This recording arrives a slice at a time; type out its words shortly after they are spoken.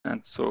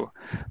And so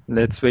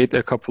let's wait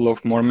a couple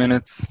of more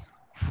minutes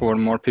for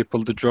more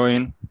people to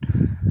join.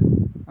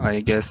 I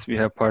guess we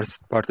have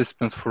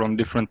participants from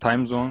different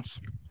time zones.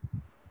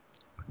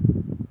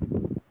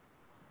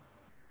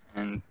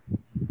 And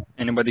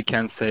anybody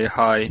can say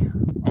hi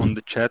on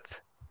the chat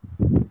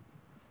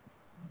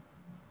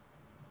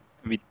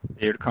with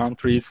their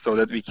countries so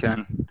that we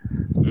can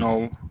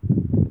know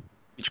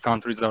which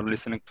countries are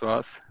listening to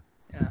us.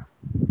 Yeah.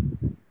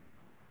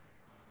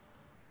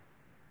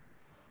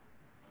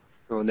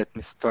 So let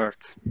me start.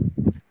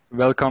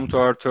 Welcome to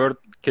our third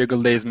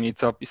Kaggle Days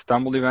Meetup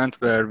Istanbul event,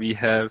 where we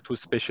have two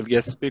special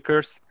guest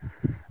speakers,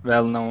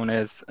 well known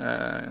as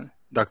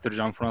Dr.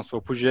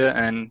 Jean-François Puget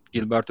and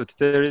Gilberto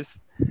Titericz.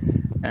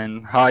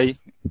 And hi,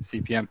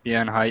 CPMP,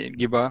 and hi,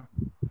 Giba.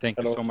 Thank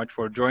you so much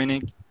for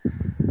joining.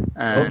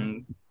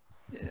 And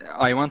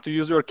I want to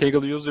use your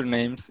Kaggle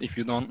usernames, if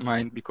you don't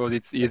mind, because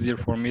it's easier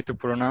for me to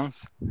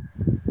pronounce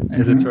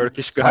as a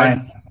Turkish guy.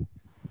 Fine.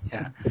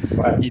 Yeah, it's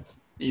fine.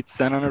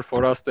 It's an honor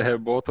for us to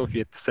have both of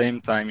you at the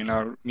same time in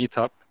our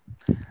meetup.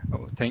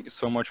 Thank you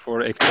so much for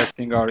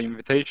accepting our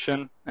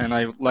invitation. And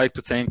I would like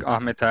to thank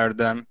Ahmet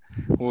Erdem,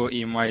 who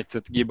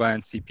invited Giba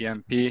and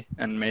CPMP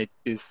and made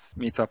this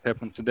meetup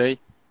happen today.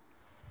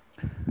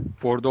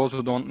 For those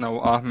who don't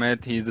know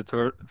Ahmet, he is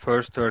the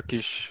first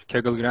Turkish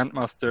Kaggle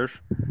Grandmaster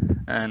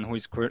and who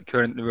is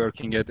currently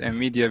working at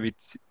NVIDIA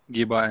with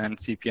Giba and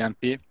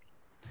CPMP.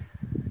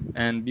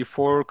 And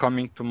before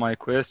coming to my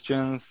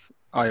questions,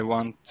 I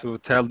want to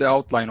tell the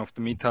outline of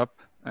the meetup.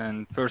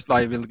 And first,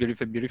 I will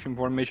give a brief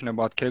information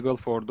about Kaggle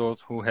for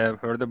those who have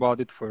heard about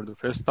it for the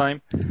first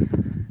time.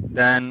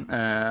 Then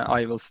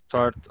I will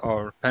start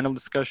our panel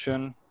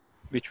discussion,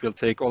 which will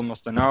take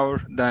almost an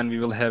hour. Then we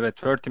will have a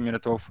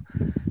 30-minute of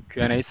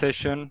Q&A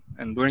session.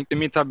 And during the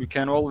meetup, you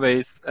can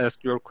always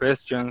ask your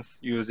questions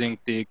using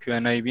the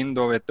Q&A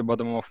window at the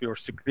bottom of your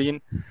screen.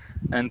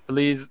 And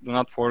please do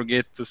not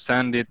forget to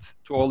send it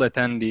to all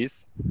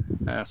attendees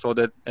so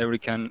that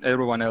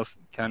everyone else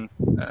can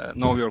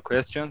know your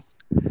questions.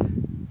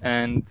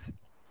 And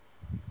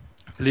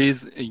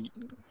please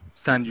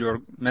send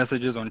your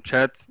messages on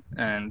chat,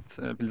 and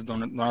please do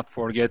not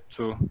forget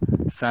to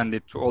send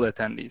it to all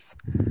attendees.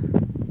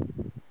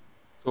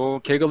 So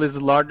Kaggle is the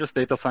largest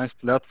data science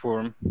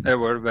platform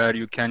ever, where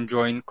you can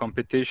join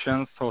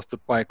competitions hosted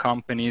by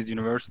companies,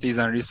 universities,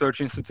 and research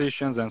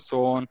institutions, and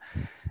so on.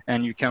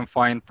 And you can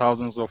find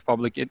thousands of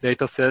public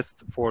data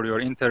sets for your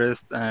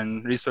interest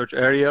and research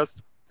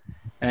areas.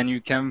 And you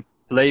can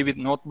play with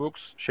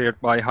notebooks shared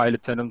by highly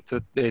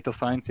talented data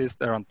scientists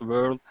around the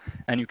world.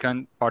 And you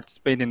can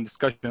participate in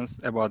discussions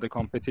about the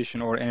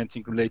competition or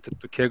anything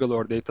related to Kaggle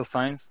or data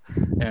science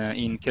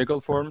in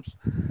Kaggle forums.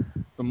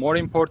 But more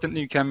importantly,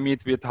 you can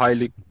meet with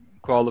highly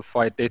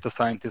qualified data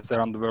scientists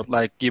around the world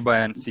like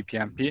Giba and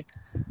CPMP.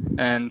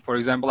 And for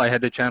example, I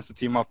had the chance to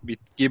team up with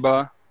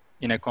Giba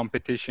in a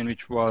competition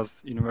which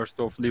was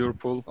University of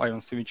Liverpool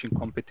ion switching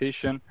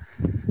competition.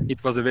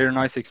 It was a very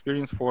nice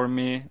experience for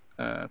me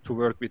to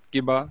work with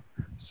Giba.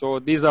 So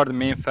these are the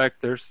main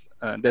factors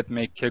that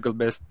make Kaggle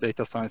best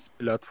data science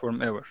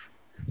platform ever.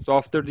 So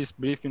after this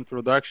brief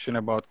introduction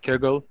about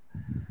Kaggle,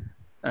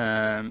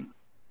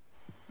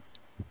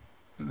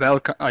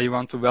 I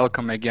want to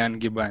welcome again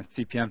Giba and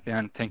CPMP,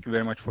 and thank you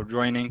very much for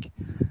joining.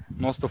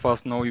 Most of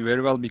us know you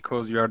very well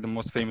because you are the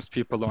most famous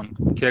people on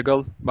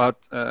Kaggle, but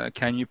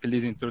can you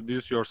please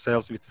introduce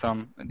yourselves with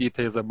some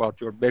details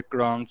about your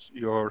backgrounds,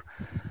 your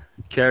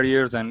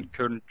careers and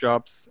current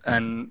jobs,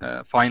 and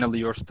finally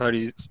your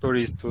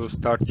stories to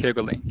start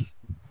Kaggling.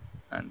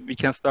 And we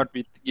can start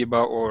with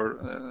Giba,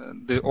 or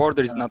the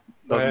order is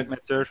doesn't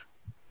matter.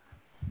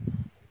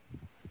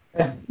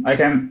 Yeah, I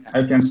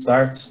can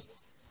start.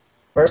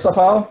 First of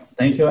all,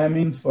 thank you,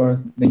 Emin,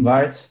 for the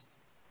invite.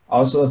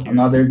 Also,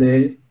 another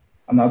day,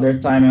 another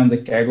time on the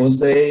Kaggle's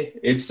Day.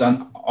 It's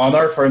an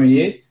honor for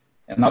me,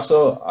 and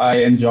also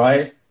I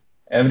enjoy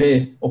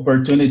every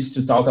opportunity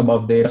to talk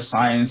about data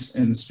science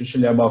and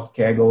especially about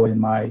Kaggle in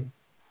my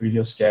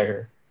previous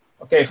career.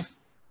 Okay,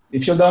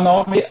 if you don't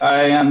know me,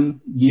 I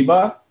am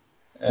Giba,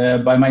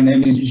 but my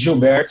name is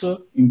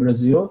Gilberto in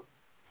Brazil.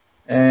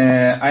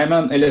 I'm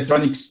an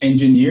electronics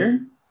engineer.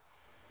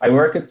 I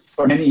worked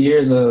for many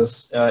years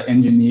as an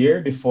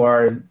engineer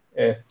before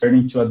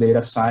turning to a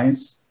data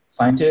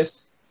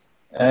scientist.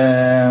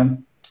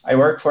 I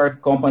work for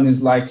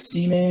companies like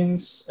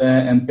Siemens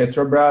and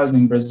Petrobras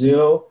in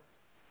Brazil.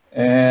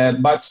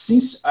 But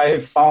since I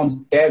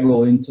found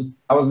Kaggle in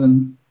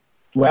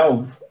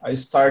 2012, I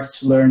started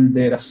to learn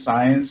data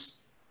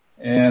science,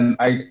 and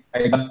I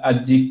got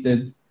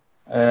addicted.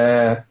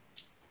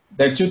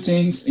 There are two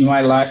things in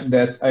my life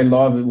that I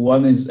love.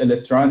 One is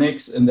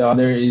electronics, and the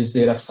other is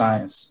data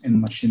science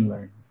and machine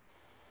learning.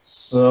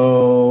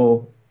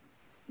 So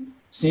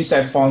since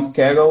I found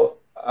Kaggle,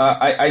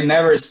 I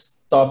never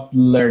stopped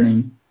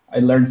learning. I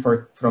learned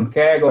from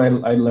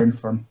Kaggle, I learned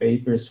from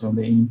papers, from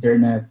the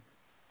internet,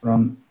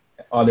 from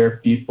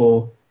other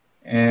people,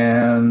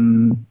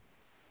 and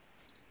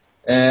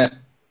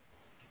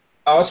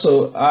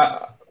also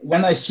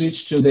when I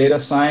switched to data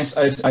science,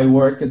 I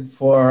worked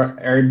for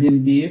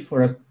Airbnb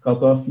for a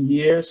couple of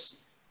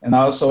years. And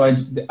also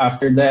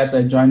after that,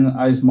 I joined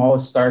a small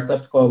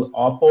startup called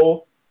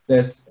Oppo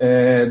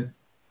that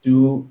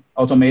do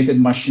automated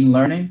machine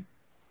learning.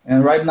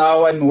 And right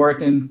now I'm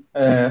working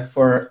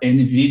for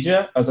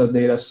NVIDIA as a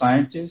data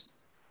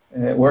scientist,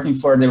 working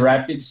for the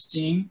Rapids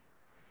team,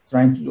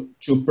 trying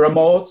to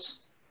promote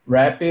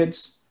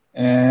Rapids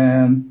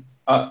and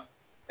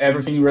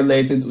everything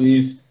related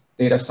with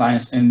data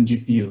science and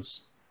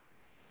GPUs.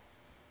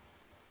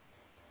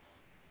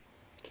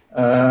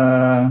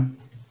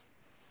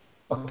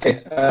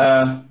 Okay.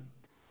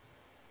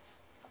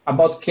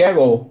 About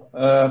Kaggle,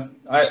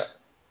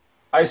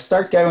 I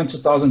started Kaggle in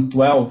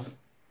 2012,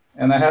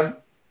 and I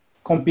have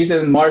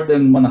competed in more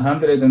than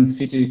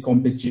 150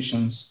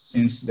 competitions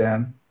since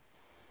then.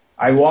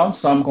 I won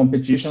some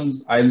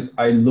competitions,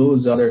 I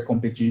lose other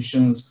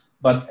competitions,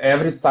 but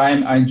every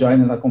time I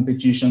join in a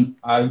competition,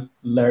 I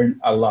learn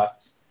a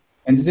lot.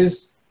 And this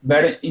is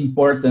very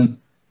important.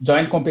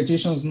 Join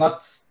competitions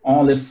not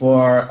only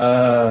for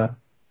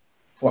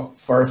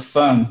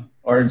fun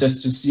or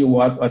just to see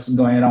what's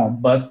going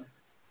on, but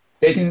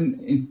taking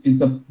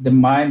into the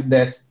mind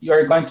that you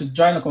are going to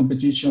join a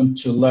competition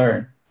to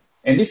learn.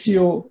 And if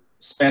you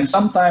spend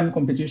some time in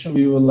competition,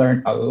 you will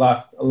learn a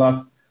lot,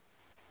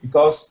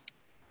 because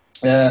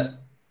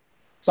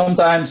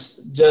sometimes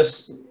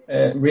just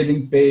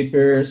reading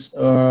papers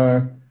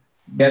or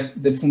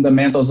get the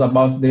fundamentals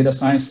about data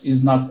science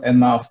is not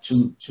enough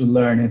to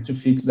learn and to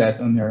fix that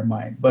on your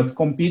mind. But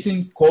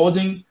competing,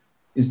 coding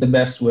is the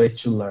best way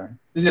to learn.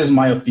 This is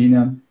my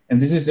opinion,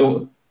 and this is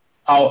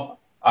how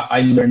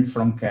I learned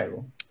from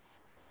Kaggle.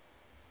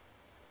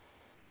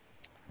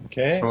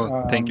 Okay.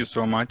 So thank you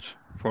so much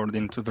for the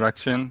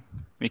introduction.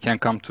 We can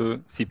come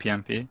to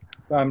CPMP.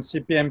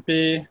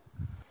 CPMP,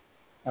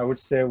 I would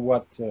say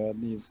what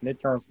these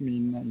letters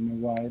mean in a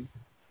while.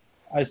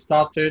 I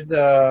started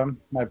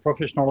my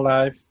professional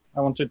life.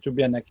 I wanted to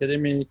be an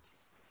academic.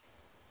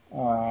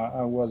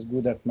 I was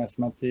good at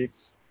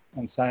mathematics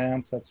and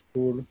science at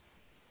school.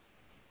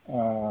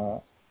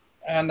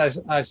 And I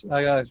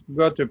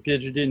got a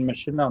PhD in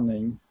machine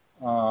learning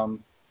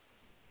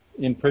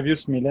in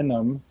previous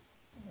millennium.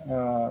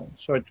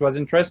 So it was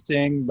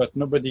interesting, but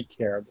nobody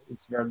cared.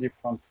 It's very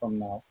different from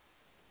now.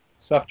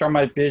 So after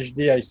my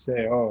PhD, I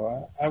say,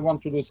 oh, I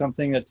want to do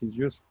something that is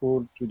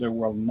useful to the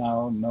world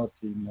now, not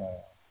in,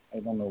 I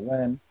don't know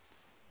when.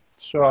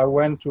 So I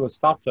went to a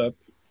startup.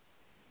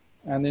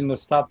 And in the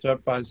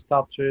startup, I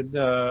started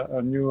a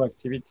new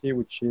activity,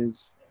 which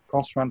is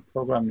constraint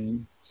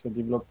programming. So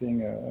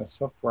developing a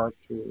software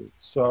to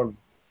solve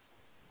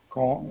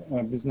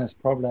business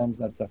problems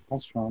that have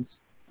constraints,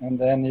 and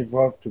then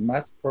evolved to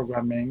math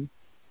programming,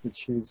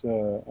 which is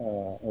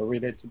a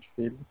related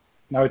field.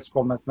 Now it's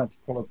called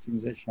mathematical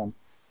optimization.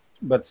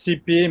 But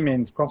CP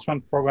means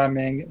constraint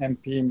programming,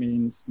 MP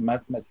means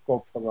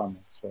mathematical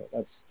programming. So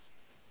that's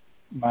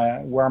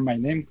where my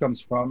name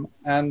comes from.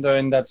 And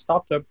in that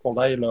startup called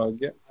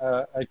iLog,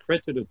 I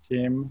created a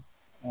team,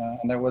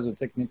 and I was a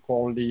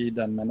technical lead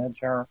and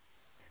manager.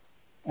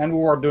 And we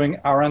were doing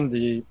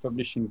R&D,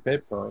 publishing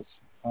papers.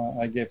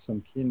 I gave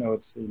some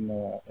keynotes in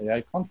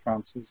AI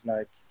conferences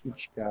like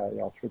ICHKA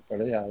or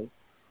AAAI,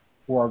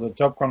 who are the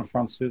top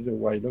conferences a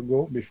while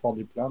ago before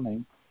deep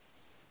learning.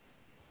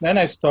 Then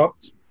I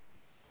stopped.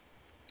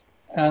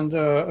 And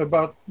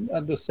about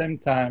at the same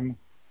time,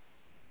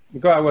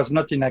 because I was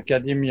not in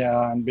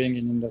academia and being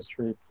in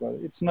industry,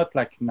 it's not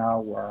like now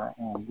where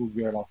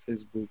Google or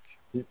Facebook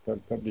people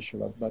publish a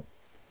lot, but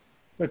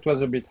it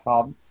was a bit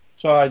hard.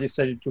 So I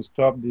decided to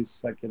stop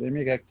this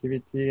academic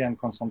activity and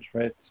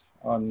concentrate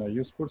on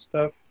useful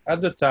stuff.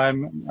 At the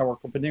time, our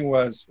company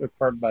was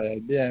acquired by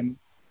IBM.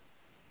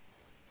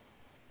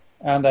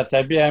 And at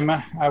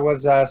IBM, I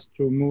was asked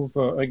to move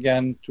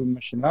again to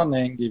machine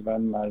learning,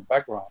 given my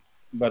background.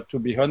 But to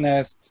be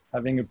honest,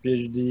 having a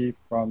PhD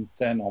from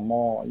 10 or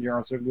more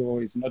years ago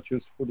is not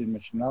useful in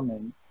machine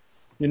learning.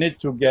 You need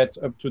to get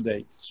up to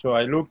date. So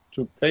I looked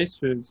to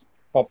places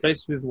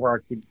where I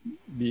could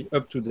be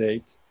up to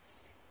date.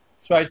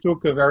 So I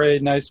took a very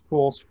nice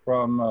course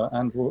from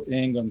Andrew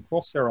Ng on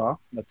Coursera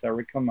that I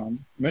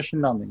recommend,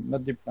 machine learning,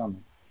 not deep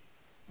learning.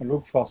 I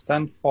look for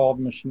Stanford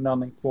machine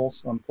learning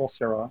course on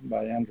Coursera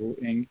by Andrew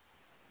Ng.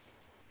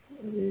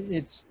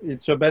 It's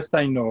the best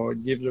I know.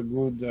 It gives a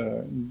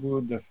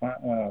good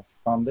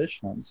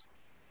foundations.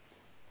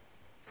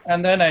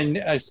 And then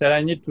I said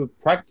I need to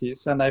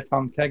practice, and I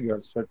found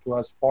Kaggle. So it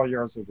was 4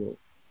 years ago,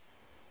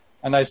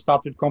 and I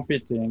started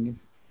competing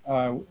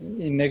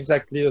in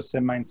exactly the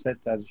same mindset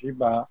as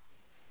Giba.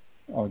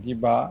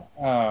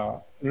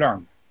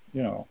 Learn,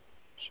 you know.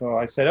 So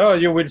I said, oh,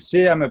 you will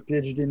see, I'm a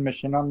PhD in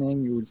machine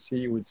learning, you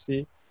will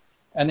see.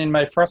 And in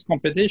my first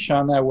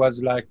competition, I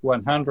was like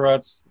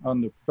 100th on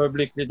the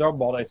public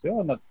leaderboard. I said,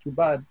 oh, not too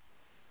bad.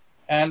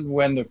 And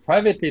when the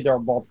private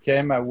leaderboard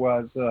came,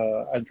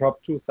 I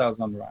dropped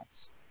 2,000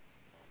 ranks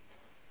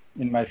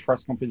in my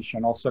first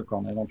competition, or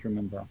second, I don't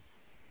remember.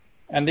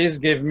 And this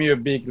gave me a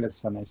big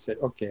lesson. I said,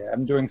 okay,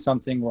 I'm doing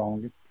something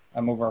wrong.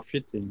 I'm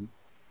overfitting.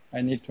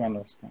 I need to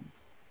understand.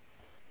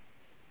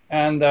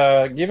 And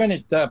given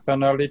it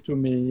happened early to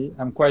me,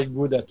 I'm quite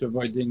good at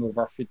avoiding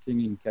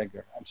overfitting in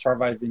Kaggle. I'm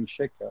surviving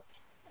shakeup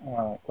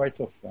quite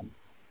often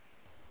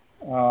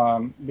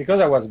because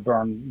I was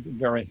burned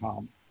very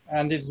hard.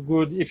 And it's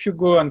good, if you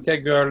go on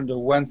Kaggle, the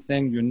one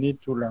thing you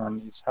need to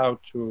learn is how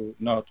to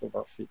not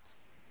overfit,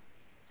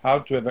 how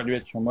to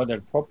evaluate your model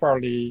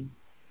properly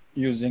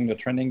using the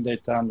training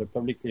data and the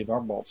public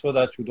leaderboard so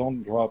that you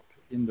don't drop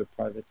in the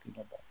private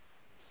leaderboard.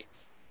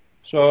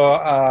 So,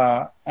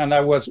 and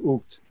I was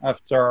hooked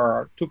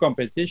after 2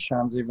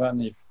 competitions,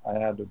 even if I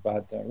had a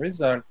bad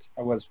result,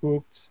 I was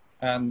hooked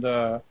and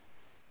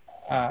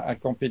I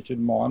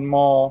competed more and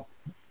more,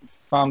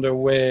 found a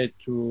way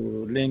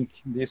to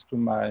link this to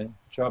my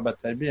job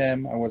at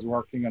IBM. I was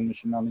working on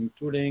machine learning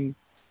tooling.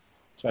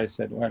 So I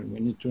said, well, we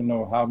need to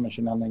know how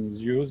machine learning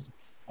is used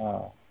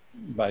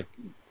by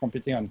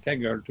competing on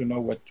Kaggle to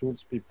know what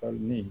tools people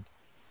need,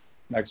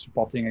 like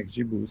supporting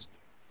XGBoost.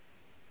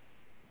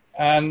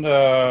 And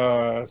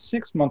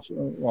 6 months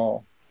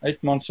or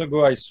 8 months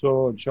ago, I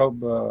saw a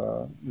job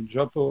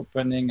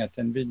opening at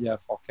NVIDIA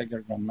for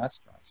Kaggle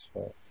Grandmasters.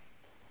 So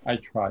I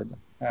tried.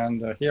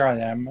 And here I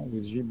am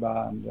with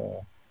Giba and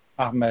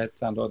Ahmet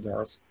and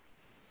others.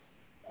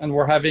 And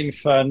we're having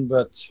fun,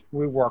 but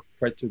we work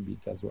quite a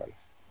bit as well.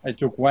 I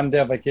took 1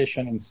 day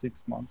vacation in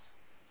 6 months.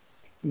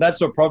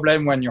 That's a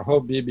problem when your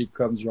hobby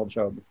becomes your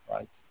job,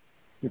 right?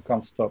 You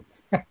can't stop.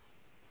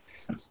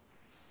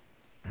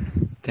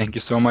 Thank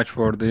you so much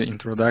for the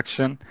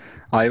introduction.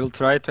 I will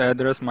try to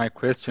address my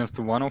questions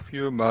to one of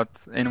you, but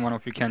any one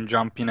of you can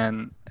jump in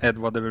and add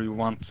whatever you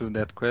want to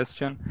that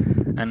question.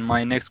 And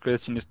my next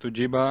question is to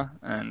Giba,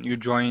 and you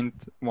joined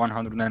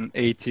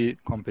 180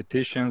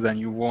 competitions and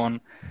you won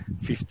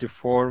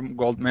 54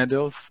 gold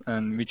medals,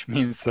 and which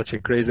means such a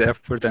crazy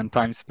effort and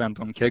time spent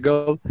on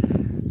Kaggle.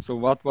 So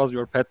what was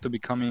your path to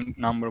becoming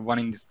 #1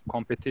 in these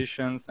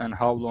competitions, and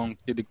how long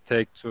did it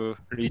take to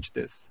reach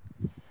this?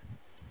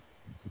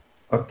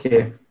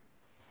 Okay,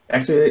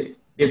 actually,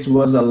 it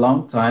was a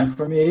long time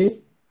for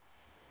me.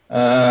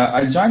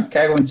 I joined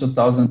Kaggle in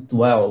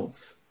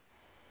 2012,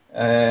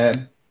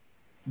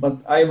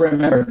 but I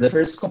remember the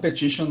first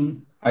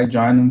competition I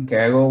joined in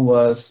Kaggle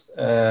was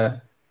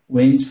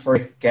wind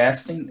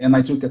forecasting, and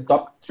I took a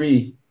top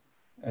 3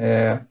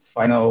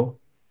 final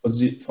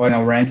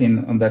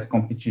ranking on that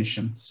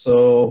competition.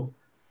 So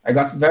I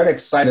got very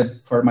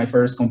excited for my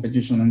first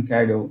competition in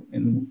Kaggle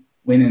and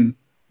winning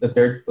the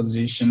 3rd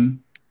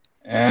position.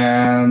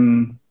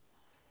 And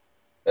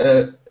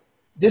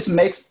this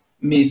makes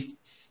me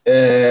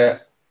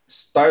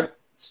start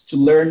to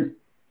learn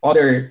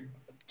other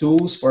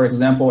tools. For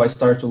example, I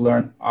started to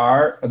learn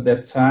R at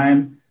that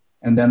time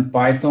and then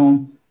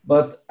Python.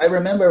 But I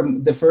remember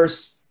the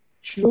first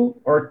 2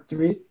 or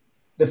 3,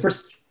 the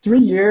first 3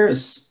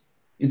 years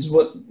is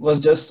what was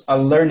just a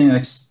learning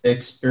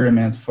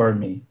experiment for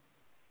me.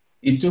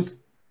 It took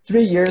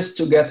 3 years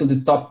to get to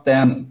the top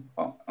 10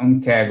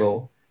 on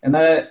Kaggle. And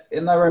I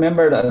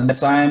remember that at that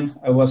time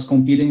I was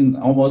competing in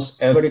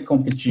almost every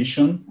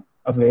competition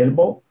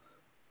available.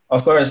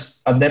 Of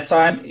course, at that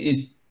time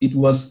it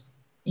was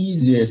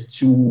easier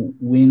to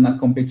win a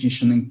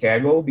competition in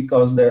Kaggle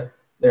because there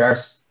are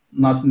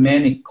not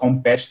many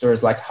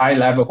competitors, like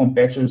high-level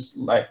competitors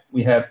like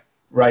we have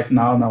right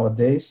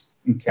nowadays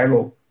in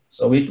Kaggle.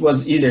 So it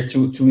was easier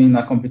to win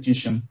a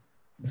competition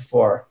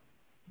before.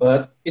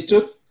 But it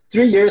took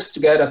 3 years to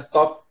get a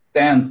top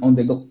 10 on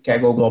the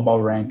Kaggle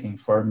global ranking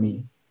for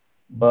me.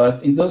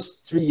 But in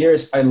those 3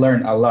 years, I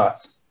learned a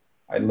lot.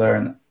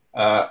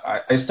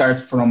 I started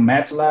from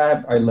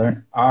MATLAB, I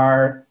learned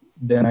R,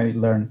 then I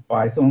learned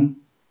Python.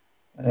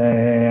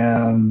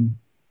 And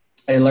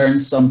I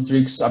learned some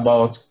tricks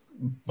about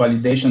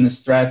validation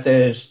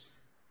strategy.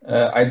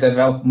 I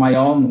developed my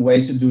own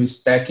way to do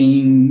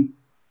stacking.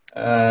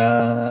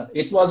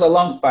 It was a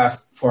long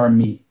path for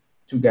me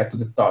to get to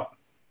the top.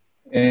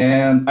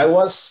 And I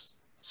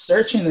was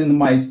searching in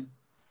my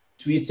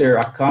Twitter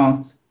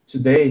account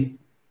today,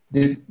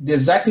 the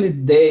exactly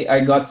day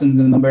I got in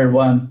the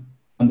 #1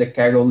 on the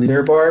Kaggle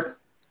leaderboard.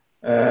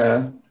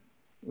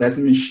 Let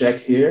me check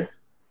here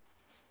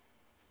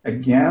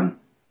again.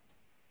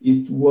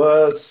 It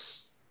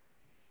was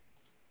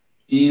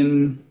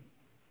in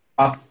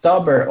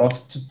October of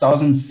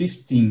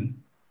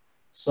 2015.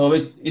 So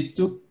it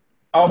took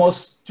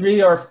almost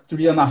 3 or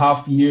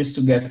 3.5 years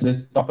to get to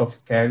the top of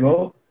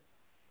Kaggle.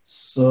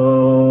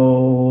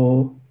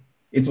 So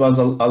it was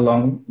a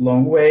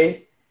long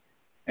way.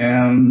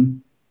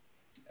 And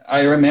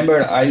I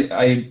remember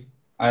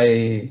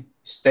I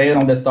stayed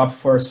on the top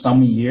for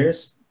some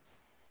years.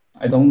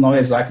 I don't know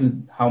exactly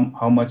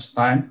how much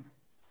time,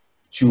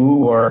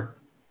 2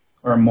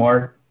 or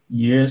more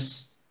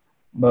years,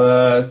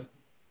 but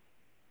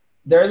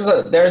there's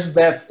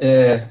that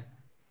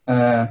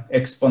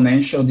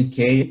exponential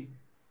decay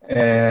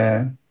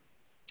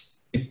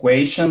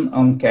equation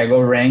on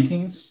Kaggle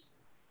rankings.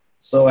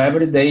 So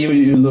every day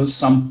you lose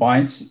some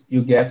points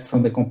you get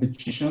from the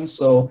competition.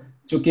 So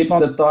to keep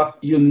on the top,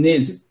 you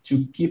need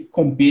to keep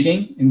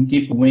competing and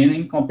keep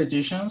winning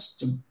competitions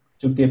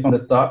to keep on the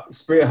top.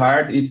 It's pretty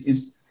hard. You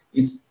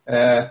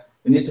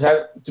need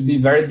to be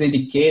very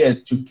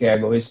dedicated to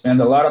Kaggle. We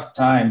spend a lot of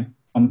time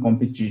on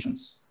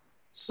competitions.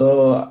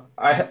 So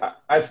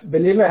I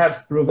believe I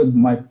have proven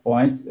my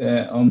point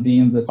on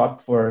being the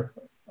top for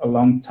a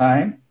long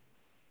time.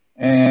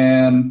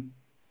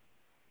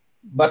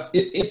 But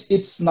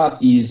it's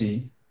not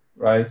easy,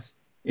 right?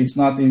 It's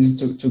not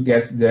easy to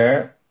get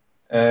there.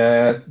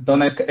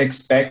 Don't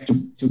expect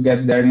to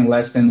get there in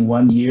less than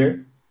 1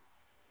 year.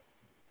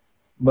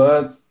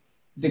 But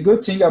the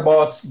good thing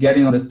about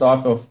getting on the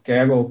top of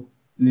Kaggle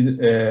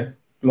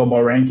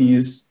global ranking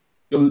is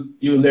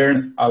you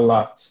learn a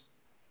lot.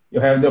 You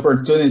have the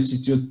opportunity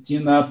to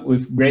team up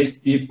with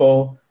great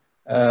people.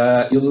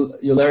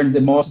 You learn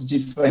the most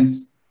different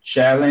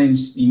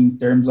challenge in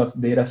terms of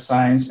data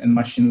science and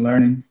machine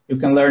learning. You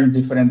can learn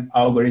different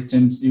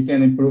algorithms. You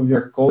can improve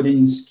your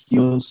coding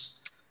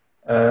skills,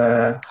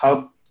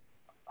 how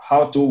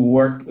to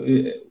work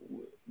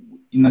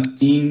in a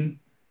team.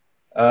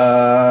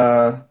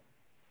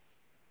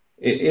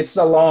 It's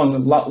a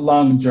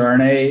long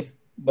journey,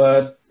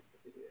 but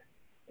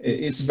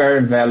it's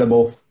very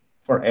valuable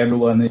for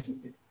everyone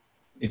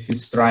if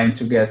it's trying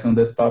to get on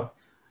the top.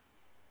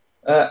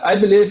 I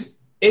believe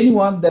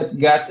anyone that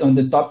got on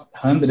the top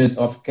 100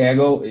 of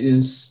Kaggle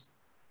is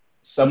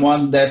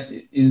someone that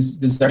is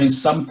deserving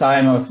some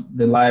time of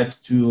the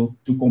life to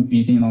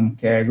competing on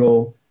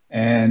Kaggle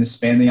and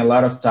spending a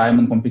lot of time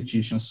on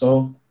competition.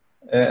 So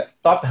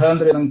top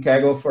 100 on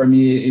Kaggle, for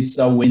me, it's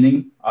a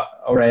winning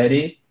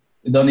already.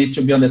 You don't need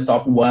to be on the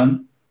top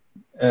 1,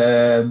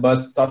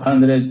 but top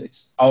 100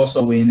 is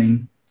also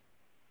winning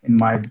in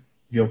my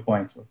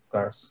viewpoint, of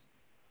course.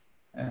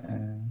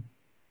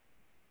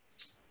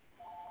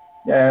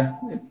 Yeah.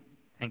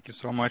 Thank you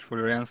so much for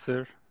your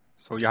answer.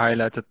 So you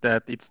highlighted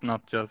that it's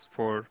not just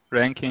for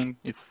ranking,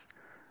 it's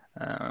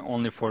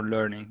only for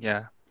learning.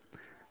 Yeah.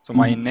 So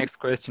my next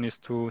question is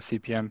to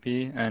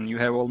CPMP, and you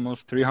have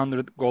almost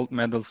 300 gold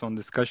medals on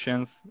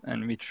discussions,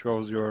 and which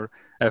shows your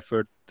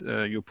effort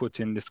you put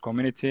in this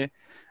community.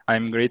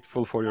 I'm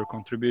grateful for your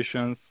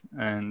contributions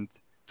and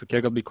to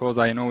Kaggle, because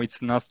I know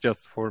it's not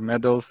just for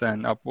medals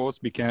and upvotes.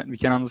 We can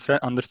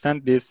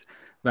understand this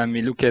when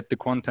we look at the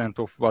content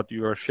of what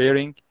you are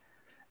sharing.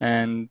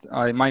 And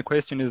my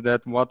question is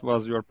that what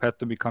was your path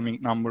to becoming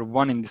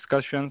 #1 in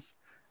discussions,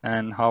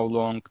 and how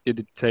long did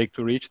it take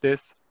to reach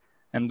this?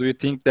 And do you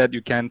think that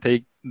you can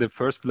take the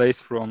first place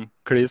from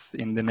Chris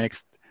in the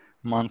next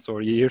months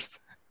or years?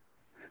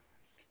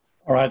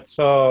 All right,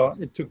 so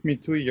it took me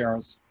 2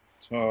 years.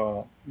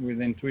 So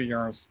within 2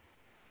 years,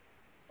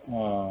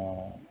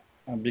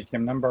 I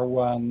became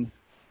 #1,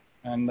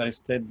 and I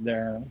stayed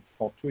there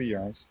for 2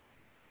 years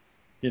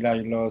till I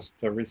lost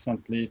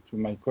recently to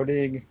my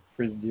colleague,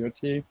 Chris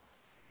Diotti.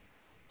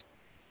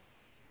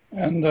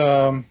 And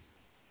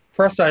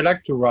first, I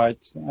like to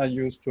write. I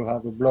used to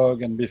have a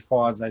blog, and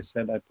before, as I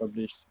said, I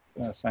published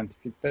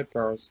scientific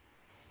papers.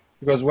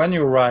 Because when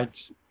you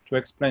write to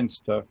explain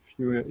stuff,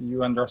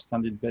 you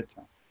understand it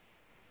better.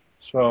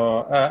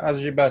 So as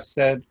Giba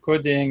said,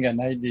 coding an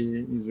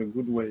idea is a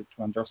good way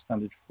to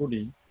understand it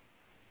fully.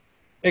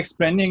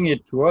 Explaining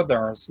it to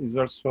others is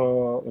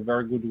also a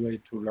very good way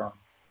to learn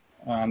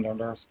and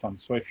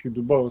understand. So if you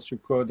do both, you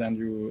code and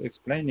you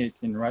explain it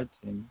in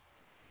writing,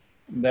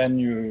 then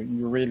you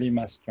really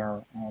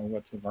master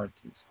whatever it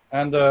is.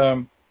 And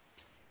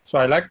so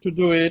I like to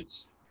do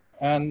it,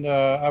 and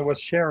I was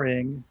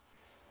sharing,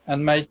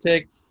 and my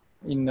take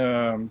in,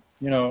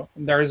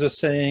 there is a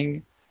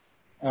saying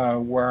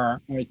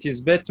where it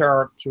is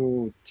better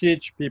to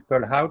teach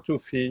people how to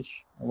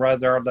fish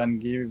rather than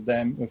give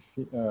them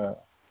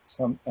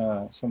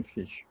some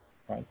fish,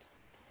 right?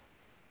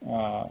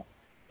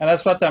 And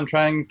that's what I'm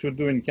trying to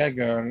do in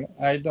Kaggle.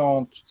 I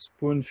don't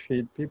spoon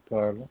feed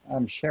people.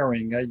 I'm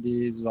sharing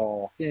ideas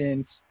or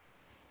hints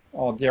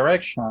or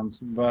directions,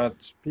 but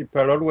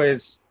people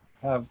always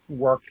have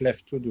work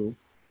left to do.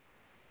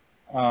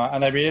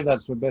 And I believe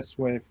that's the best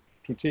way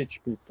to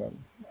teach people.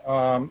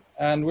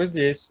 And with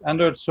this, and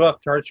also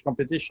after each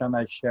competition,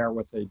 I share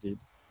what I did.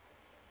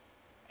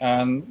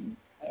 And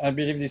I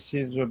believe this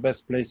is the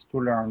best place to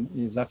learn,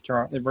 is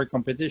after every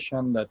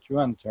competition that you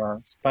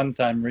enter, spend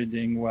time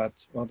reading what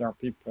other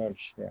people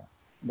share.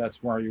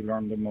 That's where you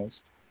learn the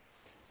most,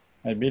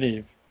 I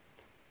believe.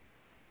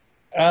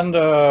 And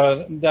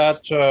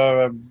that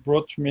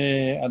brought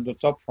me at the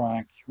top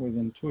rank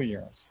within 2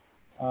 years.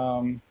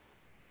 Then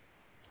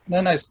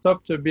I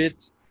stopped a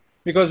bit,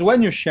 because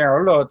when you share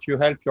a lot, you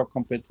help your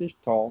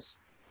competitors.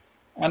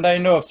 And I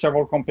know of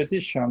several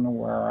competitions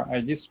where I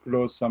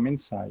disclose some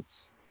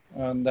insights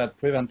that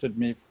prevented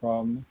me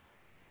from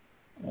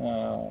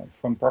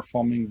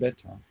performing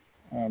better,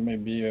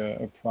 maybe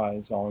a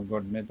prize or a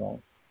gold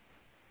medal.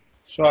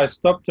 So I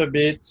stopped a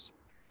bit.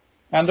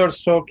 And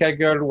also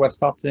Kaggle was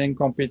starting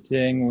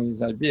competing with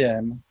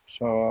IBM.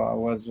 So I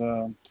was,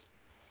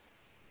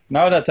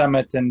 now that I'm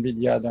at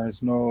NVIDIA, there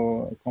is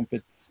no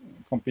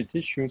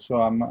competition,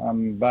 so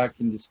I'm back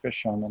in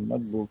discussion and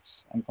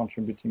notebooks and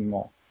contributing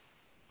more.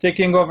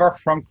 Taking over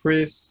from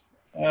Chris,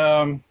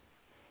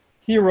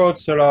 he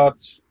wrote a lot.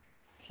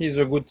 he's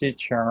a good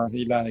teacher.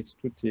 He likes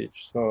to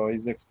teach. So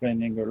he's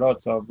explaining a lot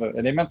of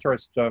elementary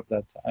stuff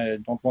that I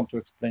don't want to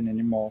explain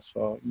anymore.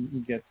 So he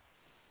gets,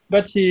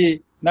 but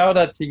now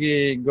that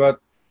he got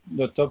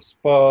the top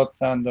spot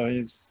and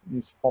his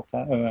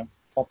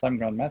four-time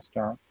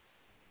Grandmaster,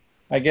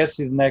 I guess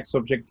his next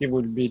objective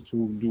will be to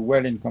do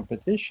well in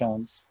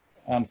competitions.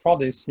 And for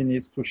this, he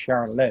needs to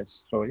share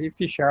less. So if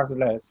he shares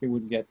less, he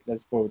will get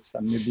less votes,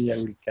 and maybe I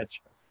will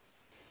catch up.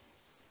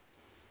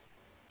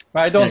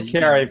 But I don't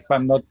care if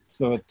I'm not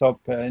top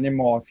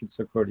anymore, if it's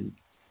a colleague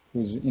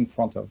who's in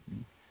front of me.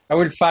 I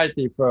will fight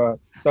if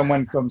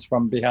someone comes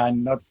from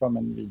behind, not from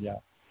NVIDIA.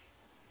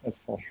 That's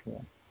for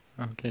sure.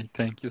 Okay,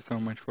 thank you so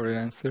much for your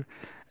answer.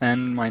 And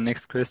my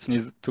next question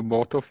is to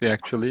both of you,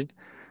 actually,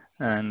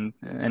 and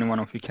any one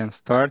of you can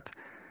start.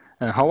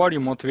 How are you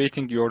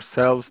motivating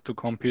yourselves to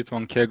compete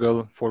on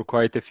Kaggle for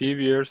quite a few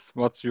years?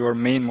 What's your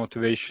main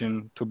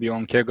motivation to be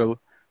on Kaggle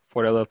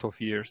for a lot of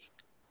years?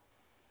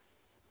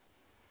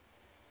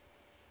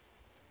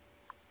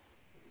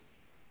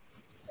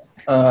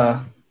 I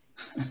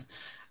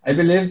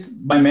believe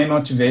my main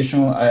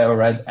motivation, I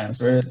already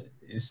answered,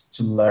 is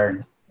to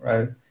learn,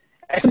 right?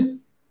 Actually,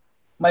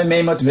 my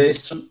main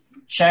motivation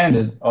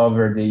changed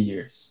over the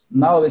years.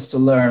 Now it's to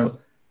learn.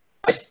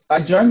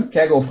 I joined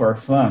Kaggle for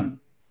fun.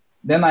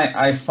 Then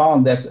I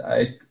found that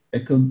I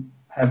could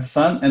have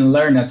fun and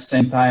learn at the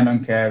same time on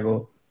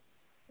Kaggle.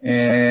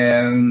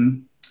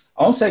 And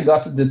once I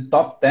got to the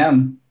top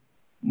 10,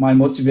 my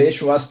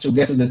motivation was to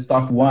get to the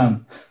top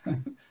 1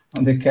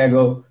 on the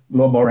Kaggle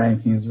global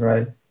rankings,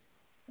 right?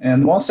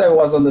 And once I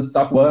was on the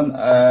top 1,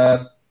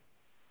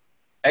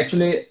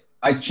 actually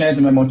I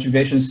changed my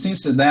motivation.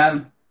 Since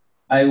then,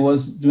 I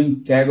was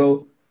doing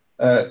Kaggle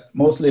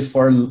mostly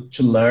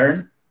to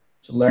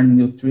learn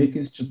new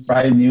tricks, to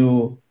try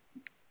new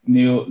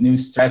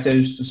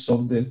strategies to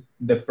solve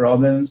the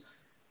problems.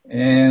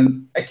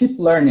 And I keep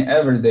learning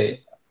every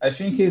day. I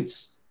think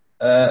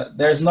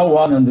there's no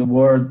one in the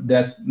world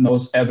that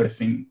knows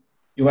everything.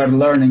 You are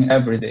learning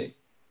every day.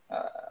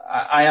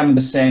 I am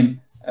the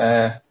same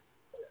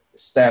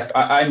step.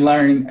 I'm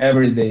learning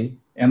every day,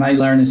 and I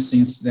learned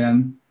since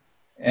then.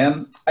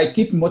 And I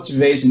keep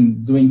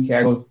motivating doing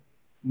Kaggle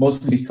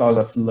mostly because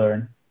of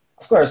learn.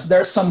 Of course,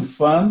 there's some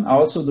fun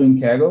also doing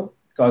Kaggle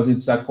because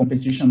it's a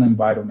competition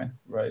environment,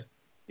 right?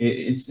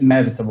 It's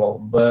inevitable,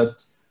 but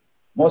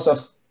most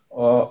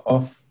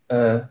of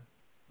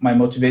my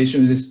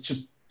motivation is to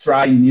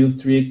try new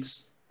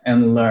tricks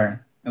and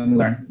learn.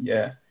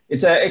 Yeah,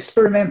 it's an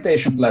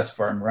experimentation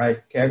platform,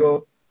 right?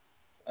 Kaggle,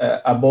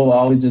 above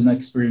all, is an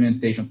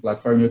experimentation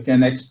platform. You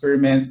can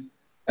experiment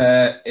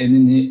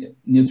any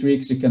new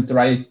tricks. You can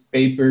try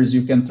papers.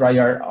 You can try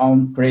your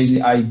own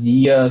crazy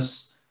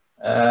ideas.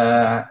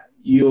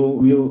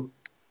 You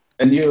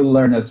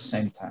learn at the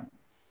same time.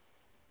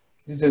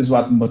 This is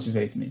what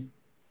motivates me.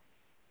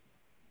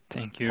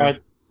 Thank you.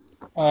 Right.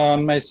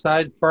 On my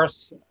side,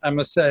 first, I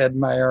must say I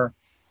admire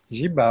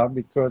Giba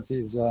because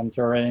he's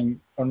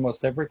entering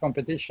almost every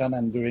competition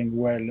and doing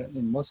well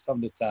in most of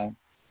the time.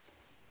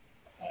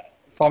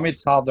 For me,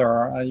 it's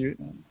harder.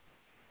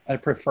 I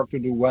prefer to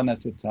do one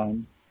at a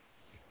time.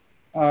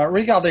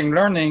 Regarding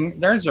learning,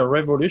 there is a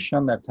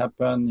revolution that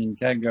happened in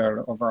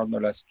Kaggle over the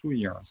last 2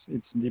 years.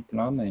 It's deep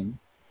learning.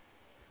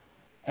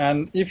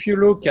 And if you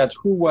look at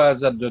who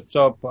was at the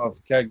top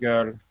of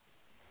Kaggle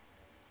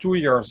 2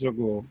 years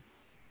ago,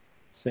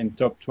 say in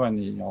top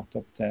 20 or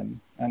top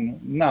 10,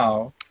 and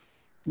now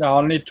there are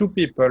only 2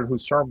 people who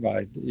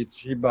survived.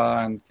 It's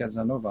Giba and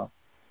Casanova.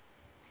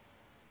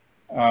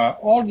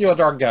 All the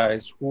other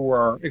guys who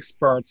are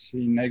experts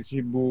in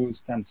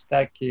XGBoost and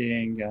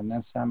stacking and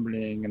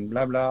assembling and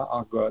blah, blah,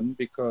 are gone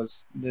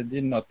because they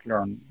did not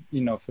learn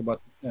enough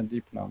about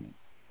deep learning.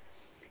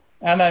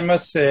 And I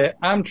must say,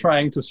 I'm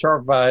trying to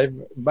survive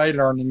by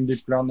learning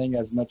deep learning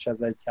as much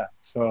as I can.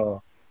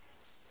 So,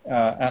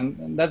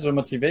 and that's the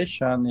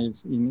motivation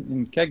is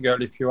in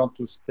Kaggle, if you want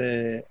to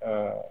stay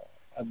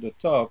at the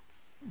top,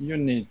 you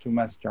need to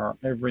master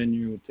every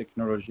new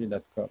technology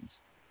that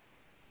comes.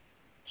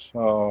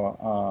 So,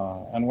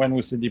 and when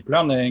we say deep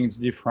learning, it's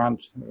different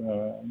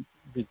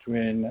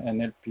between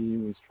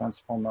NLP with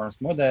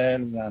transformers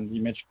models and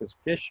image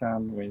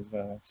classification with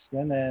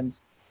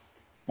CNNs.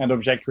 And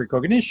object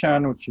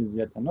recognition, which is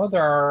yet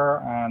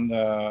another,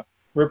 and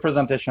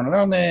representation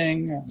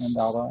learning, and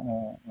other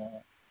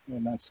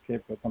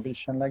landscape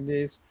competition like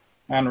this,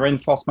 and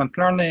reinforcement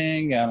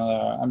learning, and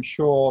I'm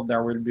sure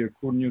there will be a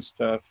cool new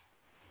stuff,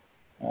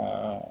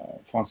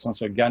 for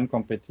instance, a GAN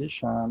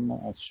competition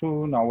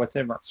soon or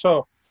whatever.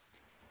 So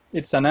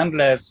it's an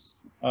endless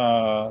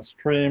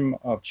stream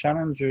of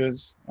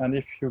challenges, and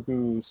if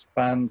you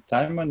spend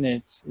time on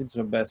it, it's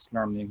the best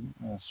learning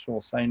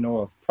source I know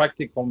of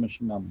practical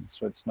machine learning.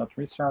 So it's not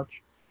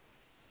research.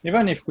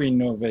 Even if we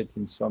innovate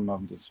in some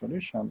of the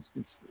solutions,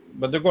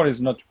 but the goal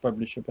is not to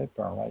publish a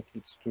paper, right?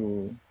 It's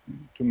to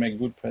make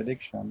good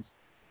predictions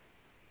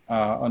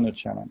on a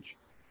challenge.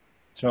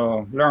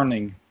 So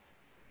learning,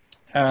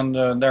 and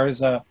there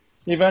is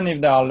even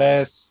if there are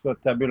less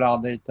tabular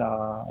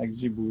data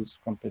XGBoost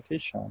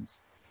competitions,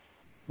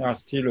 there are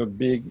still a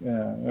big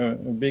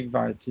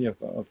variety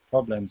of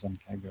problems on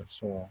Kaggle,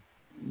 so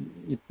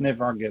it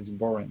never gets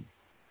boring.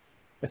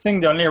 I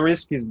think the only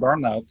risk is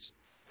burnout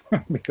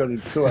because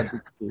it's so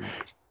addictive.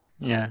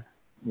 Yeah.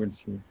 We'll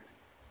see.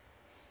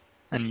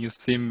 And you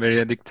seem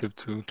very addictive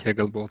to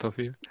Kaggle, both of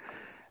you.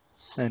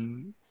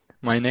 And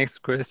my next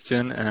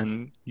question,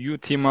 and you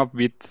team up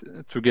with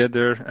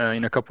together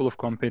in a couple of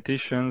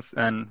competitions,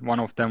 and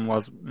one of them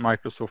was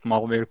Microsoft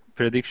Malware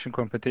Prediction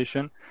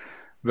Competition,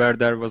 where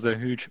there was a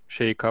huge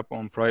shake-up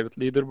on private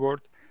leaderboard,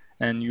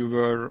 and you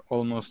were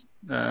almost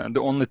the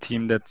only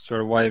team that's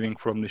surviving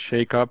from the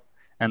shake-up,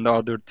 and the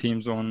other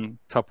teams on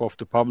top of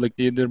the public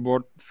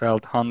leaderboard fell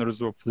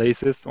hundreds of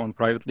places on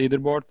private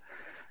leaderboard,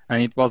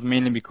 and it was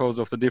mainly because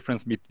of the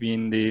difference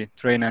between the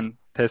train and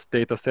test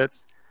data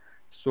sets.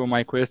 So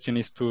my question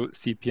is to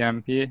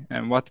CPMP,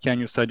 and what can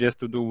you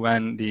suggest to do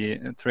when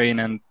the train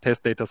and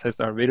test data sets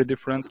are very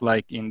different,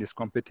 like in this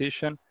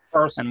competition?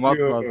 First, and what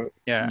was,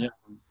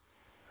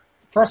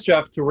 First, you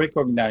have to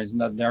recognize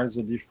that there is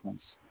a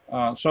difference.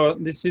 So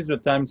this is the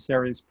time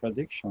series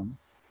prediction.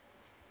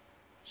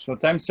 So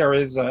time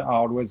series are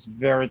always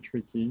very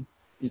tricky.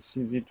 It's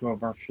easy to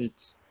overfit.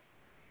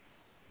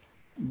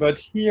 But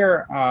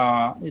here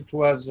it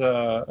was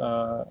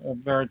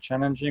very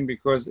challenging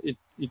because it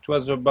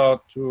was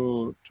about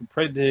to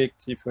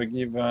predict if a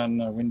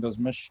given Windows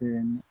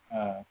machine,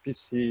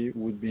 PC,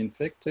 would be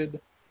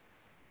infected.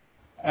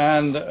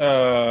 And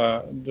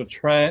the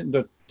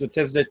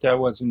test data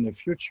was in the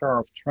future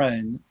of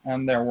train,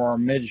 and there were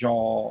major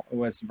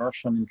OS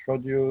version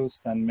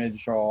introduced and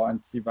major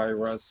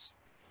antivirus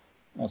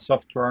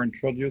software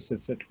introduced,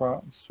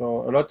 etc.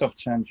 So a lot of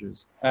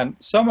changes. And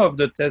some of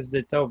the test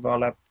data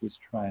overlapped with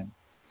train.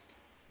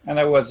 And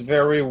I was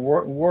very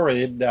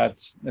worried that,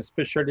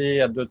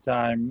 especially at the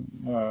time,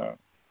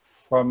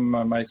 from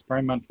my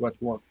experiment, what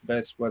worked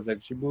best was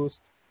XGBoost.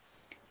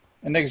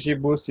 And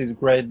XGBoost is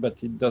great,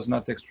 but it does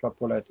not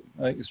extrapolate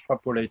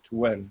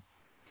well.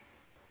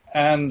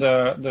 And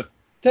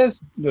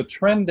the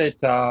trend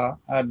data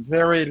had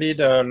very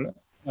little,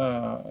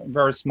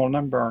 very small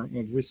number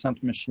of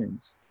recent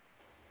machines.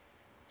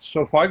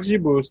 So for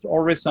XGBoost, all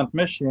recent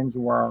machines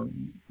were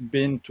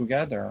bin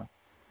together,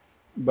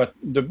 but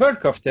the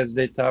bulk of test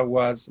data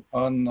was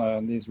on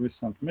these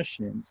recent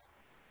machines,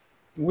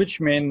 which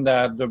means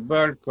that the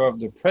bulk of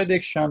the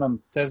prediction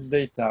on test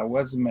data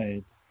was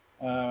made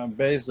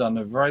based on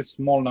a very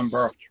small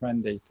number of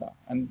trend data.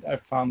 And I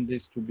found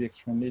this to be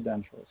extremely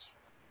dangerous.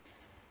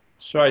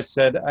 So I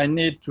said, I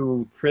need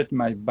to create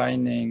my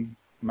binding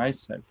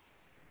myself.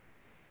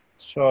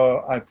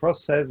 So I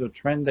process the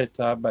trend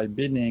data by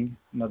binning,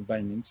 not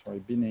binding, sorry,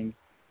 binning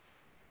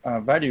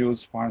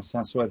values, for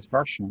instance, OS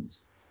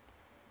versions.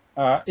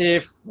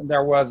 If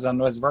there was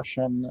an OS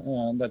version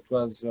that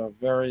was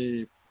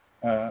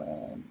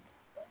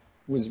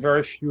with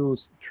very few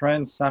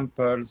trend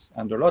samples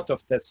and a lot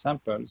of test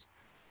samples,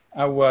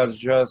 I was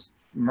just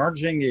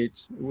merging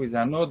it with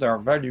another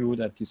value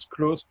that is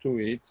close to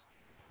it,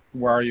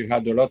 where you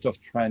had a lot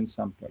of trend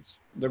samples.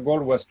 The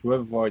goal was to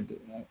avoid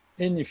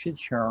any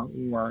feature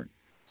where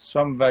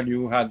some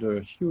value had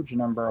a huge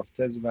number of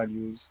test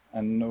values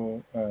and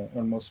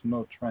almost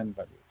no trend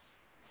values.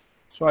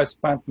 So I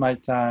spent my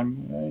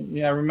time,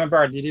 I remember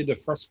I did it the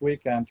first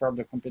week I entered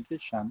the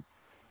competition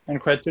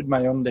and created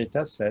my own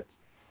data set.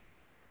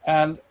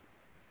 And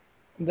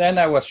then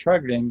I was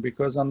struggling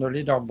because on the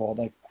leaderboard,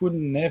 I could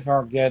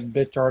never get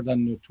better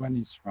than the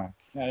 20th rank.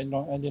 I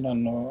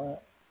didn't know,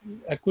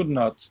 I could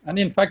not. And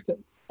in fact,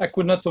 I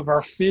could not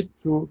overfit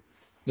to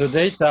the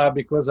data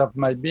because of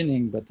my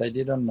binning, but I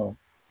didn't know.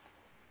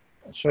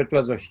 So it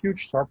was a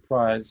huge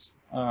surprise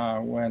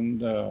when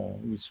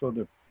we saw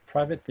the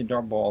private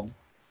leaderboard.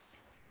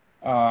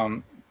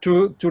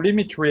 To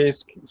limit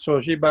risk, so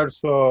Giba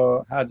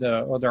also had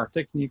other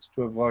techniques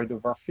to avoid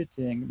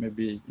overfitting,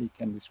 maybe he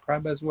can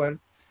describe as well.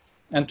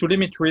 And to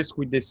limit risk,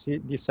 we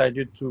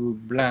decided to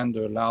blend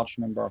a large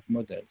number of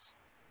models,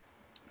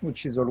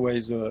 which is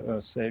always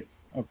a safe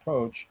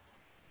approach.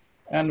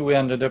 And we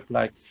ended up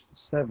like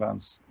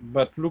 7th.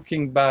 But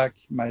looking back,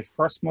 my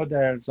first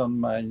models on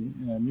my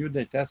new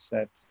data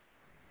set,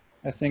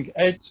 I think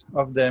 8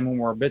 of them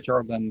were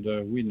better than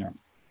the winner.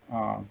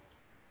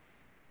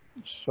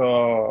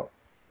 So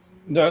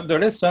the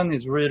lesson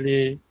is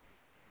really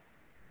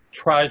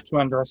try to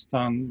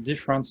understand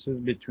differences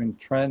between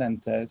trend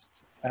and test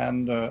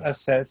and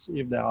assess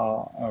if they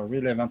are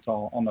relevant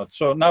or not.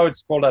 So now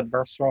it's called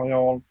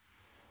adversarial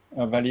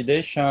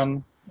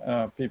validation.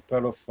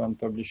 People often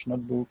publish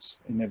notebooks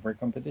in every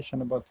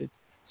competition about it.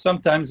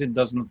 Sometimes it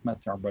does not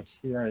matter, but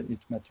here it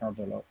mattered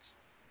a lot.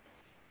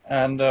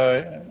 And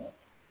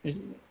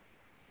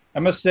I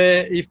must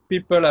say, if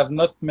people have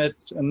not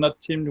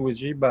teamed with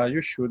Giba,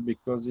 you should,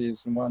 because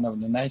he's one of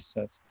the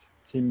nicest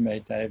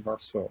teammates I ever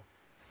saw.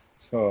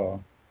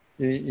 So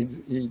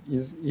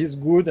he's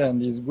good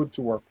and he's good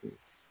to work with.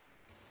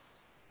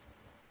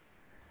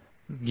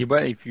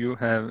 Giba, if you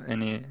have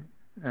any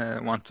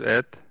want to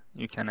add,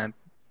 you can add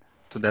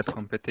to that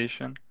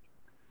competition.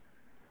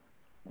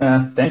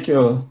 Thank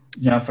you,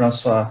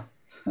 Jean-François.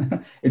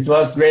 It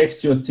was great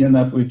to team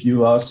up with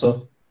you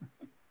also.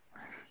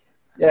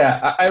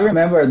 Yeah, I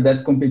remember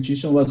that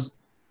competition was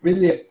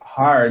really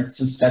hard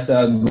to set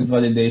a good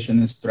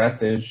validation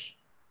strategy.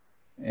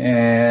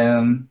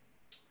 And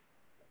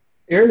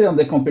early on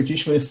the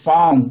competition, we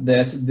found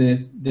that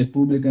the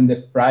public and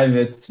the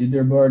private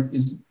leaderboard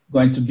is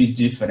going to be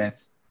different.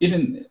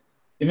 Even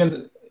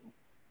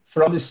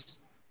from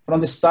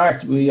the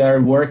start, we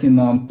are working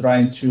on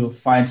trying to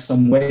find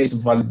some way to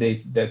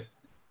validate that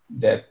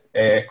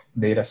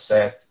data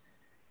set.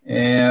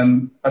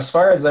 And as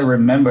far as I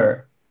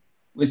remember,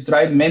 we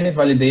tried many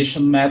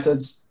validation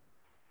methods,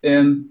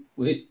 and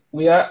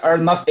we are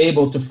not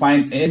able to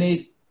find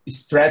any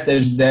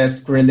strategy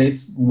that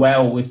correlates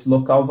well with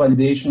local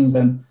validations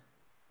and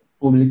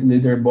public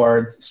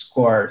leaderboard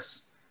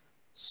scores.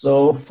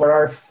 So for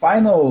our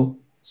final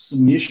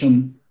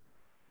submission,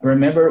 I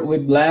remember we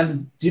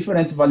blend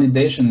different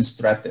validation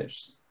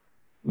strategies.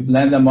 We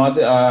blend a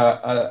model,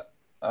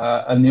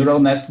 a neural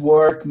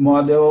network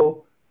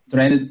model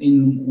trained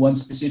in one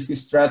specific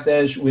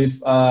strategy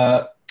with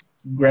a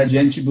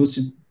gradient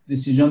boosted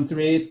decision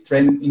tree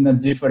trained in a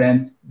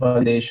different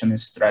validation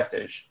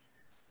strategy.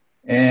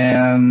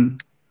 And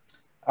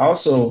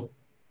also,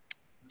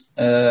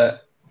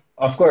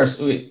 of course,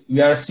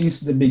 we are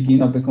since the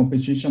beginning of the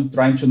competition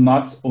trying to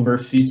not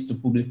overfit the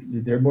public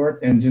leaderboard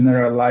and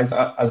generalize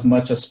as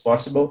much as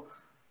possible.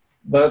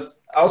 But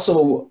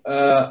also,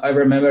 I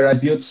remember I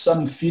built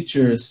some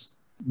features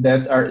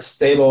that are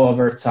stable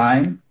over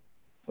time.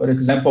 For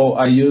example,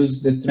 I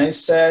use the train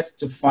set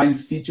to find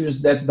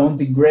features that don't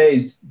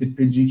degrade the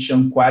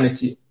prediction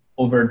quality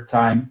over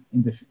time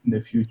in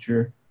the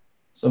future.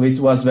 So it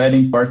was very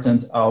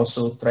important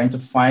also trying to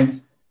find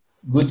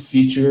good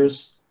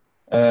features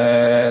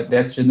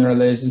that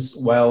generalizes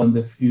well in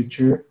the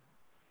future.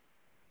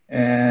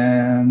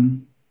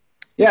 And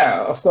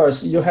yeah, of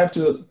course, you have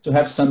to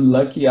have some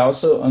lucky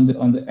also on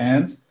the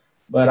end.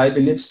 But I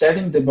believe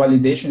setting the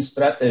validation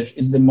strategy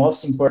is the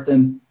most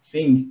important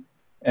thing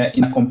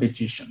in a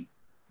competition.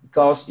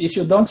 Because if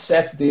you don't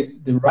set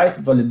the right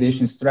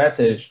validation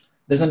strategy,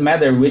 doesn't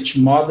matter which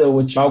model,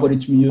 which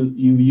algorithm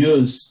you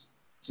use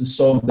to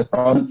solve the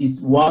problem, it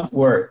won't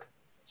work.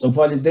 So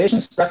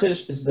validation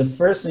strategy is the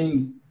first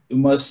thing you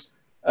must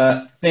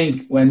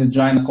think when you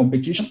join a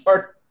competition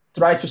or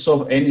try to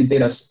solve any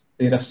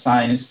data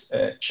science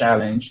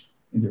challenge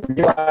in the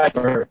real life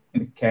or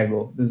in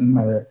Kaggle, doesn't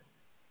matter.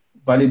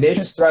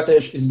 Validation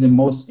strategy is the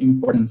most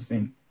important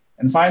thing.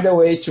 And find a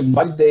way to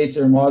validate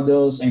your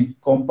models and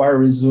compare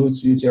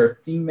results with your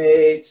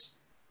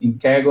teammates in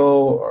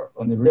Kaggle or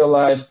on the real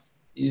life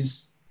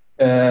is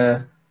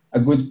a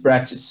good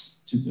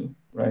practice to do,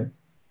 right?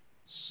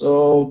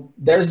 So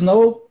there's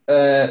no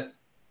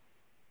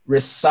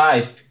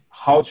recipe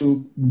how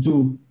to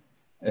do,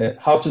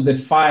 how to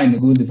define a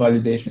good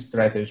validation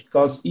strategy,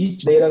 because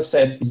each data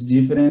set is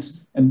different,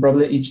 and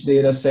probably each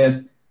data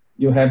set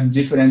you have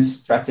different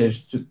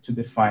strategy to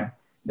define.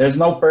 There's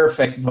no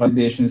perfect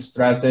validation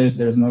strategy.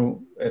 There's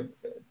no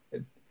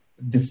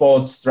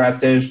default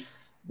strategy.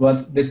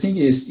 But the thing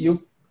is,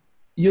 you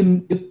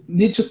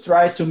need to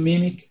try to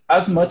mimic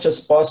as much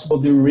as possible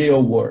the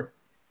real world.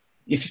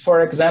 If,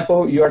 for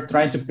example, you are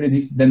trying to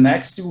predict the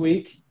next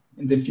week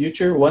in the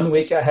future, 1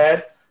 week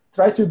ahead,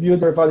 try to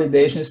build your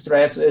validation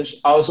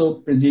strategy also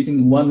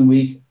predicting 1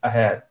 week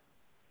ahead.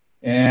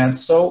 And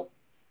so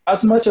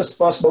as much as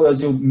possible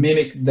as you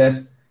mimic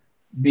that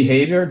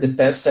behavior, the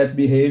test set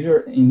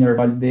behavior in your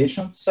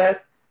validation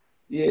set,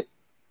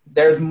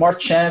 there's more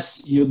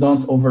chance you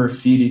don't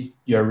overfit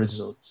your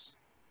results.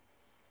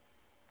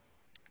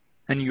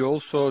 And you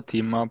also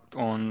team up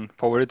on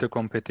favorite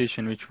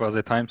competition, which was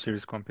a time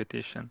series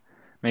competition.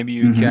 Maybe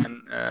you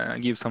can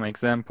give some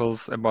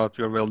examples about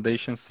your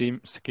validation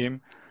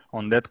scheme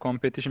on that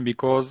competition,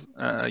 because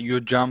you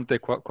jumped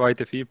quite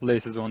a few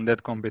places on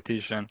that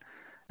competition,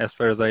 as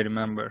far as I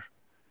remember.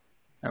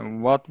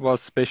 And what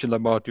was special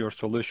about your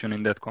solution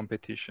in that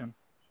competition?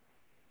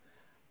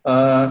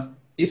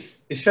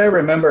 If I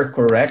remember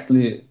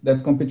correctly,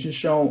 that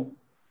competition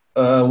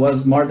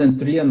was more than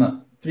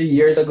 3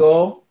 years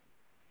ago.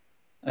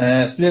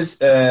 Please,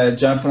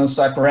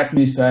 Jean-François, correct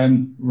me if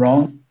I'm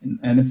wrong in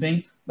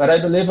anything, but I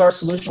believe our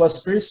solution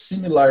was pretty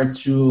similar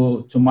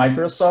to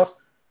Microsoft.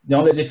 The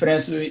only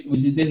difference,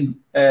 we didn't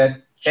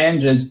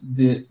change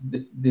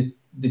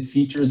the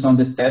features on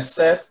the test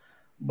set,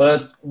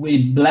 but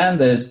we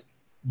blended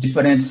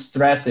different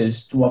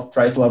strategies to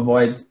try to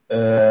avoid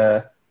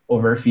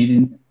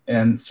overfitting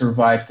and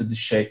survive to the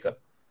shakeup.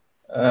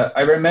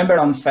 I remember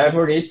on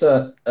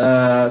Favorita,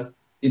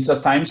 it's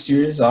a time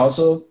series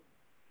also,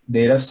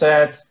 data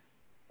set.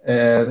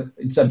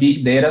 It's a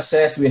big data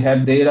set. We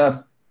have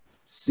data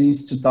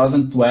since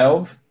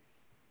 2012.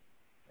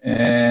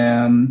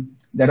 And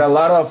there are a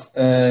lot of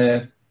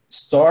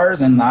stores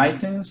and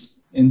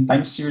items in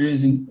time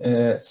series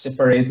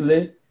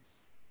separately.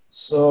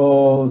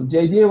 So the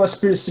idea was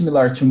pretty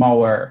similar to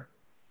malware.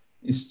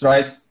 It's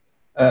try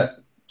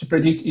to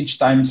predict each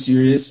time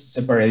series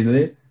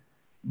separately,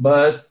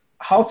 but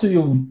how do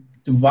you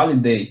to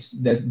validate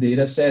that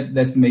data set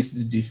that makes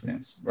the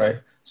difference,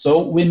 right?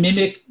 So we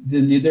mimic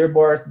the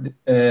leaderboard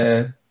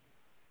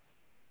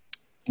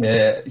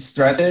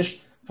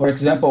strategy. For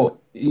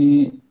example,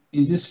 in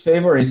this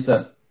favorite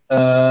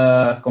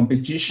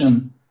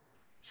competition,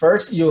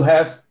 first you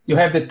have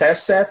the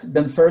test set,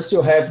 then first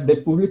you have the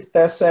public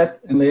test set,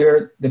 and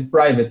later the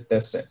private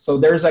test set. So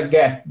there's a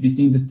gap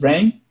between the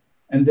train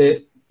and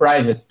the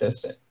private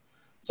test set.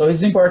 So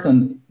it's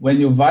important when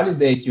you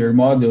validate your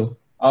model,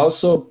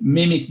 also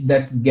mimic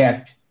that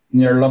gap in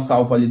your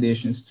local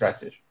validation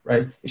strategy,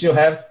 right? If you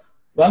have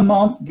 1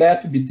 month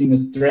gap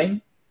between the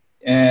train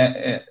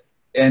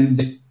and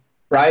the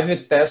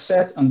private test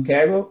set on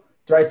Kaggle,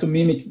 try to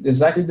mimic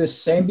exactly the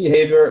same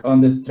behavior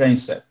on the train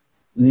set.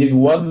 Leave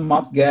 1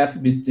 month gap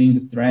between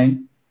the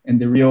train and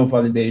the real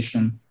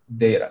validation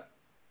data,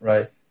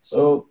 right?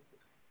 So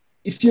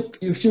if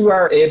you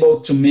are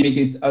able to mimic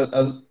it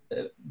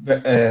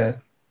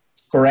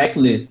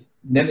correctly,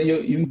 then you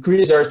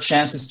increase your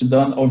chances to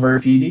don't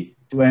overfit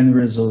to end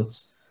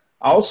results.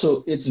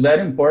 Also, it's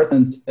very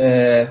important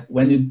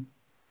when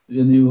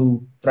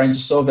you trying to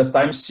solve a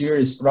time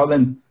series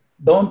problem,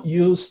 don't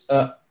use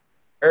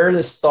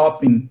early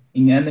stopping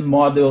in any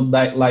model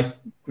that, like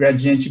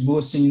gradient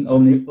boosting or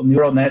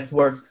neural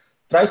networks.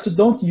 Try to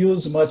don't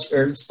use much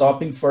early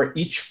stopping for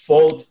each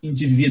fold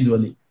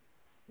individually,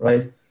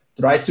 right?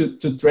 Try to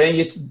train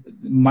it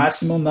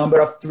maximum number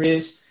of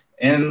trees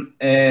and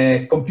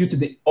compute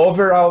the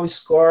overall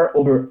score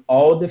over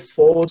all the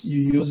folds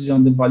you use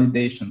on the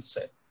validation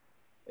set.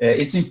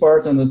 It's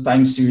important in the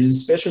time series,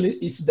 especially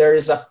if there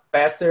is a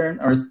pattern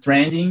or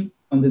trending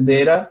on the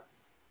data,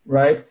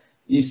 right?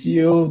 If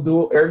you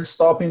do early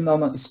stopping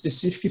on a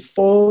specific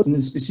fold in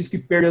a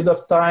specific period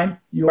of time,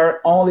 you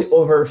are only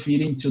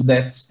overfitting to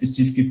that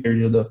specific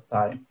period of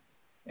time.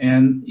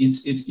 And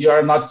you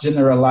are not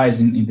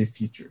generalizing in the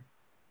future.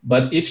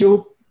 But if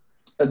you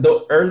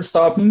do early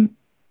stopping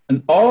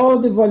and all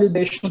the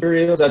validation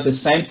periods at the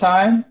same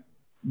time,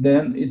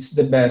 then it's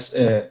the best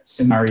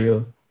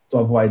scenario to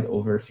avoid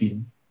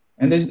overfitting.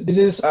 And this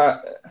is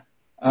a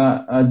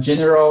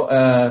general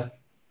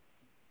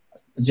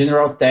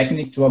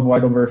technique to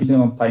avoid overfitting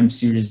on time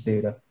series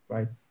data,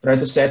 right? Try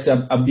to set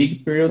a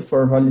big period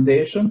for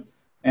validation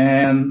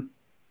and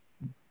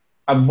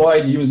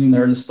avoid using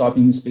early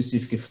stopping in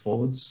specific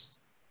folds.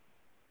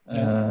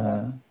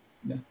 Yeah.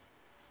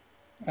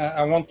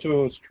 I want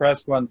to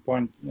stress one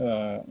point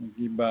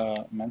Giba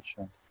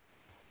mentioned.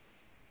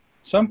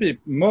 Some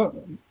people,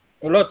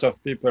 a lot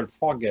of people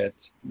forget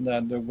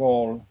that the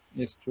goal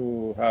is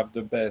to have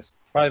the best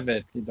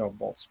private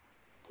leaderboard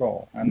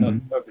score and not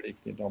public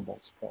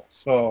leaderboard score.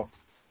 So,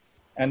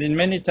 and in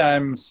many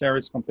times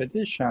series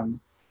competition,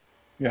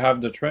 you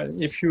have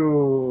if you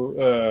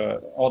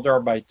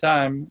order by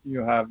time,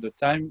 you have the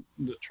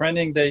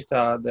training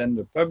data, then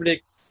the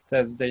public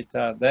test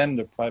data, then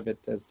the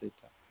private test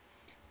data.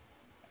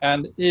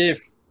 And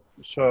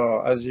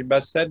so as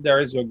Giba said,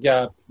 there is a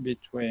gap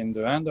between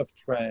the end of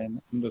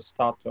train and the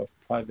start of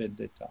private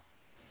data.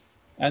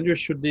 And you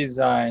should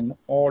design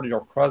all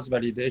your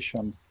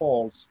cross-validation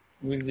folds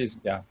with this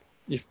gap,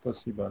 if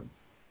possible,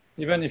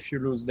 even if you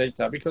lose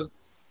data, because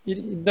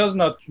it does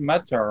not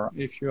matter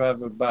if you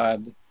have a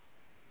bad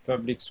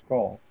public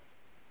score,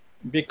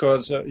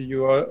 because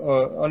you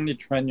only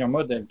train your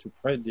model to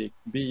predict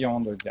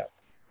beyond the gap.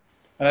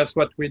 And that's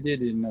what we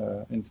did in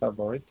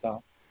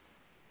Favorita.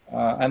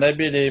 And I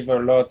believe a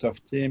lot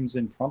of teams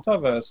in front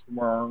of us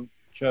were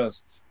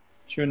just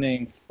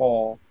tuning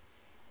for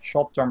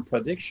short-term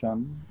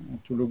prediction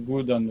to look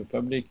good on the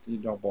public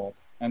leaderboard,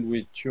 and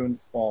we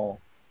tuned for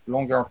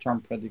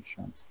longer-term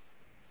predictions.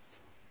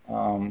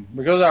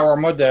 Because our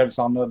models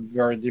are not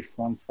very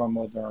different from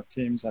other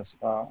teams as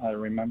far as I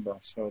remember.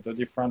 So the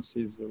difference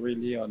is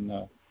really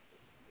on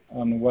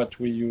what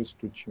we use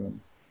to tune.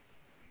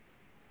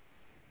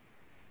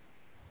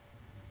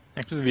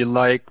 Actually, we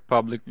like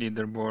public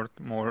leaderboard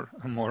more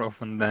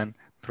often than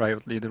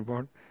private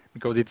leaderboard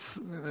because it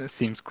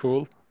seems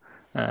cool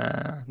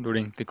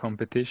during the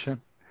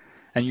competition.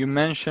 And you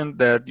mentioned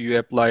that you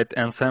applied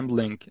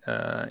ensembling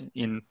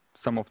in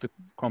some of the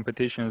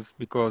competitions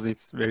because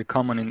it's very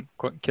common in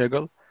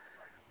Kaggle,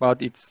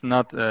 but it's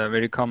not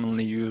very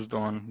commonly used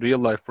on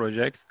real-life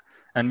projects.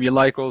 And we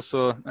like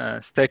also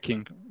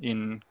stacking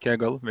in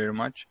Kaggle very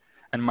much.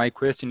 And my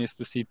question is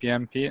to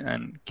CPMP,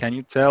 and can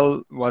you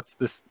tell what's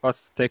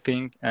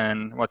stacking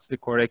and what's the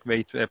correct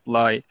way to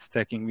apply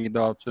stacking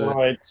without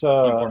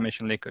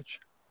information leakage?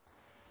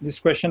 This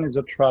question is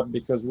a trap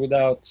because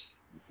without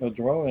a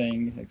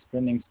drawing,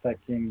 explaining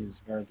stacking is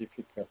very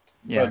difficult.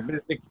 Yeah.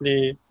 But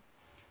basically,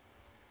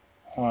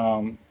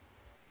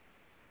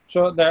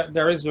 so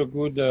there is a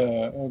good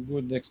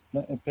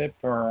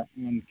paper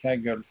on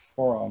Kaggle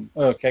forum,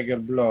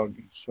 Kaggle blog.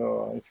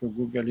 So if you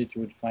Google it,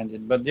 you will find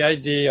it. But the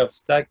idea of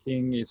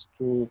stacking is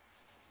to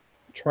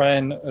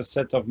train a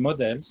set of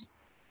models,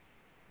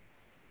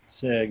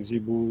 say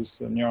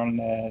XGBoost, neural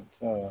net,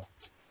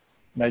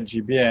 like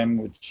GBM,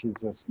 which is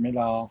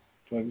similar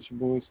to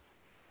XGBoost,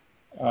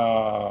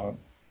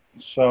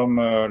 some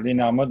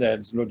linear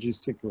models,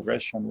 logistic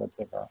regression,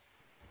 whatever.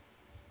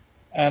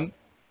 And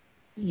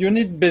you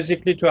need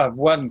basically to have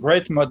one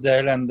great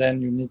model, and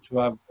then you need to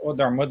have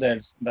other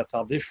models that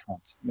are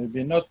different.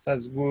 Maybe not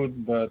as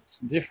good, but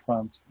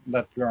different,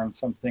 that learn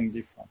something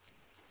different.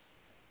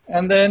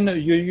 And then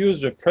you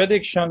use the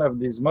prediction of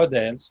these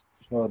models,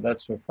 so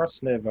that's the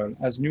first level,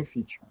 as new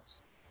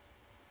features.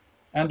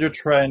 And you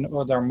train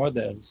other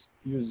models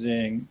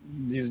using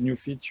these new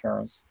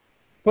features,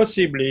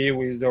 possibly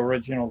with the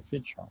original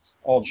features,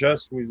 or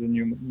just with the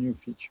new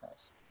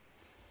features.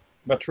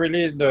 But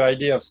really, the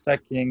idea of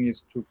stacking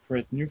is to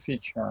create new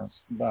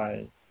features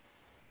by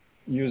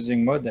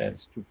using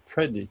models to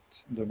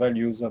predict the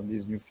values of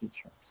these new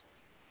features.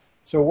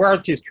 So where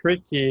it is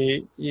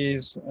tricky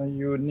is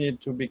you need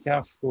to be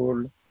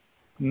careful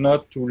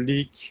not to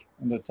leak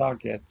the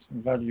target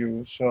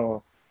value.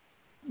 So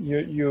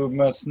you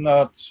must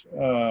not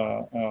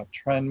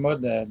train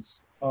models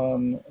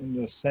on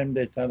the same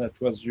data that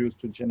was used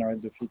to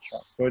generate the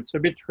feature. So it's a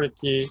bit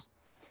tricky.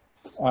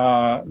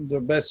 The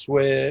best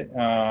way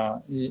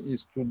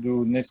is to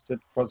do nested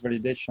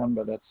cross-validation,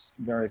 but that's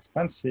very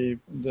expensive.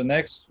 The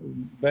next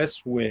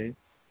best way,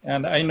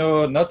 and I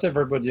know not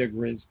everybody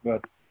agrees,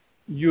 but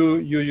you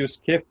use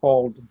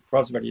k-fold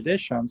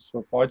cross-validation.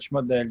 So for each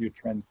model, you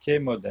train k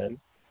model,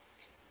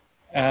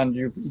 and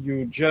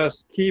you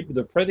just keep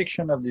the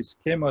prediction of this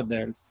k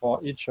model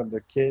for each of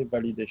the k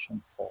validation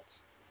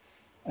folds.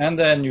 And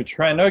then you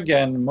train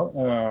again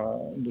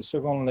the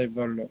second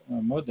level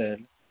model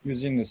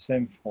using the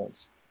same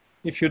folds.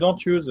 If you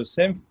don't use the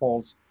same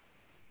folds,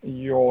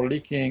 you're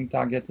leaking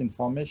target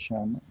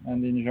information,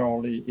 and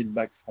generally it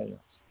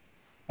backfires.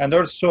 And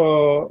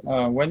also,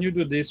 when you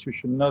do this, you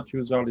should not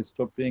use early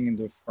stopping in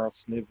the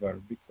first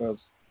level,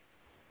 because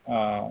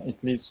it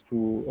leads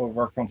to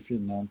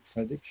overconfident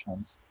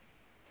predictions,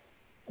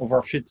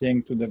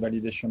 overfitting to the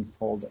validation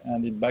fold,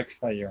 and it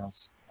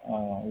backfires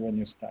when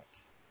you stack.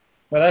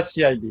 But that's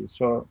the idea.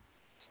 So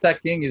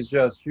stacking is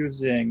just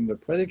using the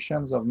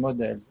predictions of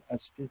models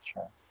as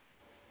feature.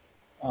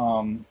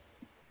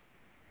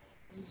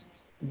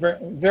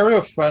 Very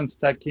often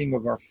stacking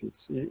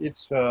overfits.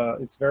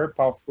 It's very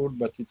powerful,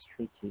 but it's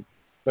tricky.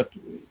 But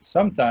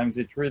sometimes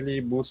it really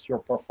boosts your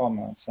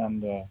performance,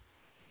 and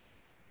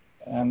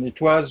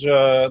it was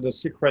the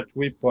secret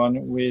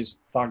weapon with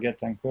target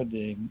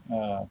encoding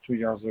 2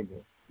 years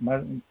ago.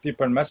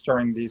 People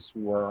mastering this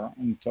were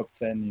in top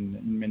 10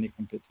 in many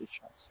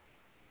competitions.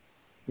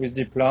 With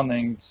deep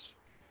learning,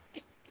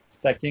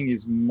 stacking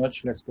is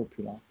much less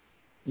popular.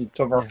 It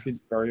overfits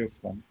very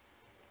often.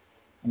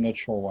 I'm not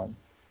sure why.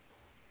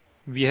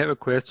 We have a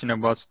question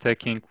about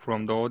stacking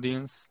from the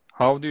audience.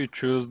 How do you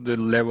choose the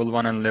level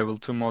 1 and level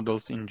 2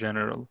 models in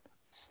general?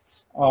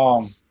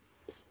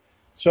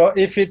 So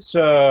if it's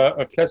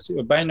a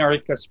binary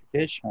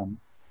classification,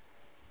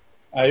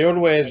 I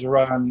always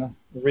run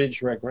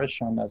ridge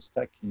regression as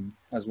stacking,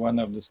 as one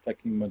of the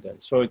stacking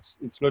models. So it's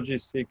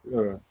logistic,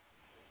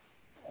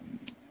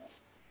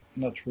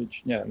 not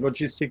ridge, yeah,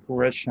 logistic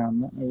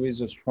regression with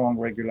a strong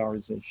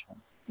regularization.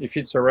 If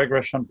it's a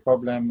regression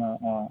problem,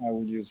 I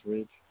will use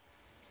ridge.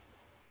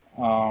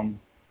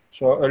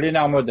 So a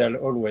linear model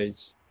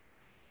always.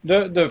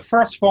 The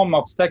first form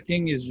of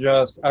stacking is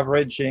just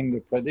averaging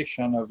the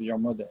prediction of your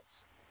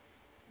models.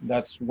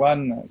 That's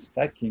one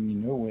stacking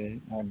in a way,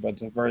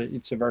 but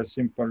it's a very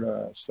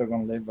simple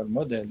second level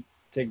model.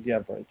 Take the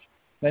average.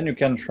 Then you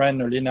can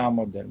train a linear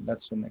model.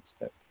 That's the next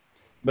step.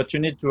 But you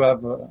need to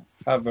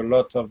have a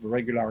lot of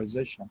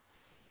regularization.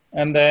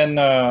 And then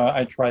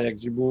I try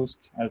XGBoost.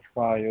 I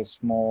try a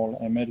small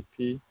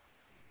MLP,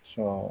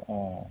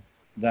 so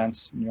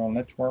dense neural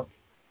network.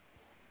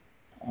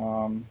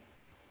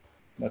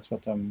 That's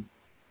what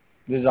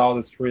these are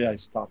the three I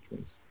start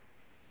with.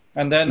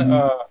 And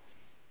then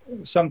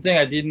something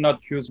I did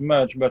not use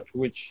much, but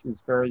which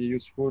is very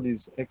useful,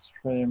 is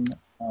extreme,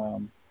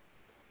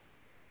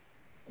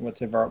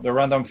 whatever, the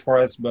random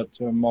forest, but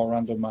more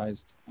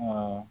randomized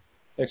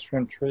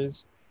extreme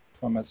trees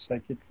from a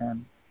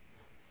scikit-learn.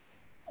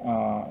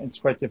 It's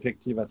quite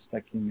effective at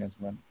stacking as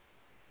well.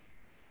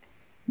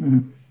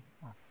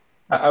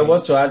 I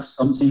want to add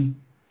something.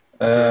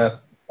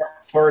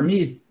 For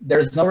me,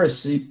 there's no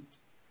recipe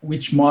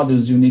which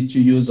models you need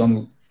to use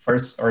on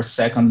first or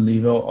second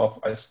level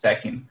of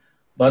stacking.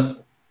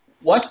 But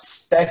what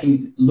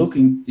stacking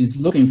is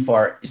looking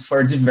for is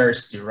for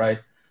diversity, right?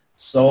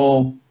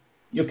 So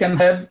you can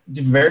have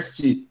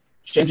diversity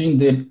changing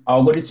the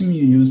algorithm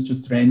you use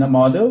to train a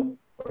model.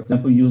 For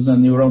example, use a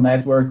neural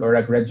network or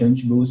a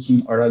gradient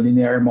boosting or a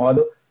linear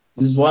model.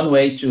 This is one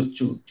way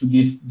to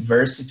give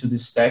diversity to the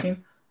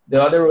stacking.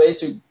 The other way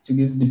to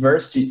give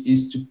diversity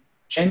is to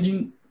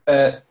changing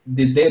the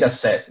data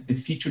set, the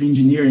feature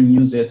engineering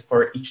used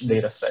for each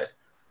data set.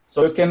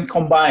 So you can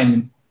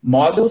combine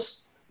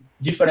models,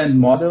 different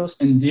models,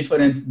 and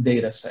different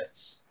data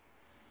sets.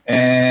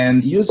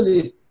 And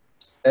usually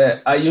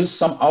I use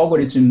some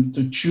algorithm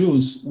to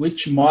choose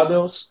which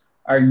models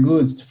are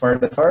good for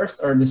the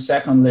first or the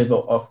second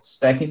level of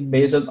stacking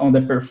based on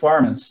the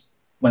performance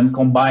when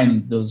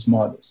combining those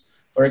models.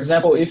 For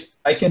example, if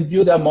I can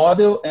build a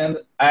model and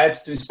add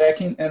to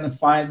stacking and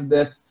find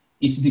that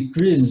it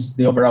decreases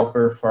the overall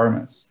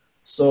performance.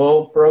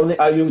 So probably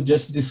I will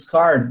just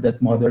discard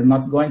that model. I'm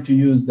not going to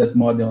use that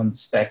model on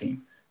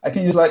stacking. I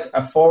can use like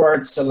a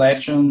forward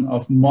selection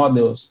of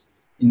models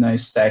in a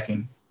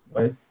stacking,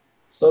 right?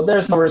 So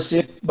there's no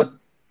recipe, but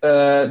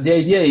the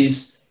idea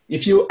is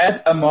if you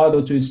add a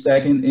model to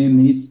stacking and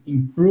it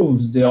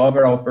improves the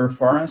overall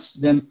performance,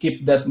 then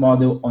keep that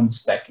model on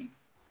stacking.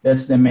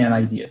 That's the main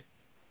idea.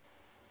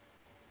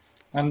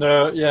 And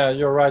yeah,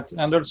 you're right.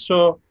 And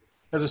also,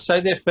 as a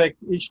side effect,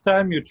 each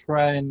time you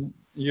train,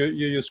 you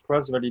use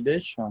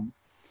cross-validation,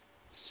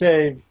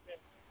 save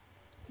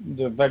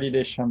the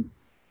validation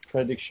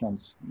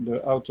predictions,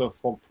 the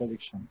out-of-fault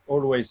prediction.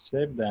 Always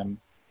save them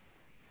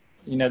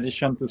in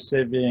addition to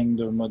saving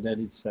the model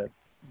itself,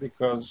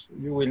 because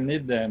you will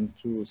need them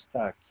to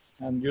stack.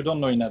 And you don't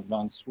know in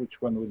advance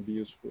which one will be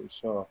useful.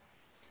 So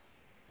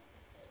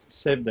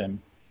save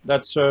them.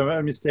 That's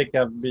a mistake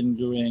I've been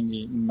doing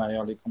in my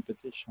early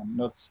competition,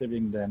 not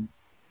saving them.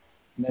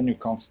 Then you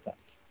can't stack.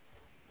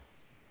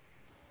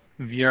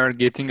 We are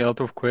getting a lot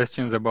of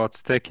questions about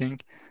stacking,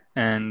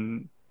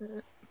 and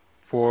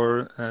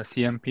for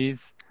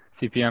CMPs,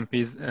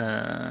 CPMPs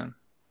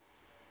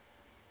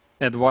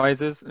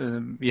advisors,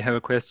 we have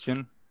a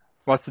question.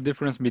 What's the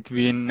difference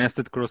between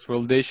nested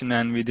cross-validation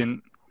and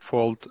within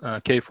fault,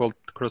 K-fault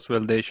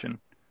cross-validation?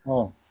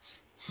 Oh,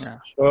 yeah.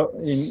 So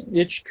in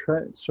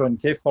in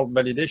K-fault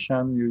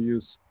validation, you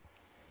use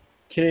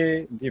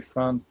K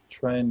different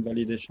train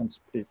validation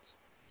split.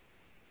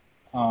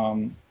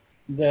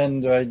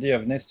 Then the idea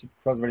of nested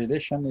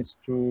cross-validation is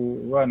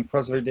to run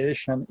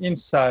cross-validation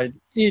inside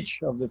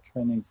each of the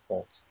training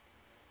faults.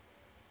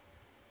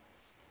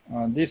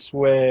 This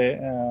way,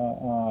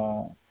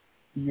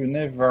 you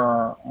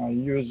never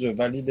use the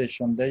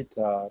validation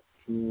data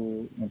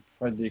to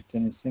predict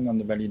anything on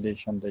the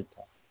validation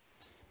data.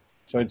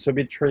 So it's a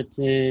bit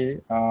tricky.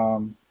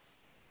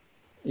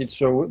 It's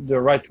the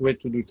right way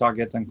to do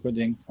target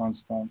encoding, for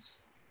instance.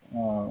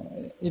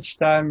 Each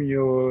time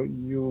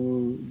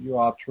you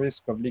are at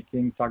risk of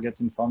leaking target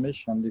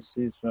information, this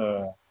is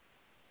a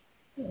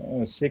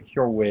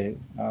secure way,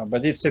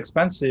 but it's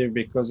expensive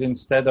because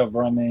instead of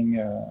running,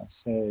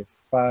 say,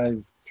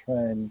 5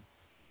 train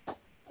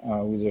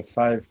with a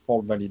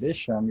 5-fold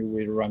validation, you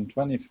will run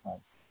 25.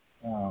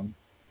 So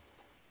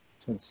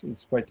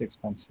it's quite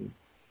expensive,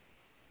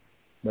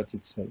 but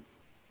it's safe.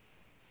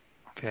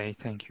 Okay,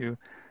 thank you.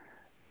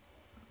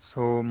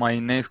 So my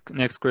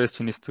next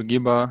question is to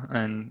Giba,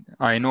 and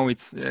I know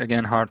it's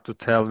again hard to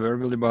tell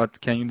verbally, but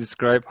can you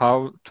describe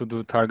how to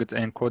do target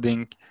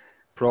encoding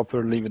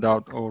properly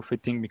without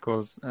overfitting?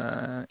 Because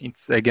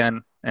it's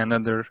again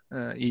another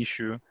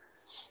issue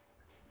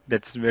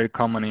that's very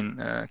common in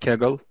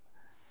Kaggle.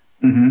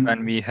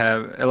 When we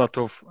have a lot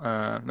of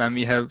when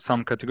we have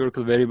some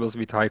categorical variables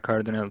with high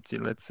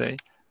cardinality, let's say.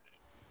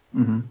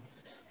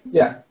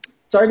 Yeah,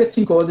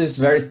 targeting code is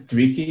very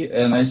tricky,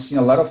 and I've seen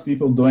a lot of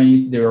people doing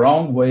it the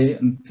wrong way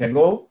in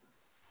Kaggle.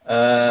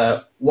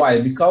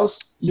 Why?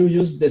 Because you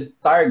use the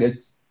target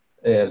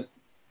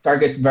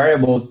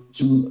variable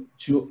to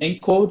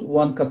encode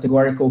one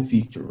categorical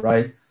feature,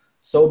 right?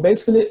 So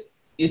basically,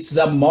 it's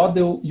a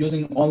model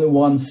using only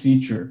one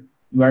feature.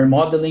 You are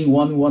modeling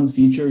one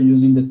feature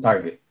using the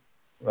target,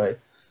 right?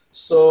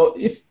 So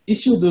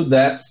if you do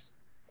that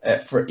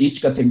for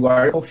each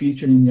categorical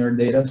feature in your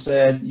data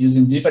set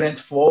using different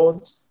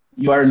folds,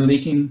 you are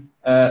leaking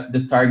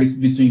the target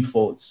between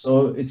folds.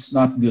 So it's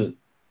not good.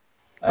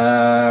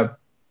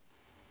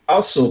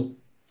 Also,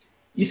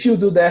 if you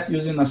do that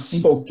using a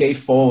simple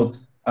K-fold,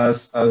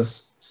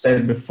 as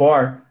said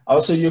before,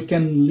 also you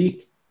can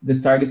leak the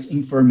target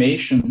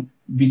information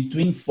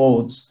between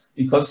folds,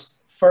 because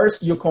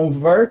first you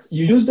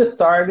use the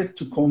target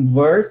to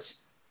convert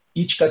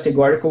each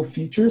categorical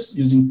features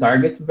using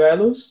target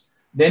values.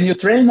 Then you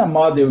train a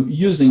model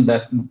using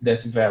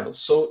that value.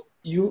 So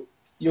you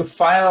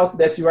find out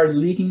that you are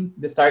leaking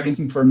the target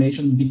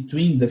information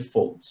between the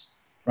folds,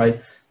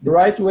 right? The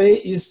right way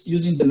is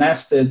using the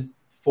nested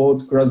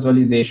fold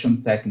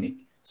cross-validation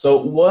technique.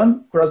 So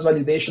one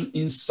cross-validation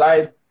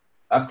inside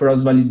a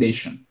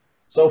cross-validation.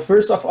 So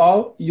first of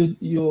all, you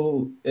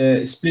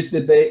split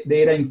the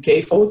data in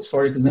K folds,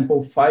 for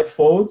example, 5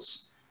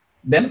 folds.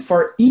 Then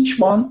for each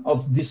one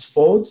of these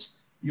folds,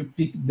 you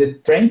pick the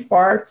train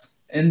part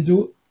and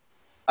do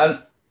a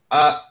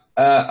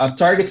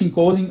target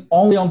encoding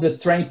only on the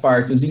train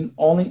part, using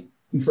only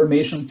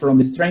information from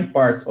the train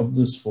part of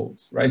those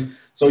folds, right?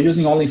 So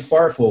using only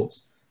 4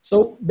 folds.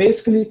 So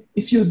basically,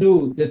 if you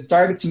do the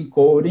target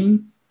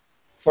encoding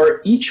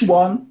for each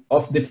one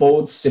of the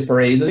folds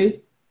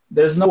separately,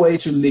 there's no way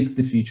to leak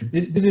the feature.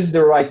 This is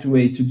the right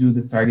way to do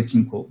the target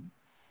encoding.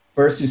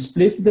 First, you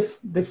split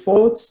the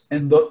folds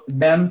and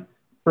then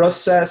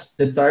process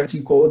the target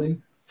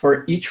encoding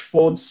for each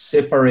fold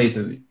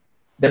separately.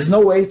 There's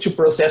no way to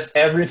process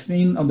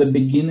everything on the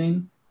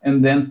beginning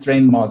and then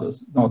train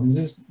models. No, this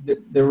is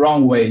the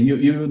wrong way.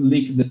 You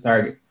leak the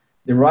target.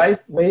 The right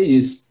way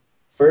is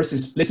first you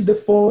split the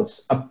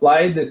folds,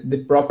 apply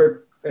the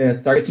proper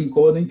target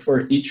encoding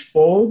for each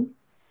fold,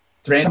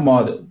 train a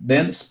model,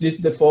 then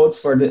split the folds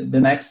for the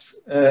next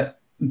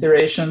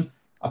iteration,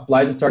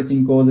 apply the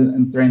targeting code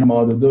and train a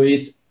model. Do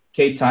it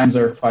k times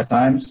or 5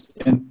 times,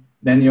 and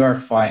then you are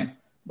fine.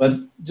 But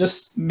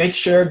just make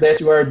sure that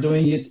you are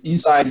doing it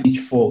inside each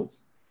fold,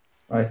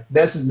 right?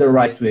 This is the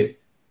right way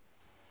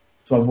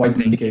to avoid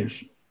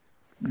duplication.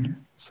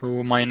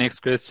 So my next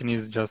question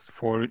is just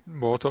for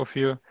both of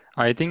you.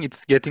 I think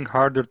it's getting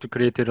harder to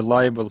create a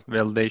reliable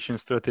validation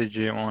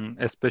strategy on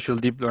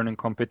especially deep learning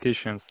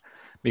competitions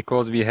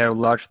because we have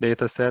large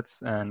data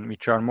sets and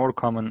which are more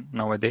common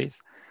nowadays.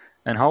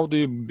 And how do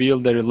you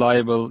build a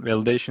reliable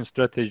validation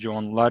strategy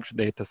on large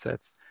data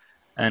sets?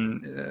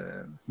 And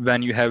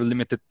when you have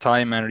limited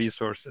time and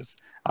resources,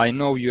 I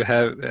know you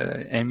have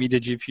NVIDIA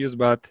GPUs,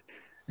 but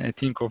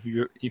think of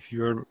you if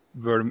you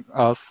were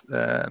us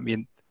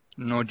with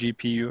no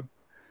GPU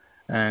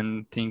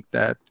and think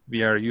that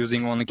we are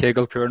using only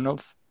Kaggle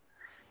kernels.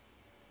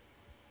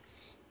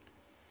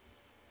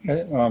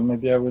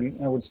 Maybe I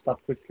will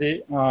start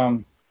quickly.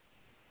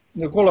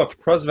 The goal of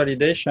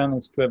cross-validation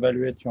is to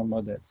evaluate your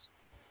models.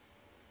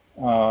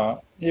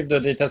 If the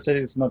data set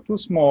is not too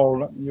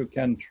small, you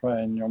can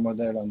train your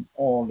model on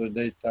all the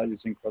data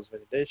using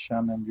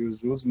cross-validation and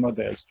use those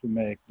models to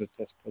make the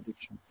test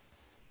prediction.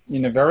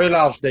 In a very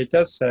large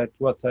data set,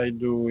 what I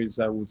do is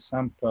I would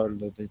sample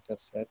the data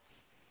set,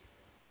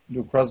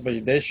 do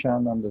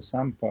cross-validation on the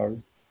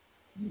sample,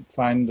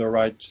 find the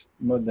right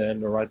model,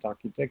 the right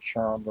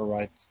architecture, the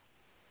right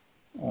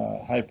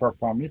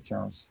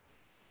hyperparameters,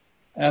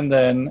 and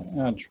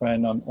then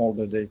train on all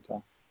the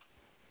data.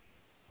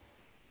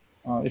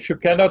 If you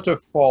cannot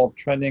afford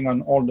training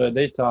on all the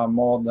data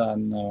more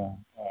than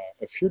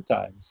a few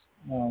times,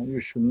 you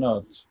should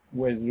not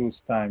waste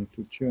those time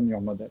to tune your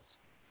models.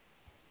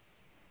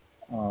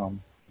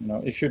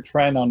 If you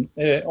train on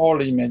all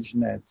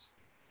ImageNet,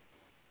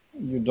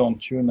 you don't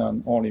tune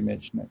on all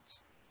ImageNet.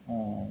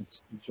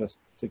 It's just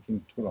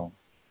taking too long.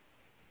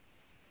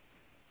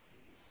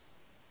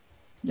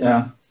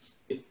 Yeah.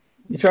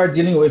 If you are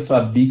dealing with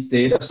a big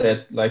data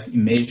set like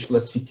image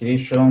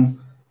classification,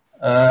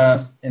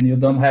 and you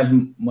don't have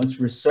much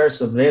research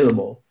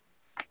available,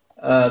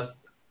 I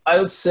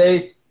would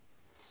say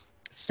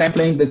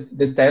sampling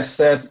the test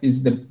set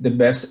is the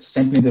best,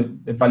 sampling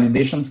the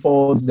validation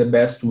fold is the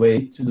best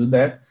way to do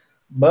that.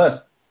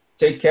 But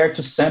take care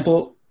to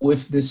sample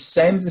with the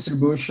same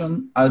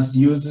distribution as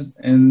used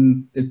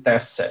in the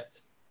test set,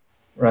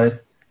 right?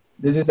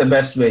 This is the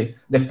best way.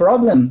 The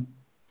problem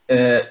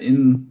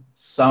in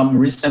some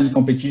recent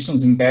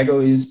competitions in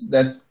Kaggle is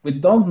that we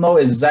don't know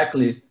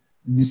exactly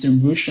the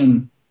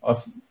distribution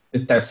of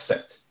the test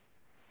set.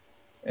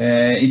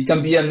 It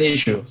can be an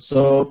issue.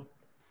 So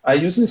I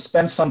usually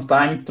spend some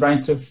time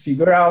trying to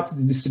figure out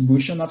the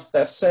distribution of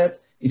test set.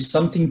 If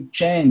something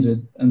changed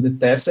in the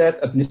test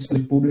set, at least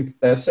in the public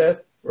test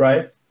set,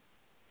 right?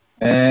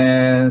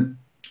 And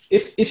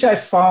if I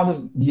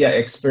found via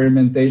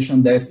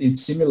experimentation that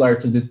it's similar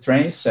to the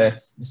train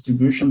set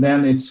distribution,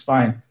 then it's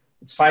fine.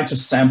 It's fine to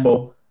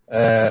sample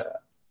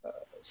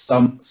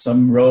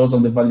some rows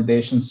on the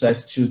validation set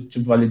to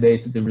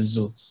validate the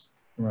results,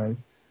 right?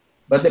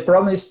 But the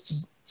problem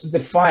is to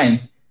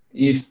define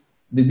if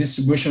the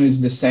distribution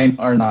is the same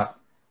or not,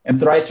 and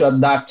try to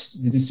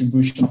adapt the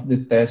distribution of the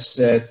test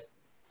set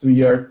to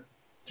your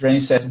train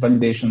set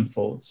validation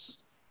folds.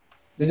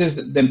 This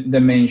is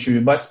the main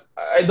issue, but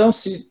I don't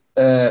see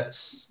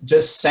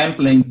just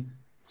sampling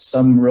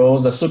some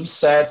rows, a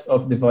subset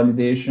of the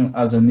validation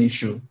as an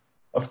issue.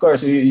 Of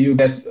course, you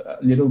get a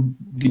little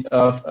bit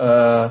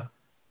of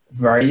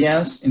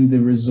variance in the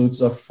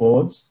results of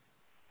folds,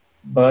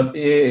 but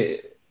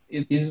it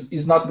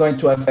is not going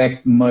to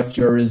affect much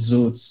your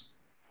results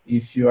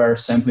if you are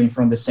sampling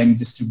from the same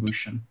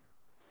distribution.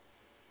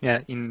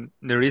 Yeah, in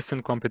the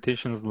recent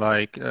competitions,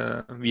 like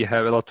we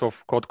have a lot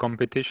of code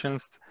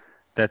competitions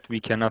that we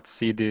cannot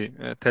see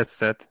the test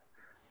set,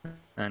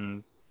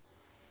 and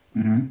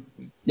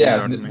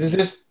yeah, this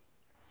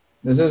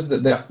is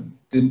the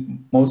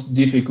most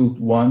difficult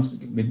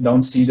ones. We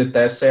don't see the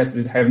test set.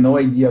 We have no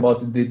idea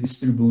about the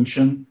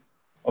distribution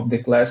of the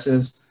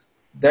classes.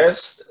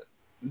 There's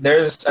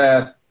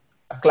a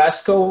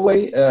classical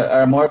way,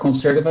 a more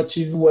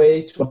conservative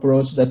way to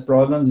approach that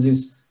problem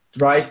is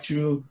try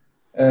to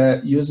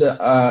use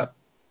the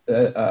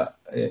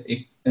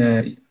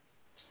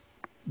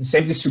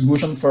same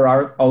distribution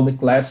for all the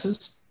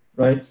classes,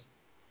 right?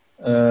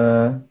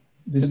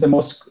 This is the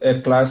most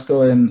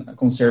classical and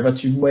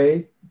conservative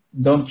way.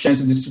 Don't change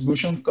the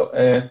distribution,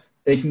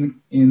 taking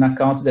in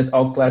account that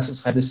all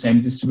classes have the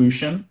same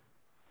distribution,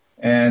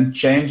 and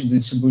change the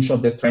distribution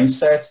of the train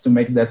set to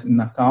make that in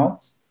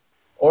account.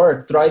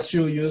 Or try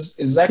to use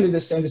exactly the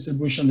same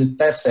distribution the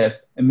test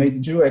set and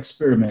make two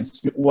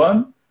experiments.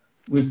 One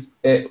with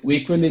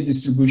equally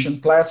distribution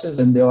classes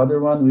and the other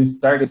one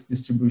with target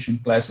distribution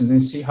classes,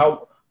 and see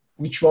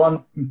which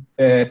one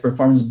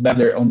performs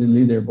better on the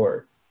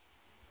leaderboard.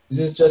 This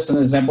is just an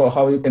example of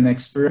how you can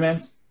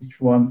experiment, which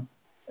one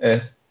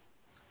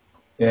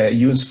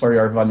use for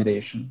your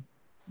validation.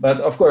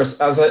 But of course,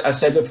 as I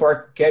said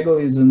before,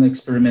 Kaggle is an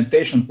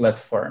experimentation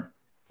platform.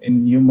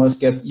 and you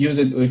must get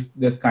used with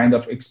that kind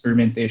of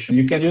experimentation.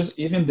 You can use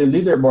even the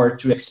leaderboard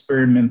to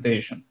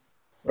experimentation,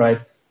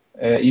 right?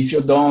 If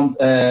you don't,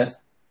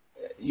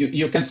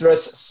 you can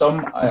trust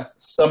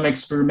some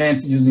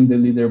experiments using the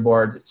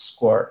leaderboard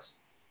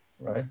scores,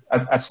 right?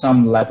 At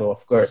some level,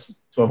 of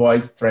course, to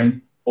avoid trying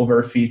to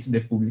overfit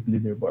the public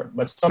leaderboard.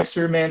 But some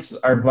experiments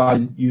are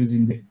valid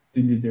using the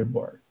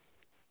leaderboard.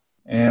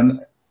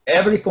 And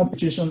every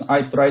competition,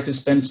 I try to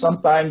spend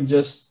some time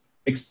just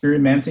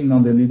experimenting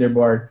on the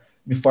leaderboard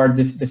before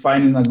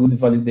defining a good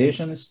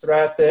validation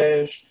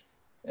strategy.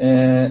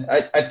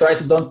 I try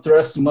to don't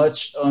trust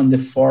much on the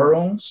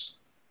forums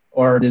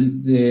or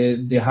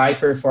the high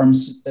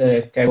performance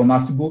Kaggle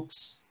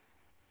notebooks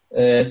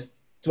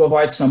to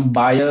avoid some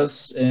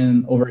bias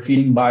and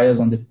overfitting bias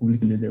on the public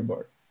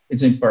leaderboard.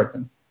 It's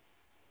important.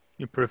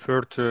 You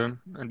prefer to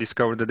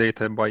discover the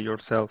data by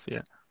yourself,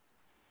 yeah?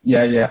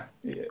 Yeah,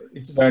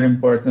 it's very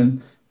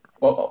important.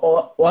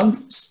 One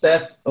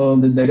step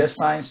of the data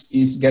science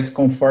is get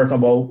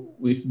comfortable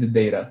with the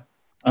data.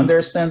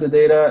 Understand the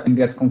data and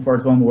get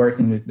comfortable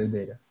working with the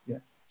data. Yeah,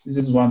 this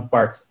is one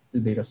part of the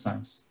data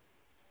science.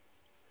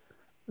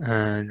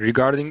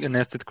 Regarding the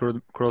nested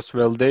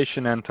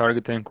cross-validation and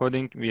target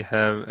encoding, we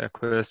have a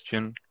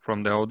question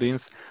from the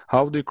audience.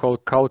 How do you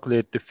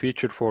calculate the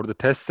feature for the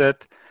test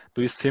set?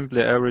 Do you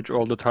simply average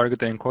all the target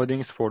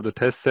encodings for the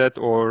test set,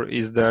 or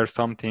is there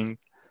something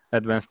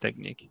advanced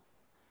technique?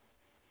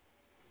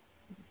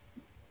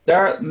 There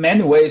are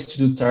many ways to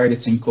do target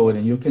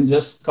encoding. You can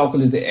just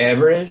calculate the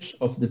average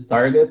of the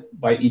target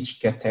by each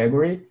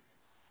category.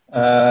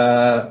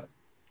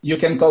 You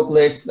can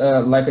calculate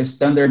like a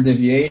standard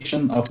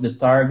deviation of the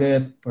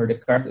target for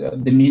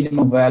the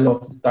minimum value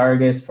of the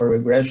target for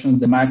regression,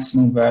 the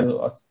maximum value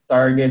of the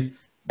target.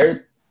 There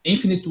are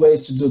infinite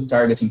ways to do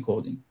target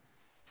encoding.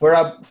 For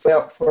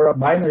a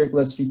binary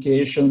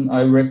classification,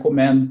 I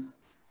recommend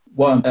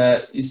one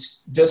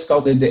is just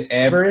calculate the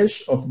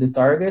average of the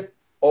target,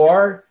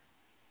 or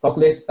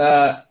calculate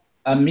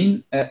a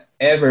mean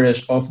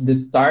average of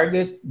the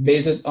target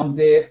based on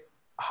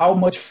how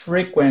much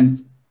frequent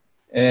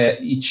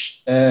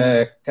each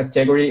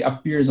category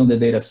appears on the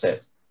data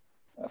set.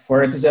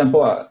 For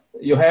example,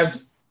 you have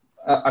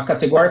a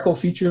categorical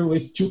feature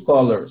with two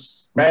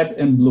colors, red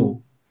and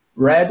blue.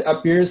 Red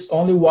appears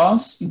only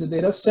once in the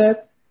data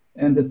set,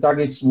 and the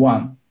target is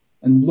 1.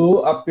 And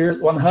blue appears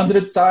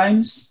 100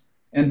 times,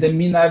 and the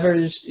mean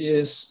average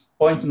is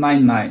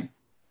 0.99.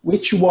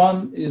 Which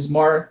one is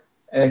more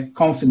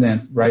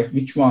confident, right?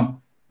 Which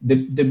one?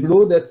 The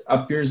blue that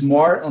appears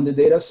more on the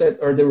data set,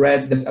 or the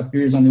red that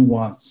appears only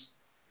once?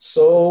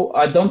 So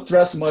I don't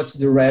trust much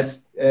the red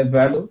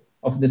value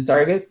of the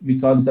target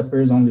because it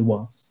appears only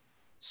once.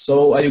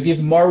 So I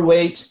give more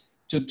weight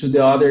to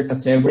the other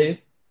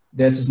category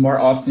that is more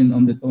often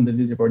on the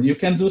leaderboard. You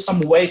can do some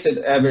weighted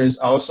average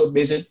also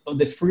based on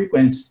the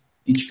frequency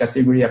each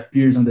category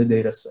appears on the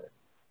data set.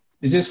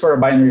 This is for a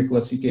binary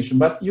classification,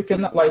 but you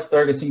can apply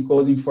target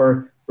encoding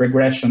for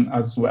regression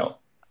as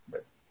well.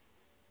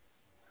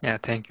 Yeah,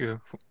 thank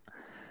you.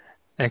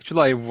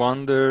 Actually, I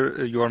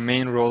wonder your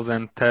main roles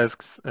and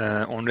tasks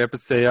on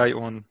Rapids AI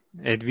on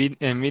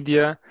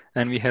NVIDIA,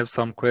 and we have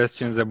some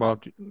questions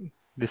about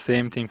the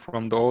same thing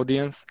from the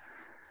audience.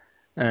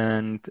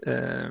 And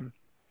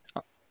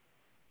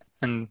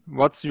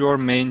what's your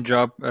main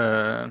job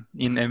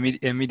in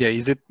NVIDIA?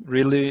 Is it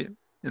really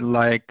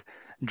like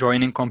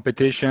joining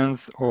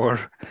competitions, or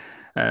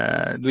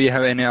do you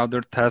have any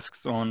other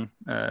tasks on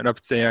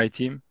Rapids AI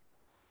team?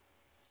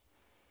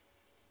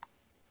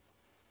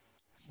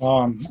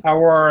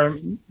 Our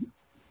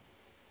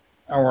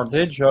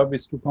day job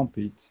is to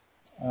compete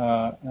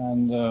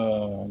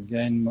and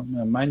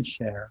gain mind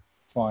share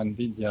for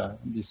NVIDIA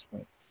this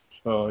way.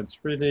 So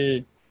it's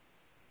really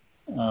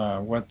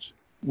what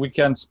we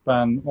can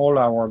spend all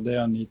our day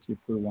on it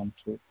if we want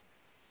to.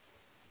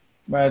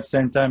 But at the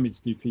same time, it's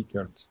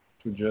difficult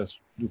to just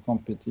do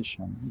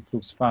competition. It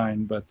looks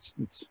fine, but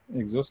it's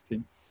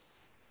exhausting.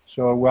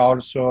 So we're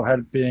also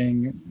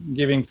helping,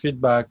 giving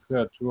feedback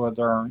to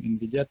other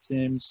NVIDIA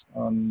teams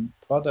on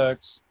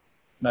products.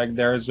 Like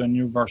there is a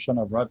new version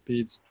of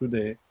Rapids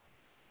today,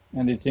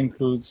 and it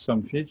includes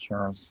some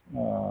features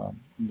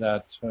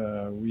that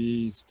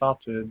we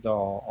started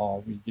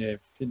or we gave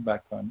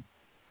feedback on.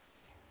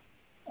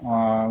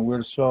 We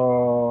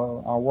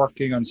also are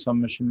working on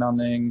some machine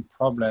learning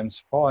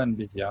problems for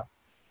NVIDIA,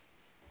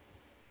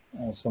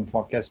 some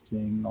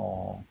forecasting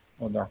or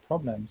other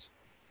problems.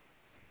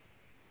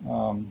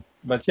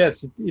 But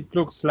yes, it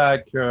looks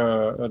like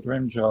a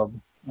dream job.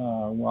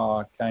 We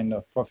are kind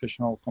of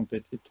professional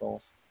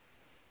competitors,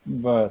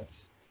 but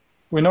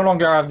we no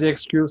longer have the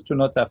excuse to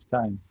not have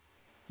time.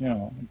 You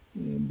know,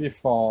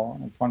 before,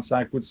 once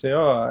I could say,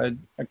 oh,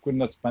 I could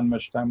not spend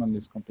much time on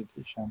this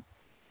competition,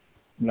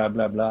 blah,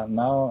 blah, blah.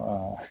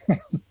 Now,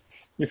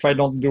 if I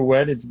don't do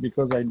well, it's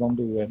because I don't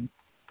do well.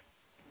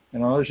 You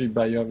know,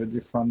 Giba, you have a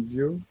different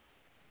view.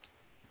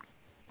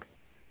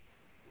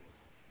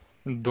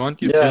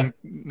 Don't you think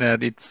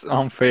that it's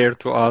unfair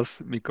to us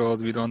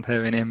because we don't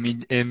have any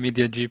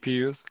NVIDIA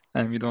GPUs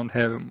and we don't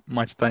have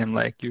much time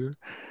like you?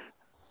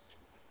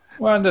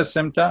 Well, at the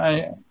same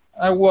time,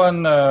 I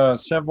won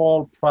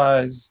several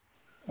prizes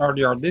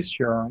earlier this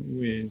year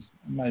with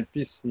my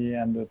PC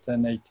and the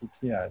 1080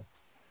 Ti.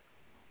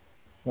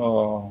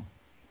 So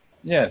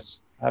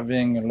yes,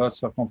 having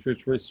lots of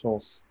compute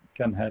resource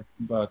can help,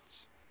 but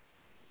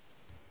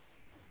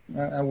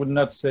I would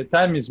not say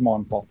time is more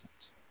important,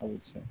 I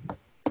would say.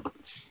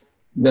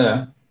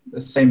 Yeah,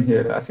 the same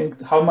here. I think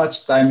how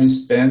much time you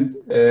spend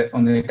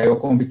on the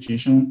Kaggle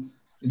competition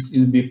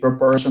will be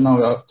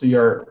proportional to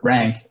your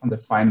rank on the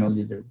final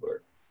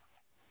leaderboard.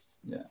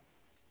 Yeah.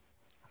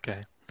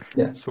 Okay.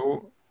 Yeah.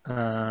 So,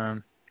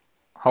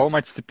 how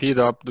much speed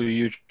up do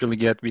you usually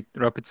get with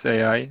Rapids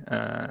AI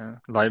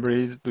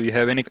libraries? Do you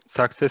have any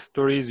success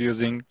stories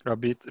using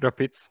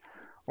Rapids,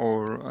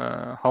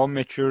 or how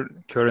mature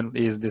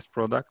currently is this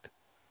product?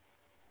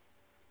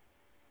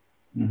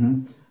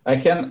 Mm-hmm. I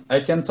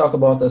can talk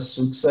about a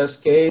success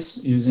case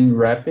using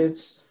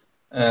Rapids.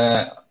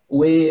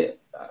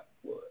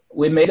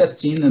 We made a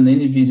team in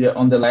NVIDIA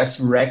on the last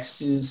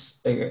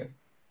Rex's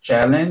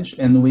challenge,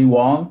 and we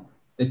won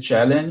the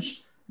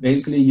challenge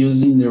basically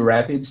using the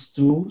Rapids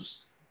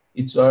tools.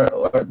 It's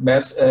our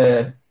best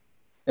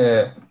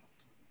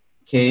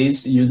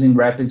case using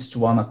Rapids to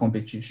win a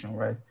competition,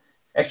 right?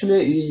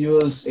 Actually, we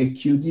use a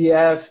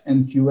QDF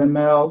and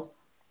QML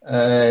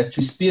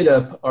to speed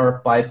up our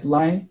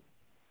pipeline,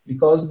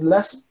 because the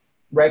last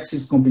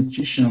Rex's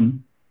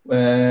competition,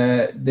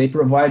 they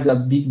provide a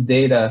big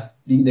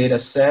data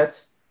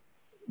set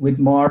with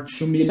more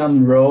 2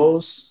 million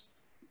rows,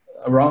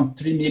 around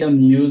 3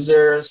 million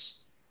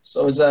users.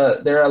 So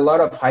there are a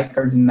lot of high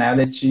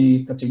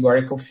cardinality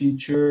categorical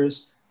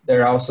features.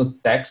 There are also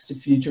text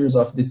features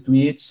of the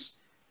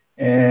tweets.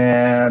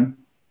 And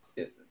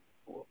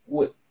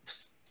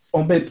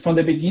from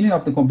the beginning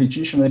of the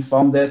competition, I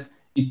found that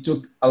it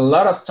took a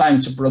lot of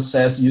time to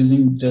process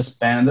using just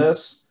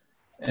pandas,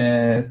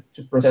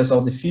 to process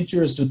all the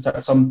features,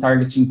 to some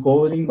targeting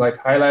coding, like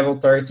high-level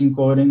targeting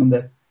coding on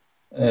that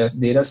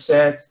data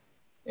set.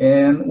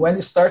 And when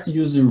we start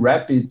using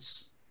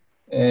Rapids,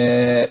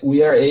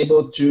 we are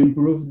able to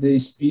improve the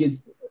speed,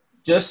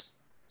 just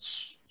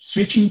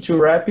switching to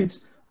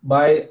Rapids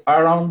by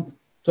around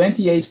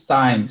 28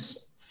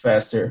 times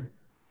faster,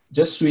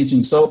 just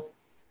switching. So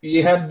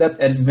we have that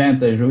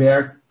advantage.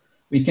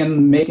 We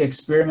can make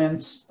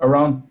experiments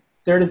around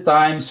 30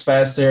 times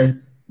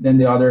faster than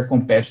the other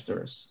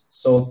competitors.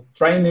 So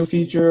trying new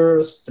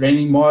features,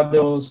 training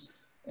models,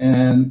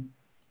 and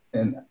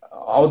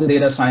all the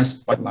data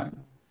science pipeline.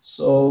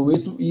 So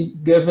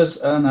it gave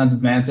us an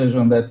advantage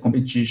on that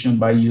competition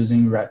by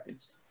using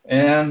Rapids.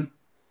 And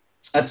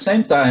at the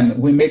same time,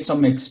 we made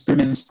some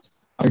experiments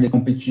after the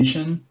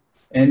competition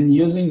and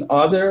using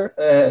other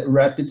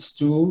Rapids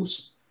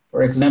tools,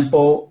 for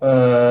example,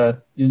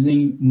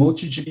 using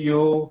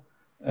multi-GPU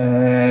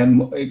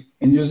and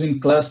using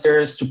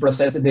clusters to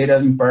process the data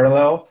in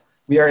parallel,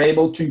 we are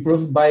able to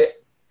improve by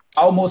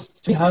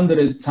almost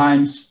 300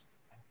 times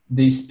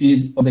the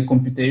speed of the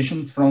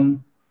computation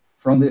from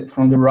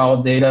the raw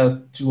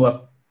data to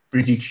a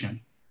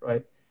prediction,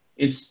 right?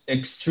 It's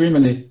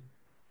extremely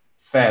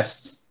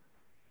fast.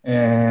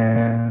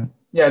 And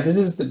yeah, this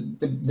is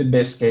the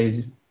best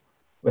case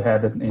we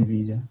had at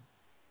NVIDIA.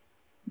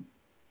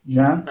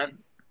 Jean?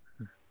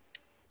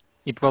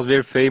 It was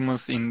very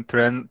famous in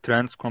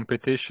trends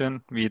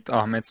competition with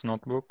Ahmet's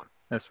notebook,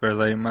 as far as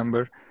I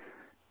remember.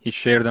 He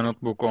shared a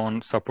notebook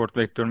on support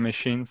vector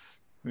machines,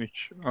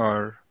 which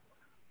are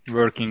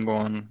working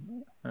on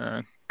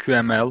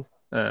QML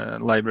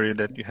library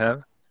that you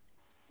have.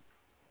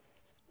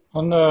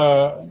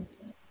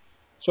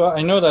 So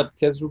I know that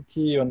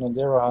Kazuki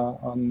Onodera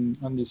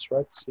on this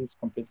Rex's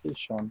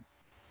competition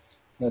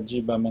that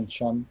Giba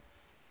mentioned,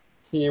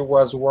 he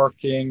was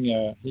working,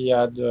 he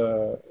had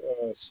a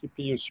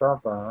CPU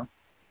server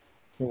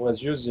he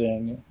was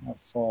using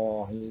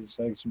for his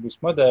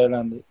XGBoost model,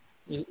 and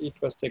it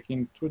was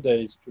taking 2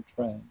 days to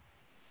train.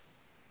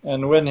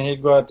 And when he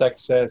got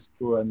access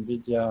to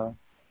NVIDIA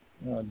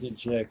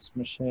DGX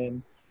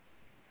machine,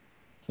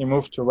 he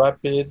moved to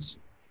Rapids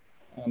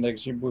and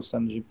XGBoost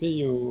and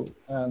GPU,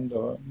 and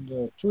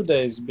the 2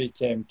 days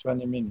became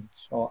 20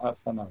 minutes or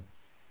half an hour.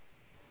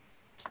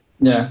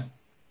 Yeah,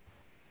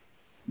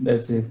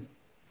 that's it.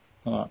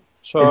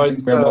 So it's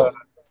incredible.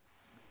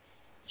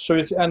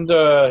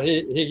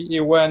 He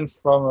went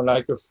from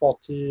like a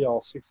 40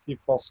 or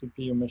 64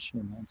 CPU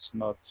machine. It's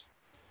not.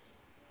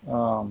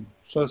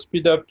 So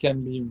speed up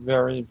can be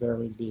very,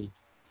 very big.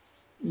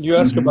 You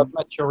ask about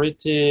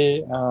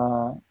maturity.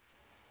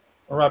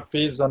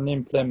 Rapids only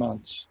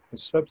implement a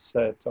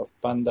subset of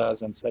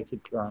pandas and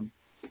scikit-learn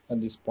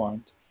at this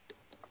point.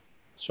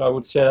 So I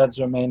would say that's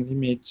the main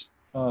limit.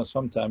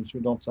 Sometimes you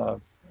don't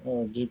have a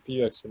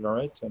GPU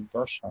accelerated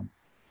version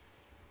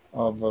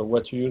of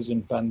what you use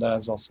in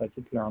pandas or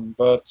scikit-learn,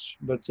 but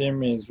the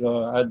team is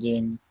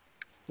adding,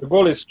 the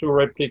goal is to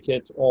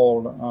replicate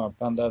all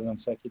pandas and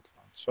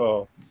scikit-learn,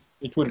 so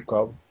it will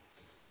come.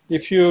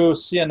 If you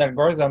see an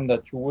algorithm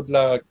that you would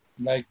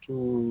like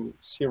to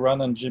see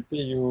run on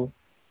GPU,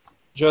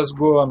 just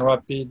go on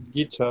Rapid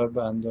GitHub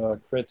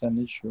and create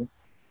an issue.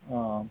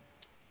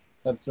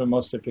 That's the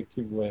most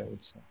effective way, I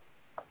would say.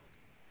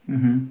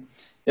 Mm-hmm.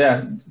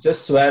 Yeah,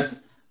 just to add,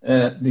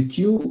 the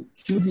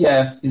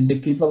QDF is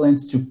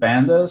equivalent to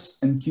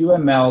pandas, and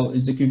QML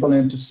is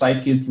equivalent to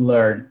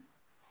scikit-learn.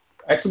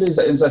 Actually, it's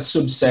a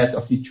subset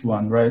of each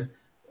one, right?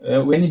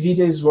 When NVIDIA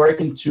is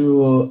working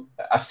to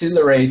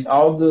accelerate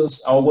all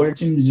those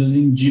algorithms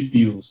using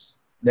GPUs,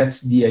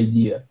 that's the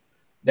idea.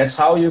 That's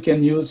how you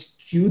can use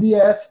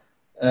QDF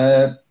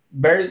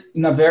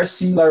in a very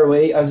similar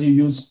way as you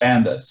use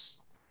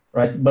pandas,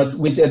 right? But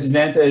with the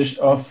advantage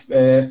of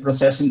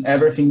processing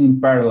everything in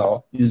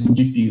parallel using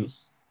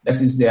GPUs. That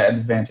is the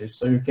advantage.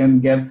 So you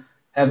can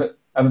have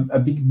a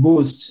big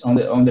boost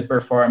on the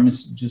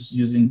performance just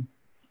using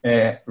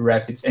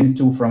Rapids, any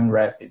tool from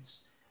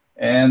Rapids.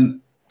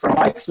 And from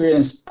my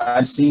experience,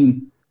 I've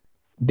seen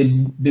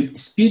the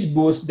speed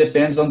boost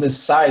depends on the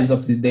size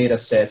of the data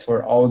set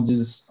for all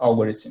these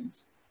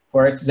algorithms.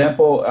 For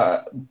example,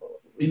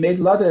 we made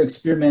a lot of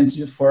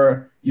experiments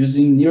for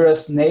using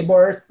nearest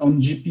neighbor on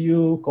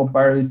GPU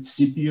compared with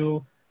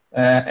CPU,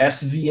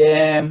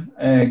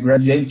 SVM,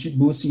 gradient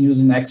boosting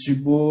using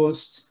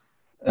XGBoost.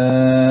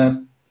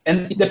 And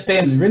it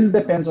depends, really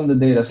depends on the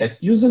data set.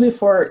 Usually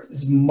for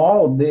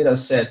small data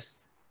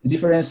sets, the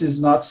difference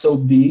is not so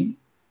big,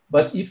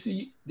 but if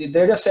the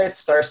data set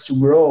starts to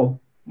grow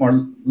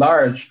more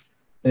large,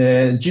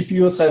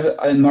 GPUs have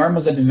an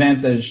enormous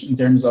advantage in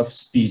terms of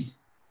speed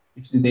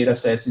if the data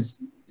set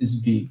is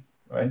big,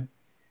 right?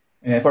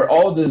 For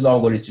all these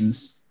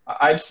algorithms,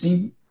 I've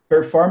seen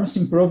performance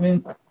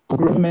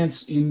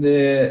improvements in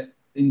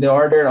the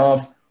order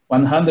of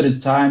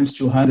 100 times,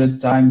 200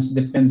 times,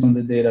 depends on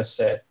the data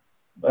set.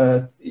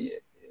 But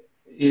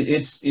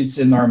it's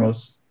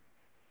enormous,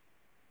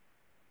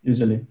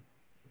 usually.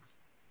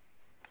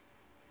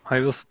 I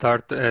will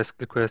start to ask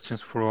the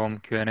questions from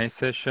Q&A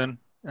session.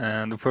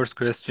 And the first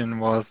question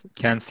was,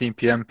 can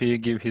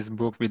CPMP give his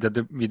book with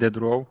a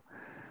draw?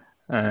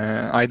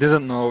 I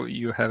didn't know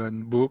you have a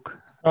book.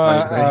 By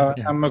the way.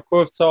 Yeah. I'm a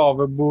co-author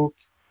of a book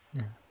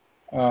Yeah.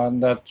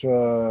 that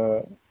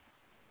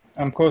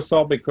I'm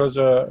co-author because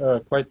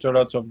quite a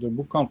lot of the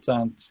book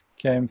content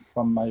came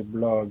from my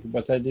blog,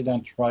 but I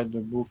didn't write the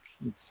book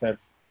itself.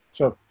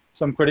 So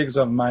some colleagues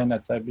of mine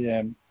at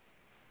IBM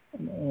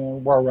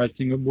were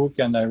writing a book,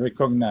 and I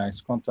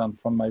recognized content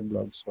from my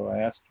blog, so I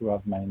asked to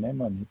have my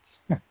name on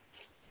it.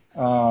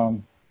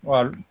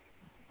 Well,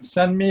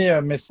 send me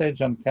a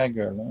message on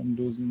Kaggle and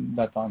those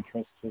that are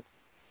interested.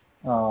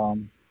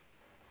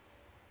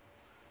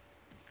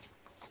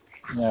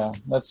 Yeah,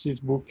 that's his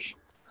book.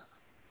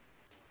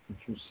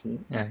 If you see.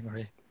 Yeah,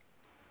 great.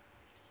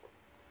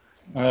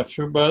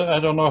 But I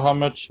don't know how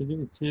much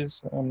it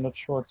is. I'm not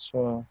sure. It's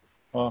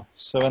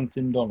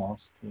 $17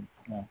 still.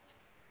 Yeah.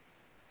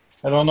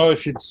 I don't know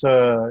if it's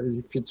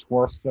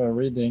worth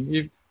reading.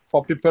 If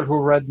for people who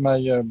read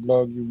my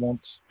blog, you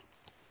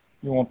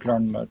won't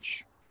learn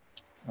much.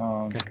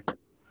 Okay.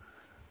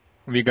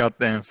 We got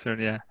the answer.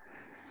 Yeah.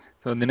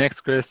 So the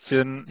next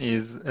question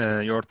is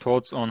your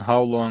thoughts on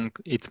how long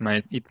it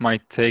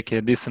might take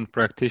a decent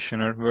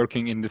practitioner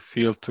working in the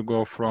field to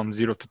go from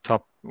 0 to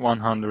top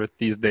 100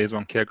 these days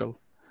on Kaggle.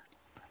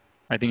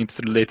 I think it's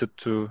related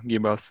to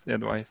Giba's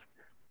advice.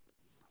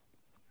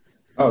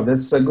 Oh,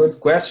 that's a good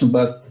question,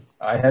 but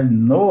I have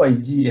no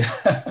idea.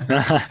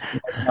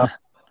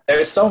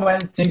 There's so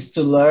many things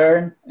to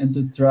learn and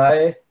to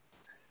try.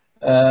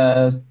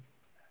 I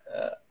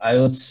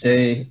would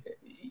say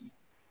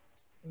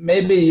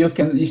maybe you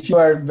can, if you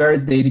are very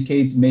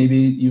dedicated, maybe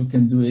you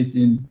can do it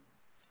in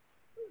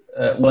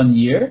 1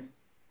 year.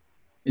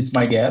 It's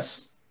my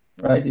guess,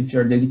 right? If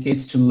you're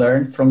dedicated to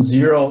learn from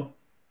 0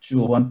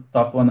 to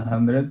top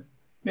 100,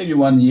 maybe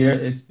 1 year,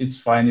 it's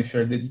fine if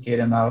you're dedicated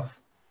enough.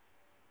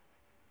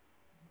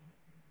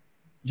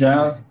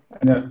 John,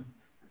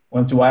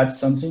 want to add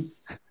something?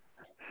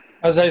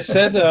 As I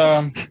said,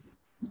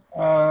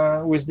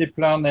 with deep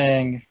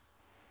learning,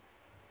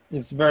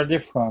 it's very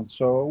different.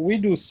 So we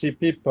do see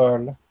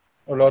people,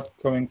 a lot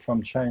coming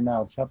from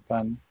China or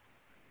Japan,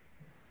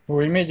 who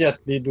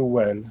immediately do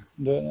well.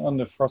 On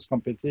the first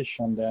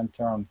competition, they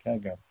enter on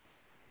Kaggle.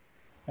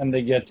 And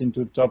they get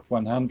into top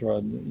 100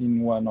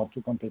 in 1 or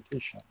 2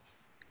 competitions.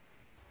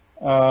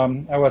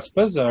 I was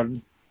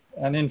puzzled.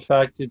 And in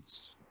fact,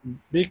 it's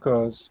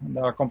because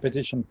there are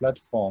competition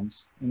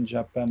platforms in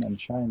Japan and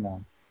China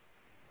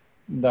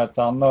that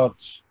are not,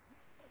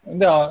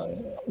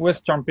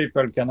 Western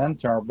people can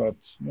enter, but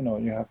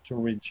you have to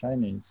read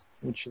Chinese,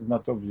 which is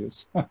not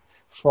obvious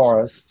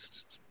for us.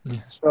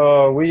 Yeah.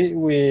 So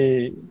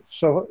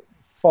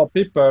for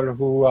people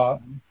who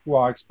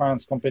are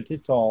experienced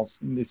competitors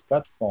in these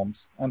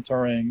platforms,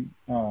 entering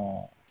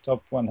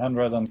top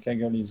 100 on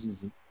Kaggle is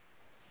easy.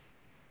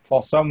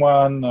 For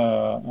someone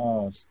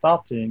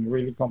starting,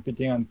 really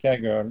competing on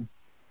Kaggle,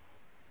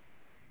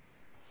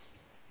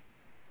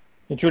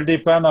 it will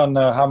depend on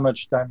how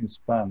much time you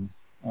spend.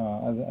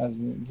 As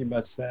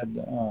Giba said,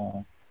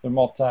 the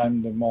more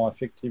time, the more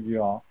effective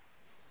you are.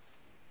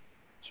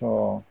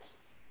 So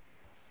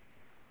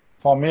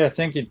for me, I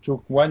think it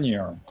took 1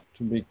 year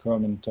to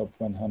become in top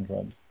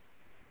 100.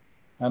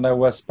 And I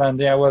was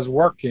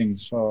working,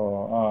 so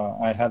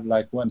I had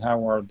like 1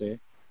 hour a day.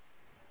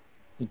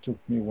 It took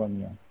me 1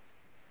 year.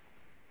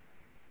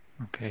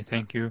 Okay,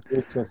 thank you.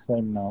 It's the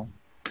same now.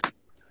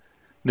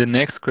 The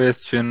next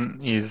question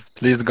is,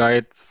 please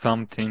guide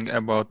something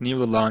about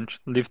newly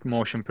launched lift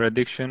motion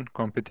prediction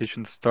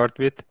competition to start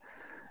with.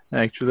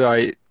 Actually,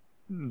 I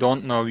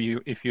don't know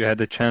if you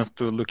had a chance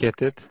to look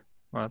at it,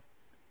 but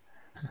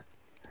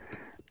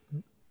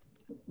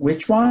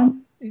Which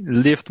one?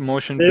 lift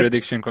motion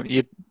prediction,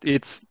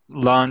 it's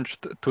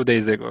launched 2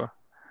 days ago.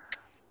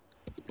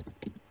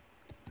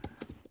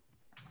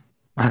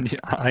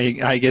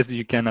 I guess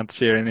you cannot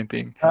share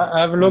anything.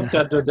 I've looked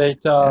at the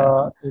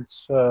data.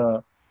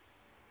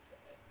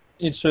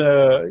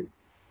 Yeah.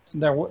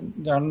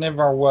 There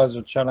never was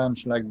a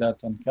challenge like that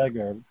on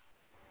Kaggle.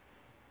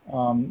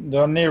 The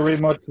only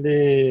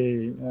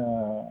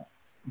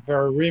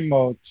very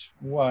remote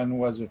one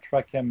was a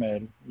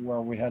TrackML, where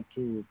we had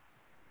to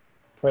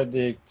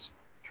predict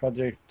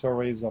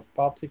trajectories of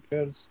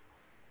particles.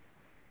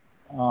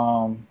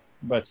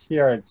 But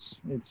here it's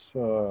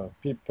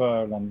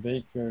people and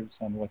vehicles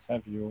and what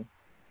have you.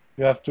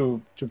 You have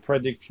to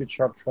predict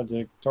future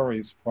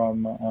trajectories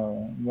from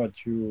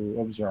what you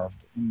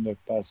observed in the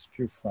past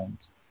few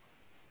frames.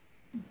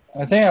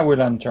 I think I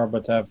will enter,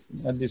 but at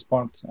this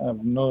point I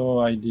have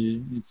no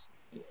idea.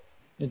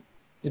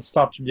 It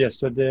started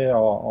yesterday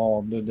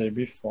or the day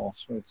before,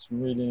 so it's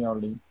really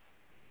early.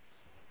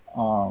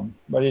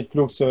 But it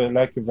looks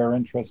like a very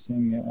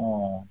interesting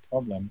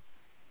problem.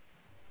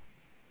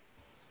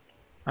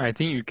 I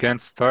think you can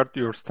start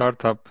your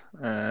startup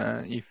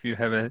if you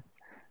have a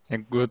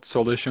good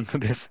solution to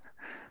this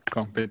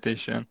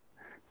competition.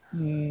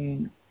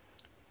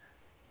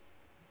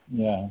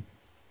 Yeah,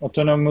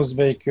 autonomous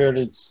vehicle,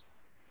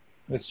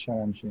 it's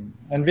challenging.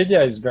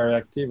 NVIDIA is very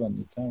active on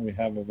it. We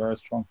have a very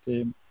strong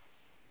team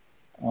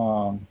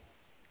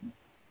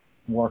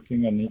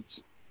working on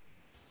it.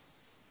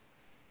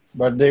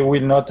 But they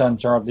will not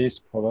enter this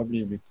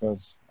probably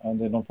because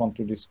they don't want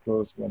to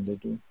disclose what they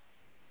do.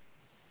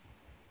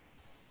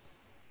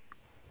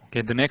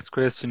 Okay, the next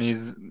question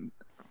is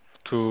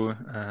to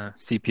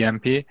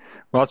CPMP.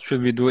 What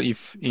should we do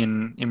if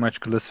in image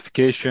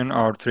classification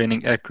our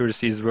training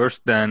accuracy is worse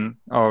than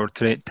our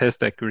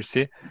test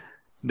accuracy?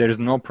 There is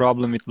no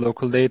problem with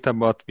local data,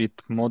 but with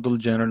model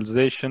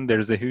generalization, there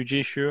is a huge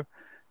issue.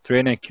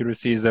 Train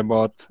accuracy is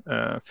about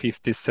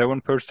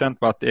 57%,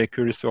 but the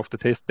accuracy of the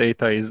test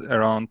data is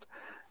around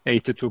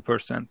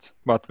 82%.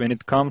 But when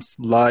it comes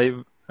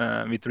live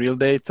with real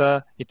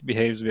data, it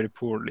behaves very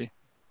poorly.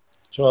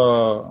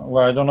 So,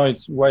 well, I don't know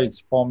why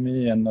it's for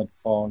me and not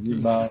for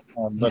Giba,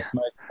 but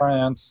my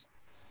experience,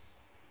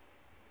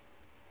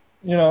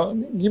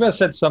 Giba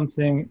said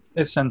something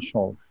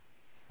essential.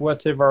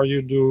 Whatever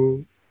you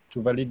do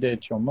to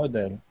validate your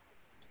model,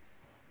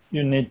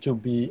 you need to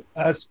be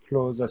as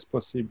close as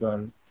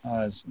possible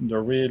as the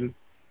real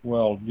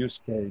world use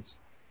case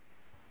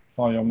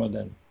for your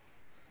model.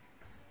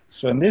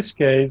 So in this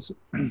case,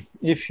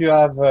 if you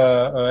have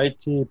a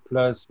 80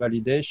 plus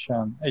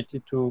validation,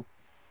 82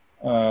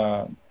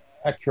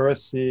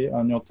 accuracy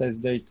on your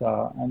test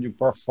data, and you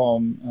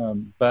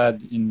perform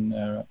bad in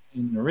the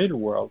real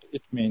world,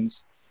 it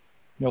means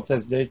your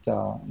test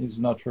data is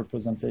not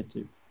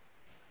representative.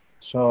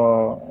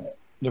 So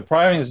the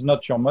problem is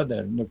not your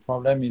model. The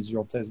problem is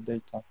your test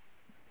data.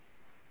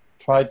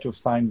 Try to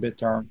find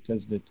better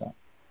test data.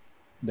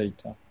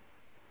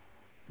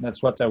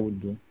 That's what I would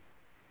do.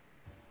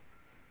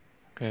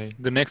 Okay,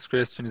 the next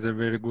question is a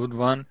very good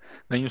one.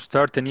 When you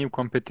start a new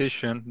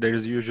competition, there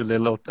is usually a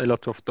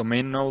lot of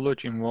domain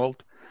knowledge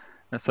involved,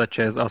 such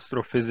as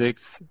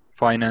astrophysics,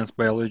 finance,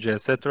 biology,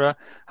 etc.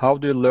 How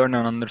do you learn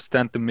and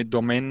understand the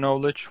domain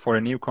knowledge for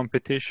a new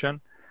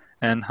competition?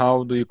 And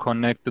how do you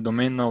connect the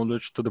domain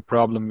knowledge to the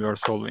problem you are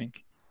solving?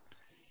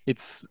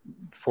 It's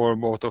for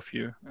both of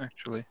you,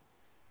 actually.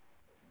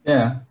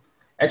 Yeah,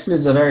 actually,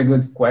 it's a very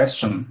good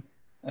question.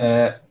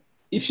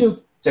 If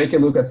you take a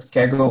look at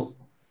Kaggle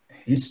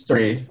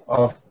history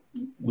of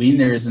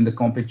winners in the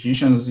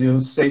competitions,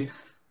 you'll say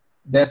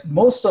that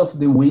most of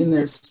the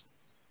winners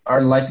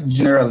are like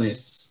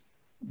generalists.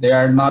 They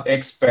are not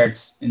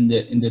experts in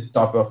the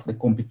top of the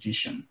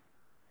competition.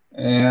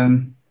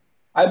 And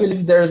I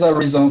believe there's a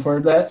reason for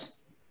that,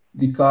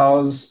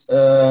 because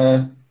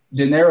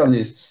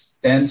generalists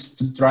tend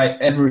to try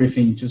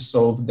everything to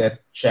solve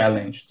that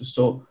challenge, to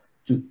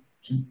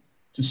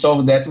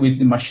solve that with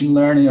the machine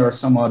learning or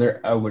some other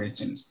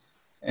algorithms.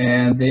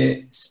 And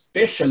the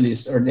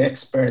specialists or the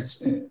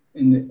experts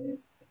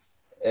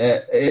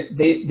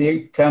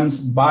they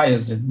comes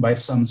biased by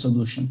some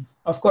solution.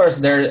 Of course,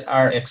 there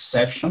are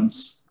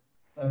exceptions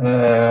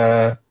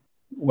where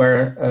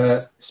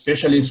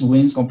specialists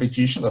wins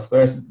competition. Of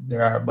course,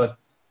 there are, but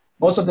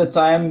most of the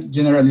time,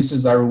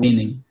 generalists are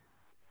winning.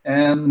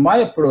 And my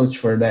approach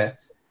for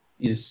that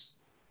is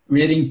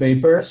reading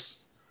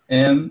papers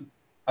and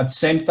at the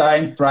same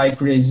time try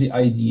crazy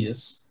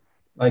ideas,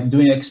 like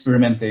doing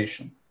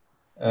experimentation.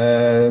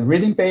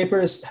 Reading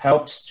papers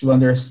helps to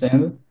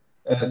understand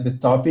the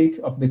topic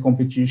of the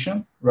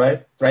competition,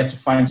 right? Try to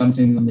find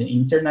something on the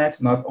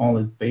internet, not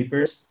only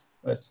papers,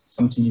 but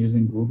something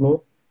using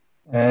Google.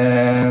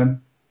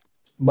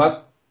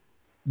 But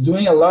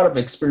doing a lot of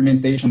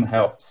experimentation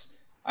helps.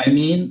 I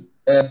mean,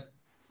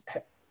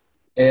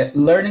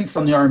 learning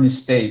from your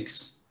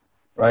mistakes,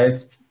 right?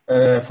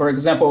 For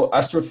example,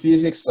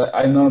 astrophysics,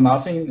 I know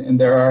nothing, and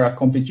there are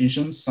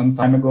competitions some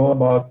time ago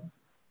about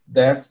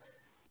that.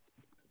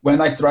 When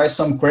I try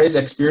some crazy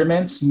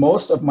experiments,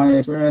 most of my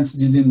experiments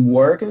didn't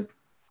work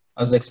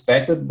as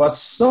expected, but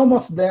some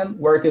of them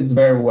worked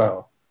very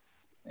well.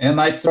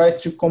 And I try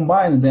to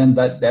combine then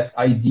that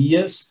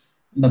ideas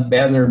in the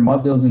better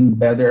models and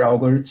better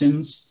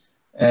algorithms,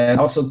 and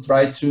also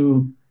try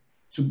to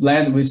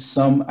blend with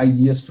some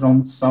ideas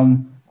from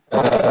some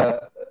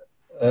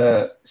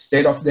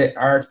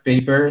state-of-the-art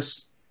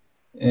papers,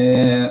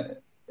 and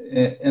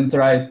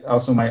try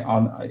also my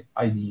own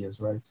ideas,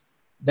 right?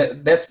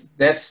 That's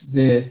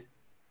the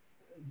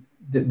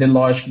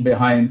logic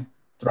behind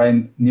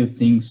trying new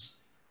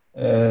things.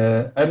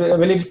 I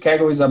believe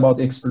Kaggle is about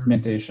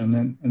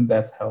experimentation, and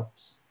that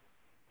helps.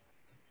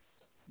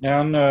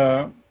 And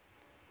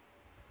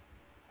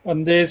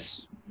on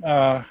this,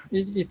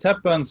 it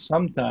happens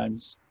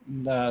sometimes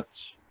that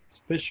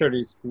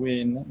specialists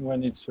win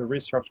when it's a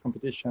research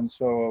competition.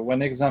 So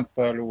one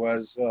example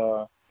was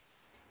the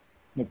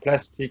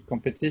plastic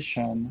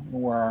competition,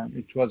 where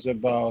it was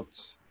about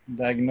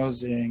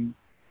diagnosing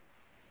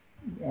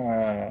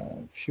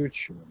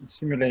future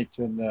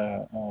simulated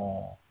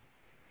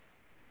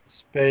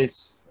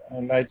space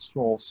light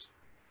source,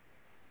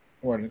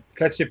 well,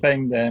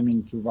 classifying them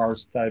into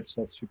various types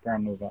of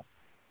supernova.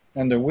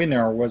 And the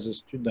winner was a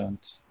student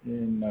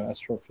in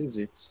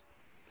astrophysics.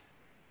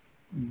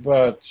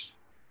 But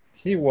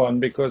he won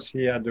because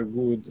he had a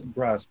good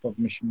grasp of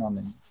machine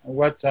learning.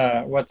 What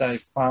I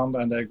found,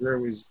 and I agree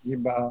with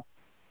Giba,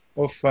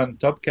 often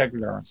top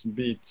Kagglers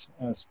beat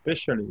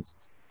specialists.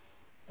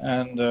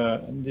 And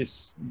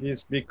this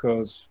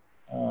because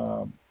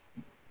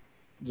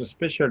the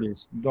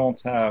specialists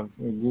don't have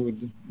a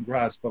good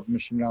grasp of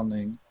machine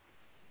learning.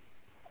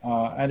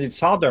 And it's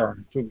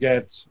harder to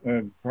get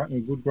a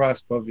good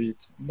grasp of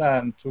it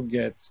than to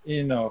get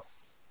enough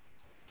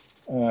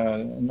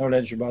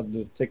knowledge about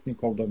the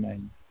technical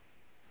domain.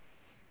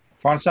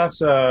 For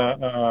instance,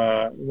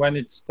 when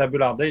it's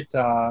tabular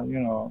data, you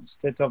know,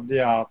 state of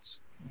the art,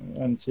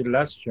 until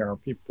last year,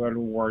 people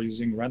who were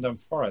using random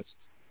forest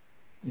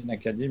in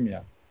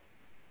academia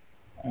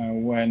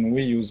when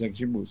we use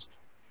XGBoost.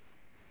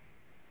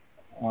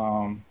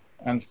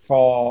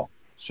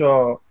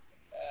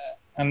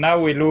 And now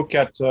we look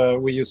at,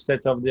 we use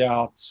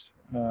state-of-the-art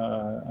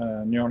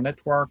neural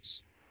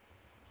networks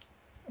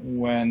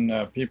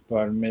when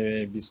people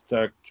may be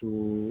stuck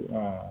to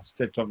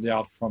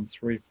state-of-the-art from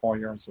 3-4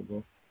 years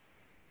ago.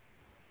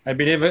 I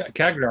believe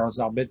Kagglers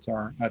are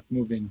better at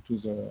moving to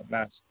the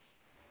last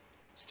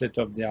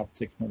state-of-the-art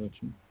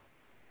technology.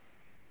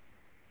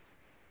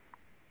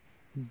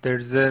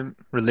 There's a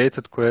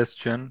related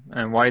question,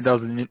 and why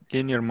does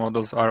linear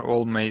models are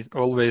always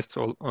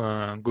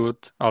good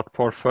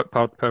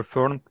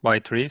outperformed by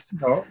trees?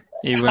 No.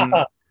 Even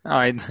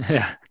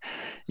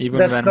even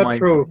That's when not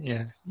true.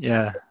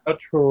 Yeah. Not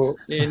true.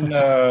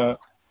 For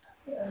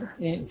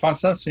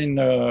instance,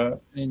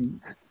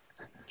 in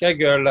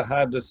Kaggle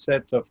had a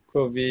set of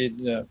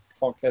COVID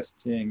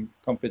forecasting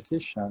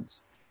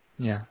competitions.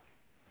 Yeah.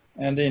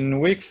 And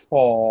in week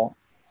 4,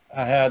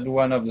 I had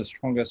one of the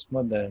strongest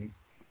models,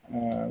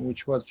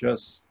 which was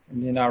just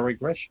linear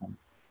regression.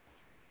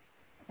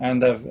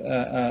 And I've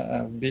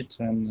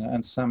beaten an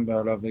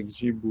ensemble of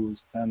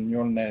XGBoost and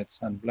neural nets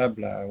and blah,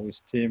 blah, with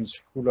teams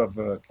full of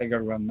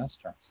Kaggle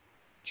Grandmasters,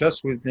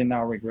 just with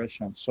linear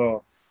regression.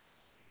 So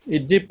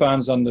it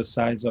depends on the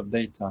size of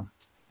data.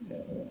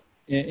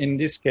 In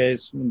this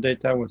case,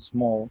 data was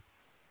small.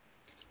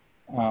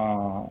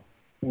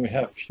 We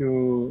have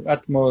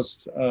at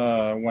most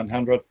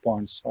 100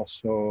 points or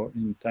so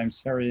in time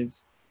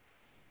series.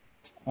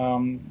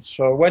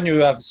 So when you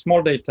have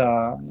small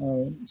data,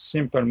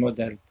 simple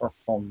model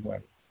perform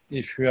well.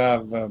 If you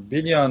have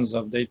billions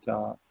of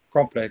data,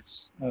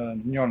 complex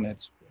neural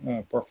nets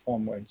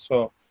perform well.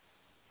 So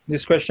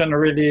this question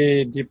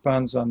really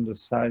depends on the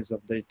size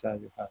of data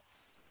you have.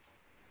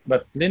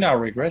 But linear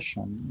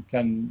regression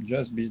can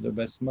just be the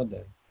best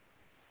model.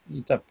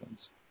 It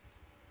happens.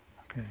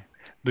 Okay.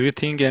 Do you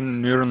think a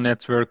neural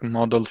network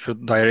model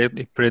should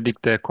directly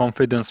predict the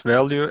confidence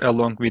value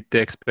along with the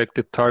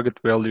expected target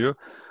value,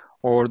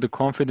 or the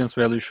confidence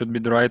value should be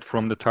derived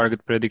from the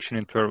target prediction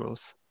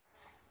intervals?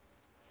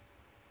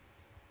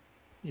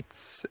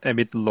 It's a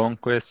bit long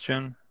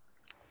question.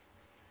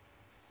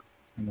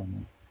 I don't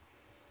know.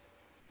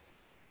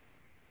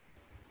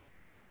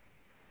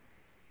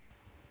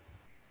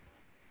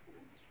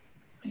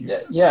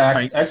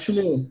 Yeah,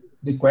 actually,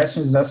 the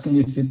question is asking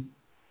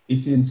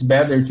if it's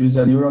better to use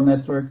a neural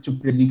network to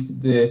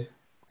predict the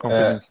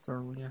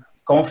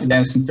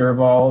confidence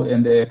interval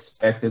and the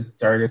expected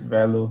target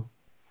value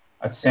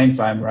at the same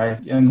time, right?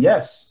 And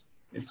yes,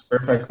 it's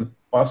perfectly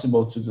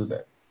possible to do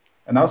that.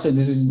 And also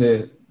this is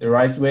the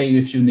right way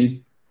if you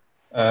need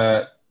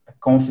a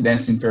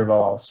confidence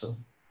interval also.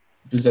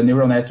 Use a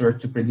neural network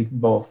to predict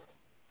both.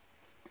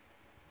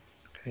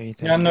 Okay,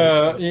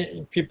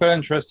 and people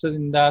interested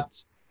in that,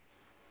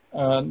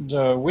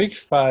 the week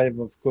 5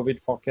 of COVID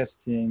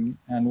forecasting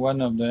and one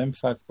of the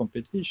M5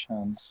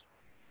 competitions,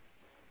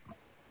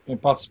 the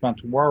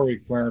participants were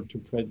required to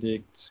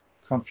predict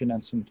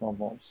confidence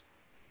intervals.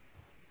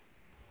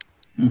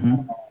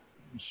 Mm-hmm.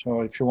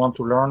 So if you want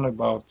to learn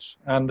about,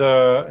 and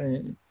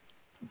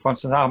for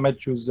instance,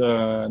 Ahmed used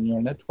a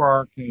neural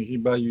network,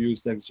 Giba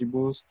used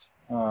XGBoost.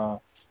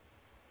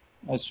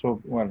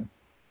 Also, well,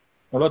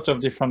 a lot of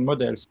different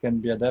models can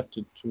be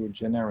adapted to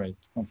generate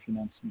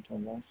confidence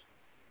intervals.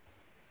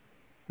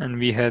 And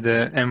we had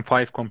a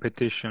M5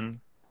 competition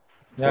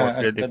for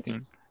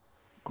predicting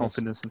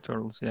confidence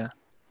intervals. Yeah.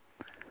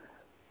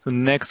 So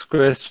next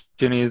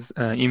question is,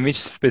 in which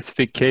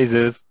specific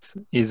cases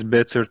is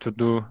better to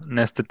do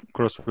nested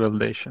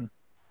cross-validation?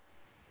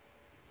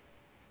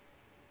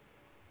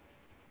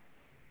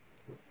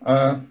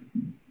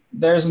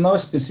 There's no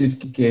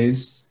specific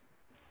case.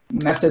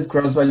 Nested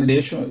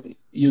cross-validation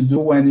you do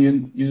when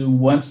you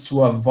want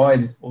to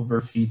avoid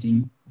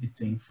overfitting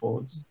between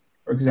folds.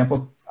 For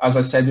example, as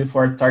I said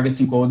before,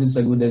 targeting code is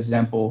a good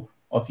example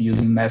of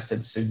using nested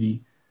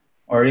CV.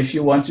 Or if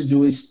you want to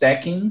do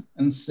stacking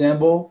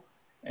ensemble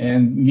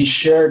and be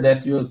sure that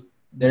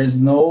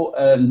there's no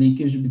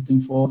leakage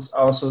between folds,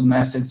 also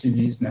nested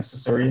CV is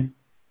necessary.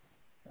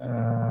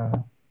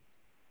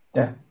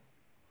 Yeah.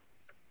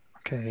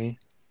 Okay.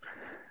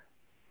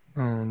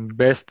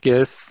 Best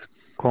guess,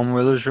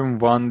 convolution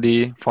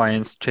 1D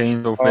finds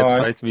chains of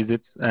websites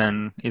visits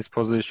and is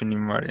position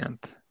invariant.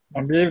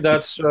 I believe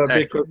that's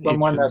because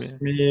someone asked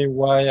me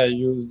why I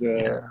use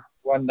the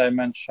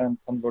one-dimension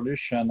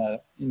convolution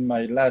in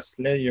my last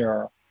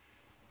layer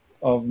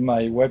of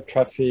my web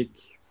traffic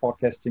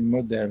forecasting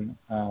model,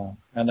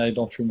 and I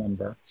don't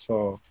remember.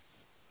 So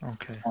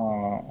okay.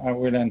 I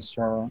will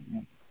answer.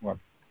 Well,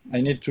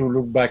 I need to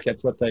look back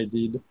at what I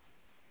did.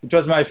 It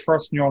was my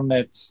first neural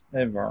net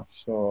ever,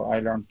 so I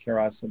learned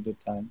Keras at the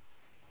time.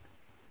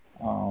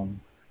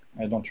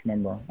 I don't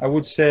remember. I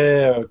would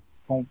say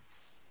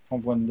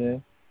one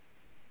day.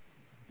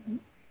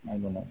 I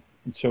don't know.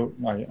 So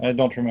I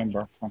don't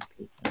remember,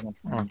 frankly. I don't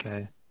remember.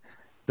 Okay.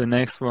 The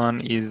next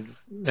one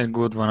is a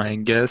good one, I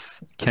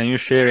guess. Can you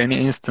share any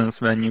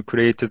instance when you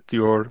created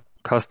your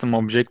custom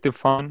objective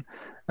fund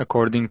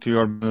according to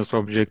your business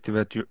objective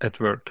at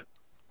work?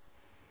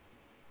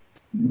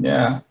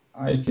 Yeah,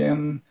 I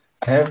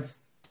have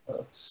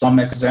some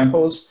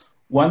examples.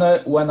 When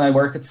I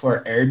worked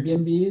for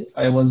Airbnb,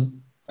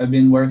 I've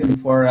been working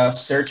for a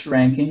search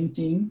ranking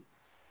team,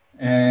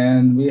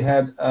 and we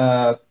had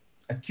a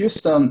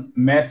custom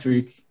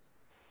metric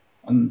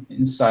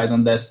inside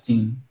on that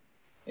team,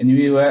 and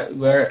we were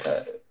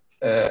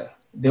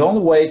the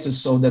only way to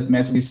solve that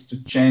metric is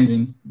to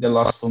changing the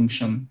loss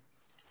function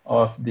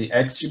of the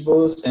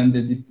XGBoost and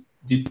the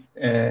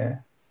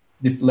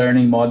deep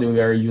learning model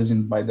we are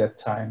using by that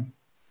time.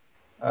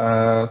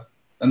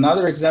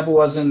 Another example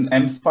was an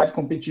M5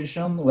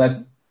 competition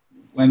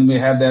when we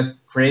had that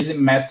crazy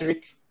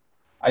metric.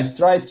 I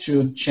tried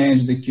to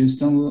change the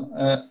custom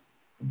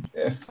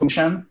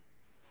function,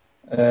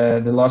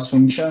 the loss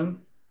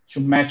function, to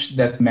match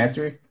that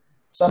metric.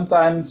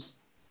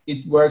 Sometimes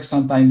it works,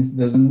 sometimes it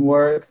doesn't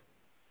work.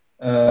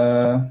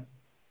 But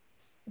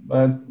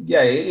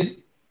yeah,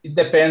 it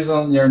depends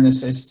on your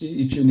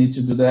necessity. If you need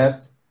to do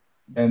that,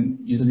 then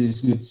usually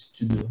it's good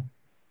to do.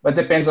 But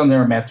depends on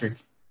your metric.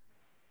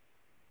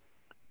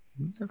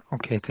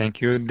 Okay, thank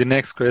you. The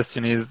next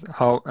question is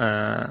how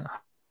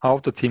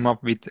to team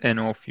up with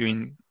any of you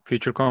in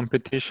future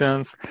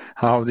competitions.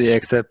 How do you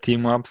accept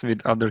team ups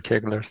with other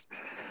Kagglers?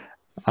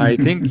 I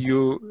think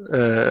you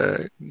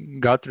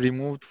got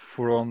removed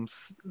from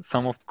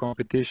some of the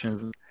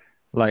competitions,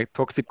 like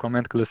toxic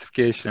comment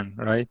classification,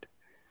 right?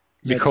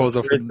 Because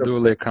of a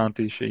dual account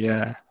issue,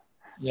 yeah.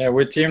 Yeah,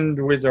 we teamed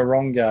with the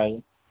wrong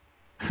guy.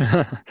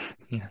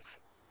 Yes.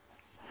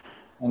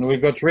 And we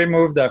got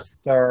removed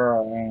after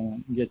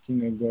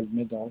getting a gold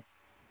medal.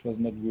 It was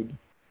not good.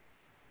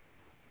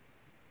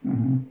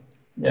 Mm-hmm.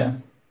 Yeah.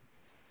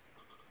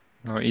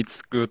 No,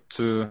 it's good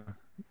to.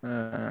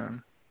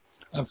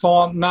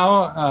 For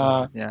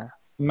now, yeah.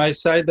 my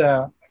side,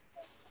 I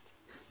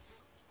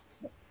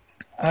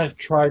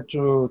try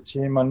to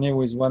team only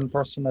with one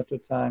person at a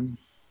time,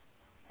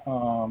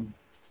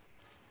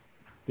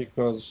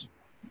 because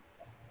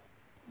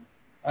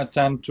I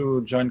tend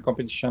to join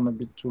competition a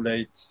bit too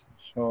late,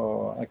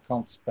 so I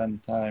can't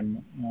spend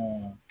time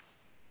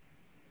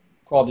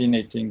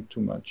coordinating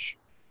too much.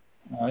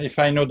 If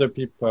I know the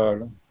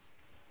people,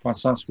 for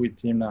instance, we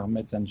team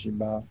Ahmed and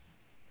Giba,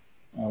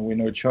 we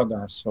know each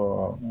other,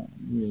 so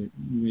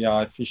we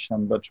are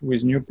efficient. But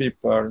with new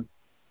people,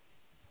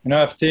 you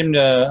know, I've teamed,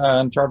 I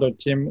entered a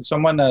team.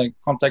 Someone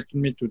contacted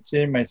me to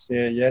team. I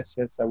say, yes,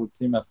 I would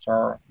team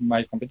after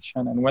my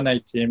competition. And when I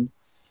teamed,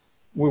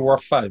 we were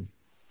 5.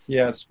 He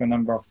asked a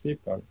number of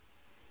people.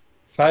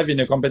 5 in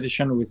a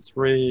competition with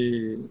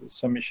 3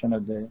 submissions a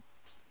day.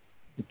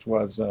 it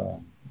was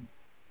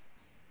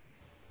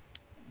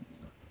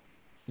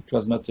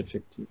not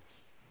effective.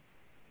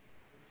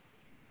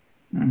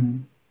 Mm-hmm.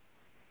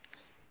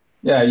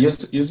 Yeah,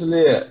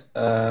 usually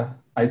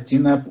I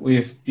team up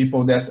with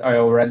people that I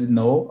already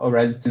know,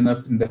 already teamed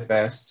up in the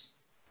past.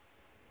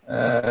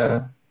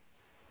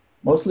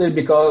 Mostly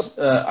because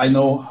I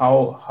know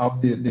how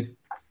the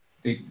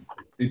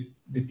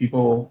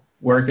people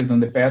worked in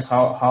the past,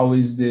 how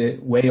is the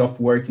way of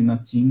working a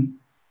team.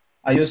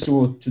 I used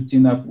to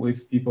team up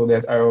with people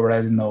that I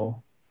already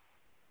know.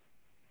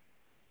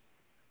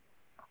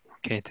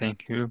 Okay,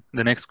 thank you.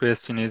 The next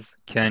question is,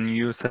 can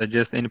you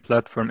suggest any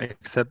platform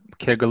except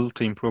Kaggle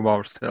to improve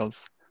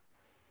ourselves?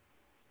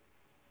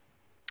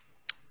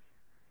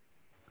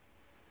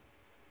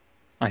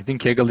 I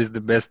think Kaggle is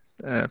the best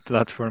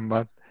platform,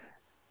 but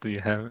do you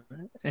have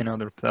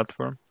another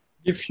platform?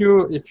 If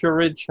you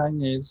read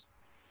Chinese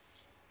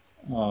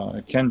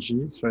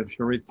kanji, so if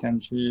you read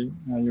kanji,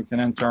 you can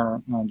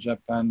enter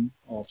Japan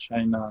or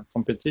China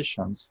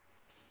competitions.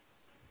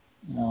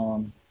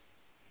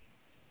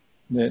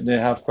 They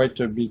have quite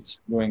a bit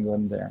going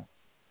on there,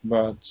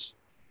 but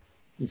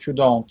if you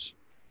don't,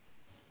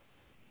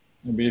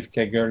 I believe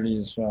Kaggle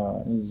is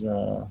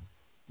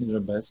the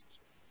best.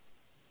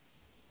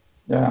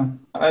 Yeah,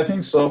 I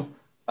think so.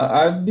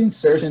 I've been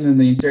searching in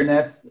the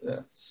internet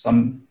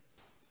some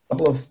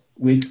couple of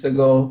weeks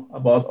ago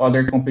about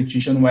other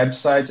competition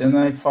websites, and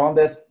I found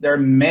that there are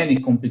many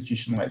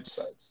competition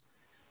websites,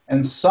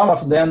 and some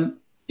of them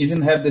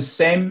even have the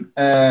same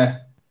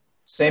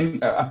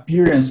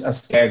appearance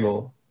as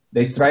Kaggle.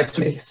 They try to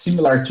make it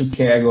similar to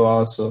Kaggle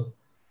also.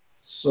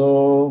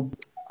 So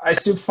I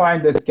still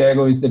find that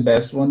Kaggle is the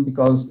best one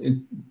because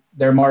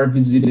there's more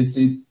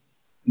visibility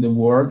in the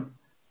world,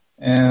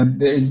 and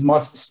there is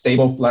much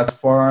stable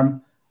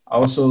platform.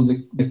 Also,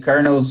 the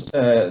kernels,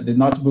 the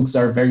notebooks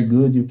are very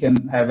good. You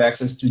can have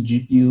access to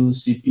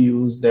GPUs,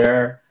 CPUs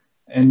there,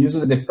 and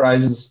usually the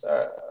prices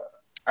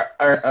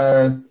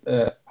are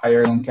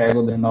higher on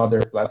Kaggle than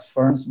other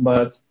platforms.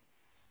 But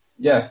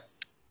yeah,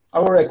 I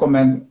would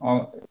recommend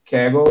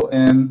Kaggle.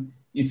 And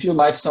if you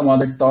like some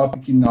other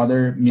topic in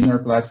other minor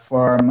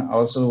platform,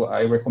 also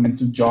I recommend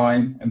to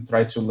join and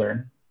try to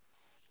learn.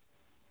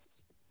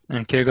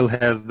 And Kaggle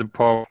has the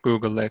power of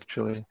Google,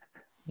 actually.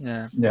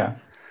 Yeah. Yeah.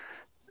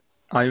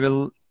 I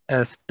will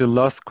ask the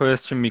last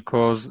question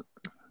because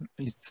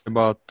it's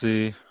about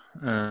the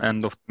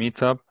end of the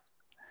meetup.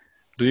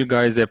 Do you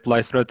guys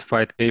apply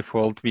stratified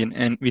k-fold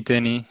with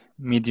any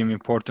medium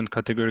important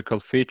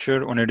categorical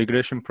feature on a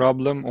regression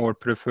problem, or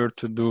prefer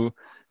to do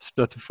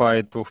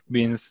stratified of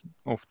bins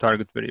of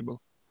target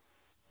variable?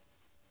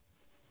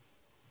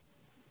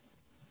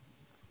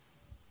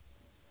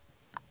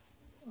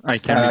 I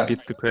can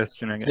repeat the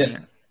question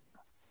again.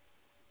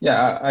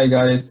 Yeah, I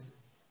got it.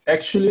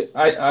 Actually,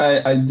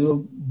 I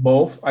do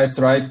both. I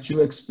try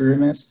two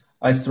experiments.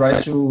 I try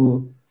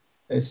to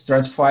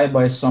stratify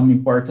by some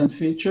important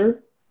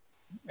feature,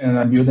 and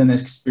I build an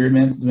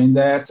experiment doing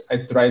that. I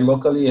try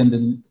locally in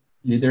the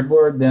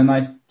leaderboard. Then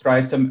I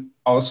try to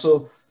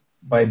also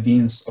by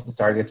bins of the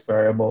target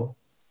variable.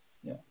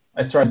 Yeah,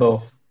 I try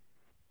both.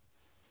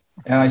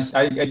 And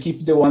I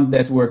keep the one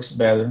that works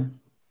better.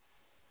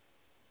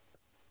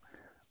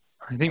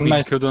 I think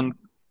we couldn't,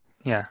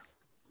 yeah.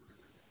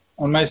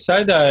 On my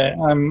side,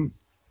 I'm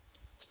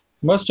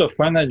most of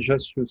when I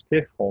just use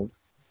k-fold.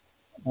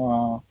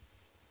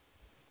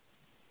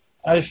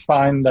 I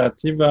find that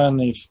even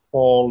if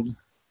fold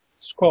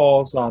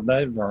scores are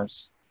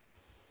diverse,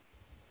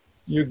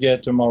 you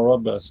get a more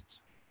robust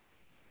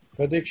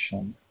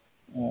prediction,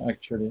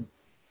 actually.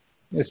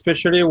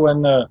 Especially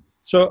when,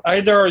 so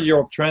either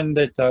your trend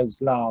data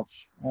is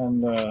large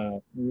and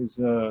with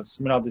a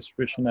similar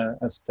distribution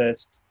as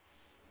test,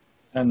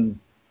 and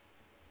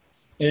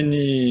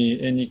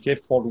any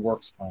k-fold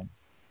works fine.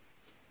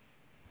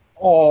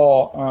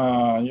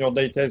 Or your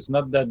data is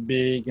not that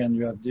big and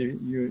you have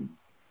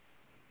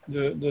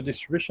the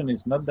distribution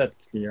is not that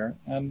clear,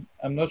 and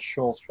I'm not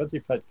sure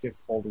stratified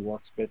k-fold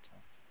works better.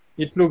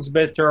 It looks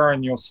better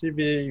in your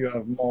CV, you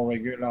have more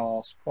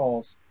regular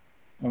scores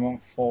among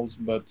folds,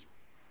 but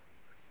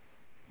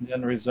the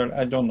end result,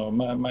 I don't know,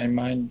 my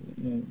mind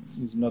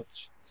is not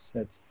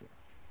set here.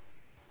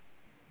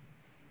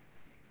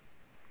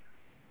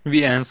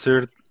 We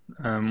answered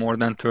more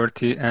than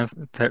 30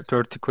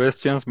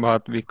 questions,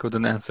 but we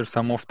couldn't answer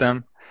some of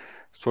them.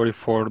 Sorry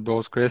for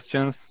those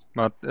questions,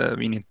 but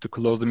we need to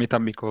close the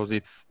meetup because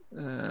it's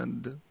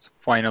the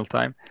final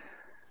time.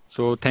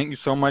 So thank you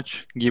so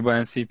much, Giba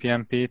and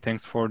CPMP.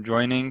 Thanks for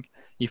joining.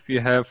 If you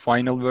have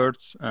final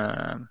words,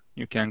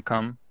 you can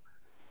come.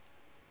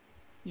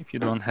 If you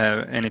don't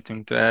have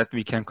anything to add,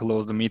 we can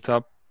close the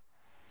meetup.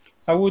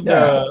 I would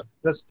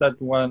just add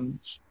one.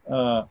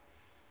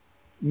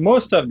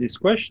 Most of these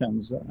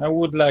questions, I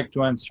would like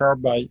to answer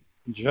by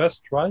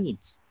just try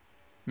it.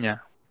 Yeah.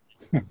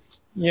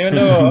 You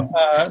know,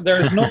 there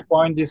is no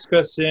point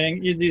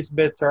discussing is this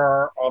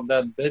better or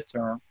that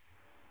better.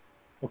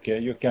 Okay,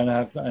 you can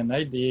have an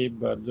idea,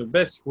 but the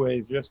best way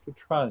is just to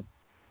try.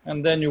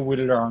 And then you will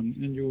learn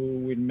and you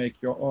will make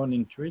your own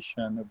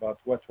intuition about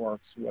what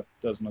works, what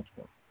does not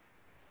work.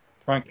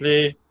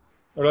 Frankly,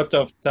 a lot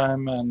of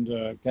time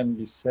and can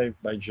be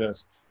saved by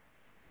just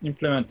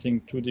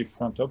implementing 2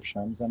 different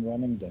options and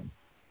running them.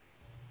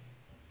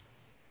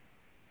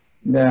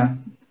 Yeah,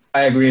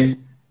 I agree.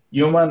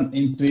 Human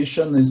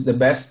intuition is the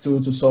best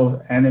tool to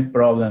solve any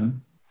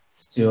problem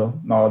still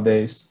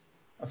nowadays.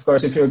 Of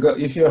course, if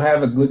you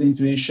have a good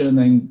intuition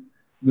and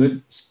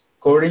good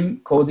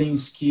coding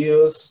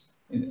skills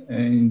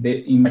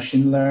in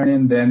machine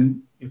learning,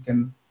 then you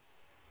can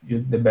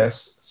use the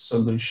best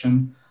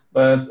solution.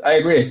 But I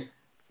agree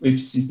with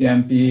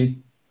CPMP.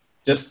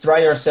 Just try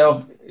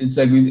yourself. It's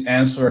a good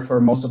answer for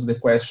most of the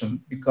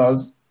question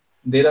because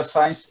data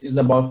science is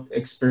about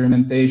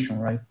experimentation,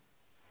 right?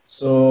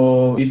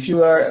 So if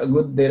you are a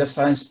good data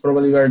science,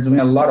 probably you are doing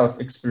a lot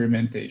of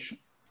experimentation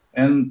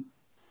and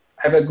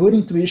have a good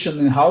intuition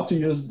in how to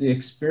use the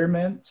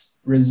experiments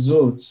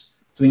results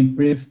to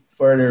improve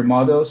further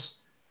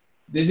models.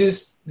 This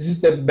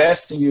is the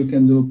best thing you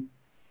can do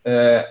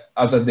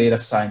as a data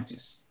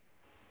scientist,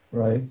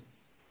 right?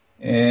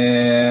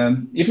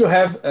 And if you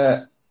have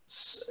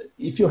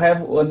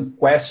one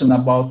question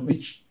about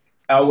which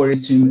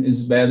algorithm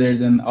is better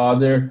than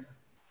other,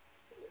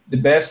 the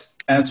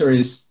best answer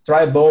is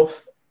try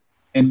both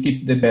and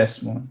keep the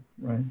best one,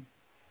 right?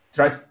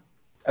 Try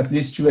at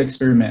least 2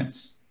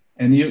 experiments.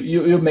 And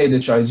you made the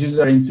choice, use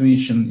your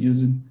intuition,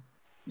 using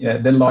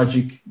the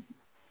logic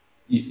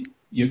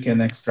you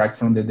can extract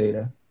from the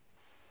data.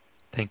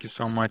 Thank you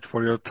so much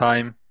for your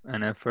time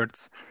and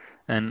efforts.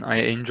 And I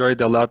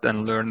enjoyed a lot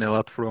and learned a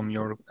lot from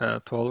your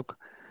talk.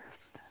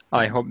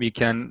 I hope we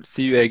can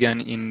see you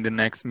again in the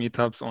next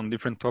meetups on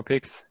different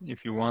topics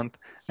if you want.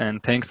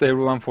 And thanks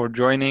everyone for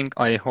joining.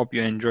 I hope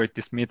you enjoyed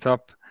this meetup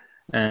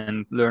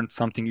and learned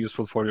something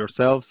useful for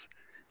yourselves.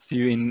 See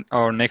you in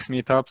our next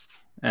meetups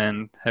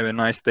and have a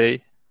nice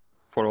day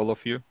for all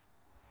of you.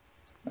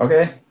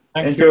 Okay.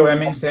 Thank you,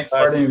 Emin. Thanks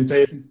for the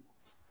invitation.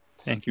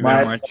 Thank you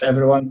very much. Bye,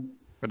 everyone.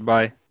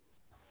 Goodbye.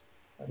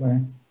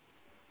 Bye-bye.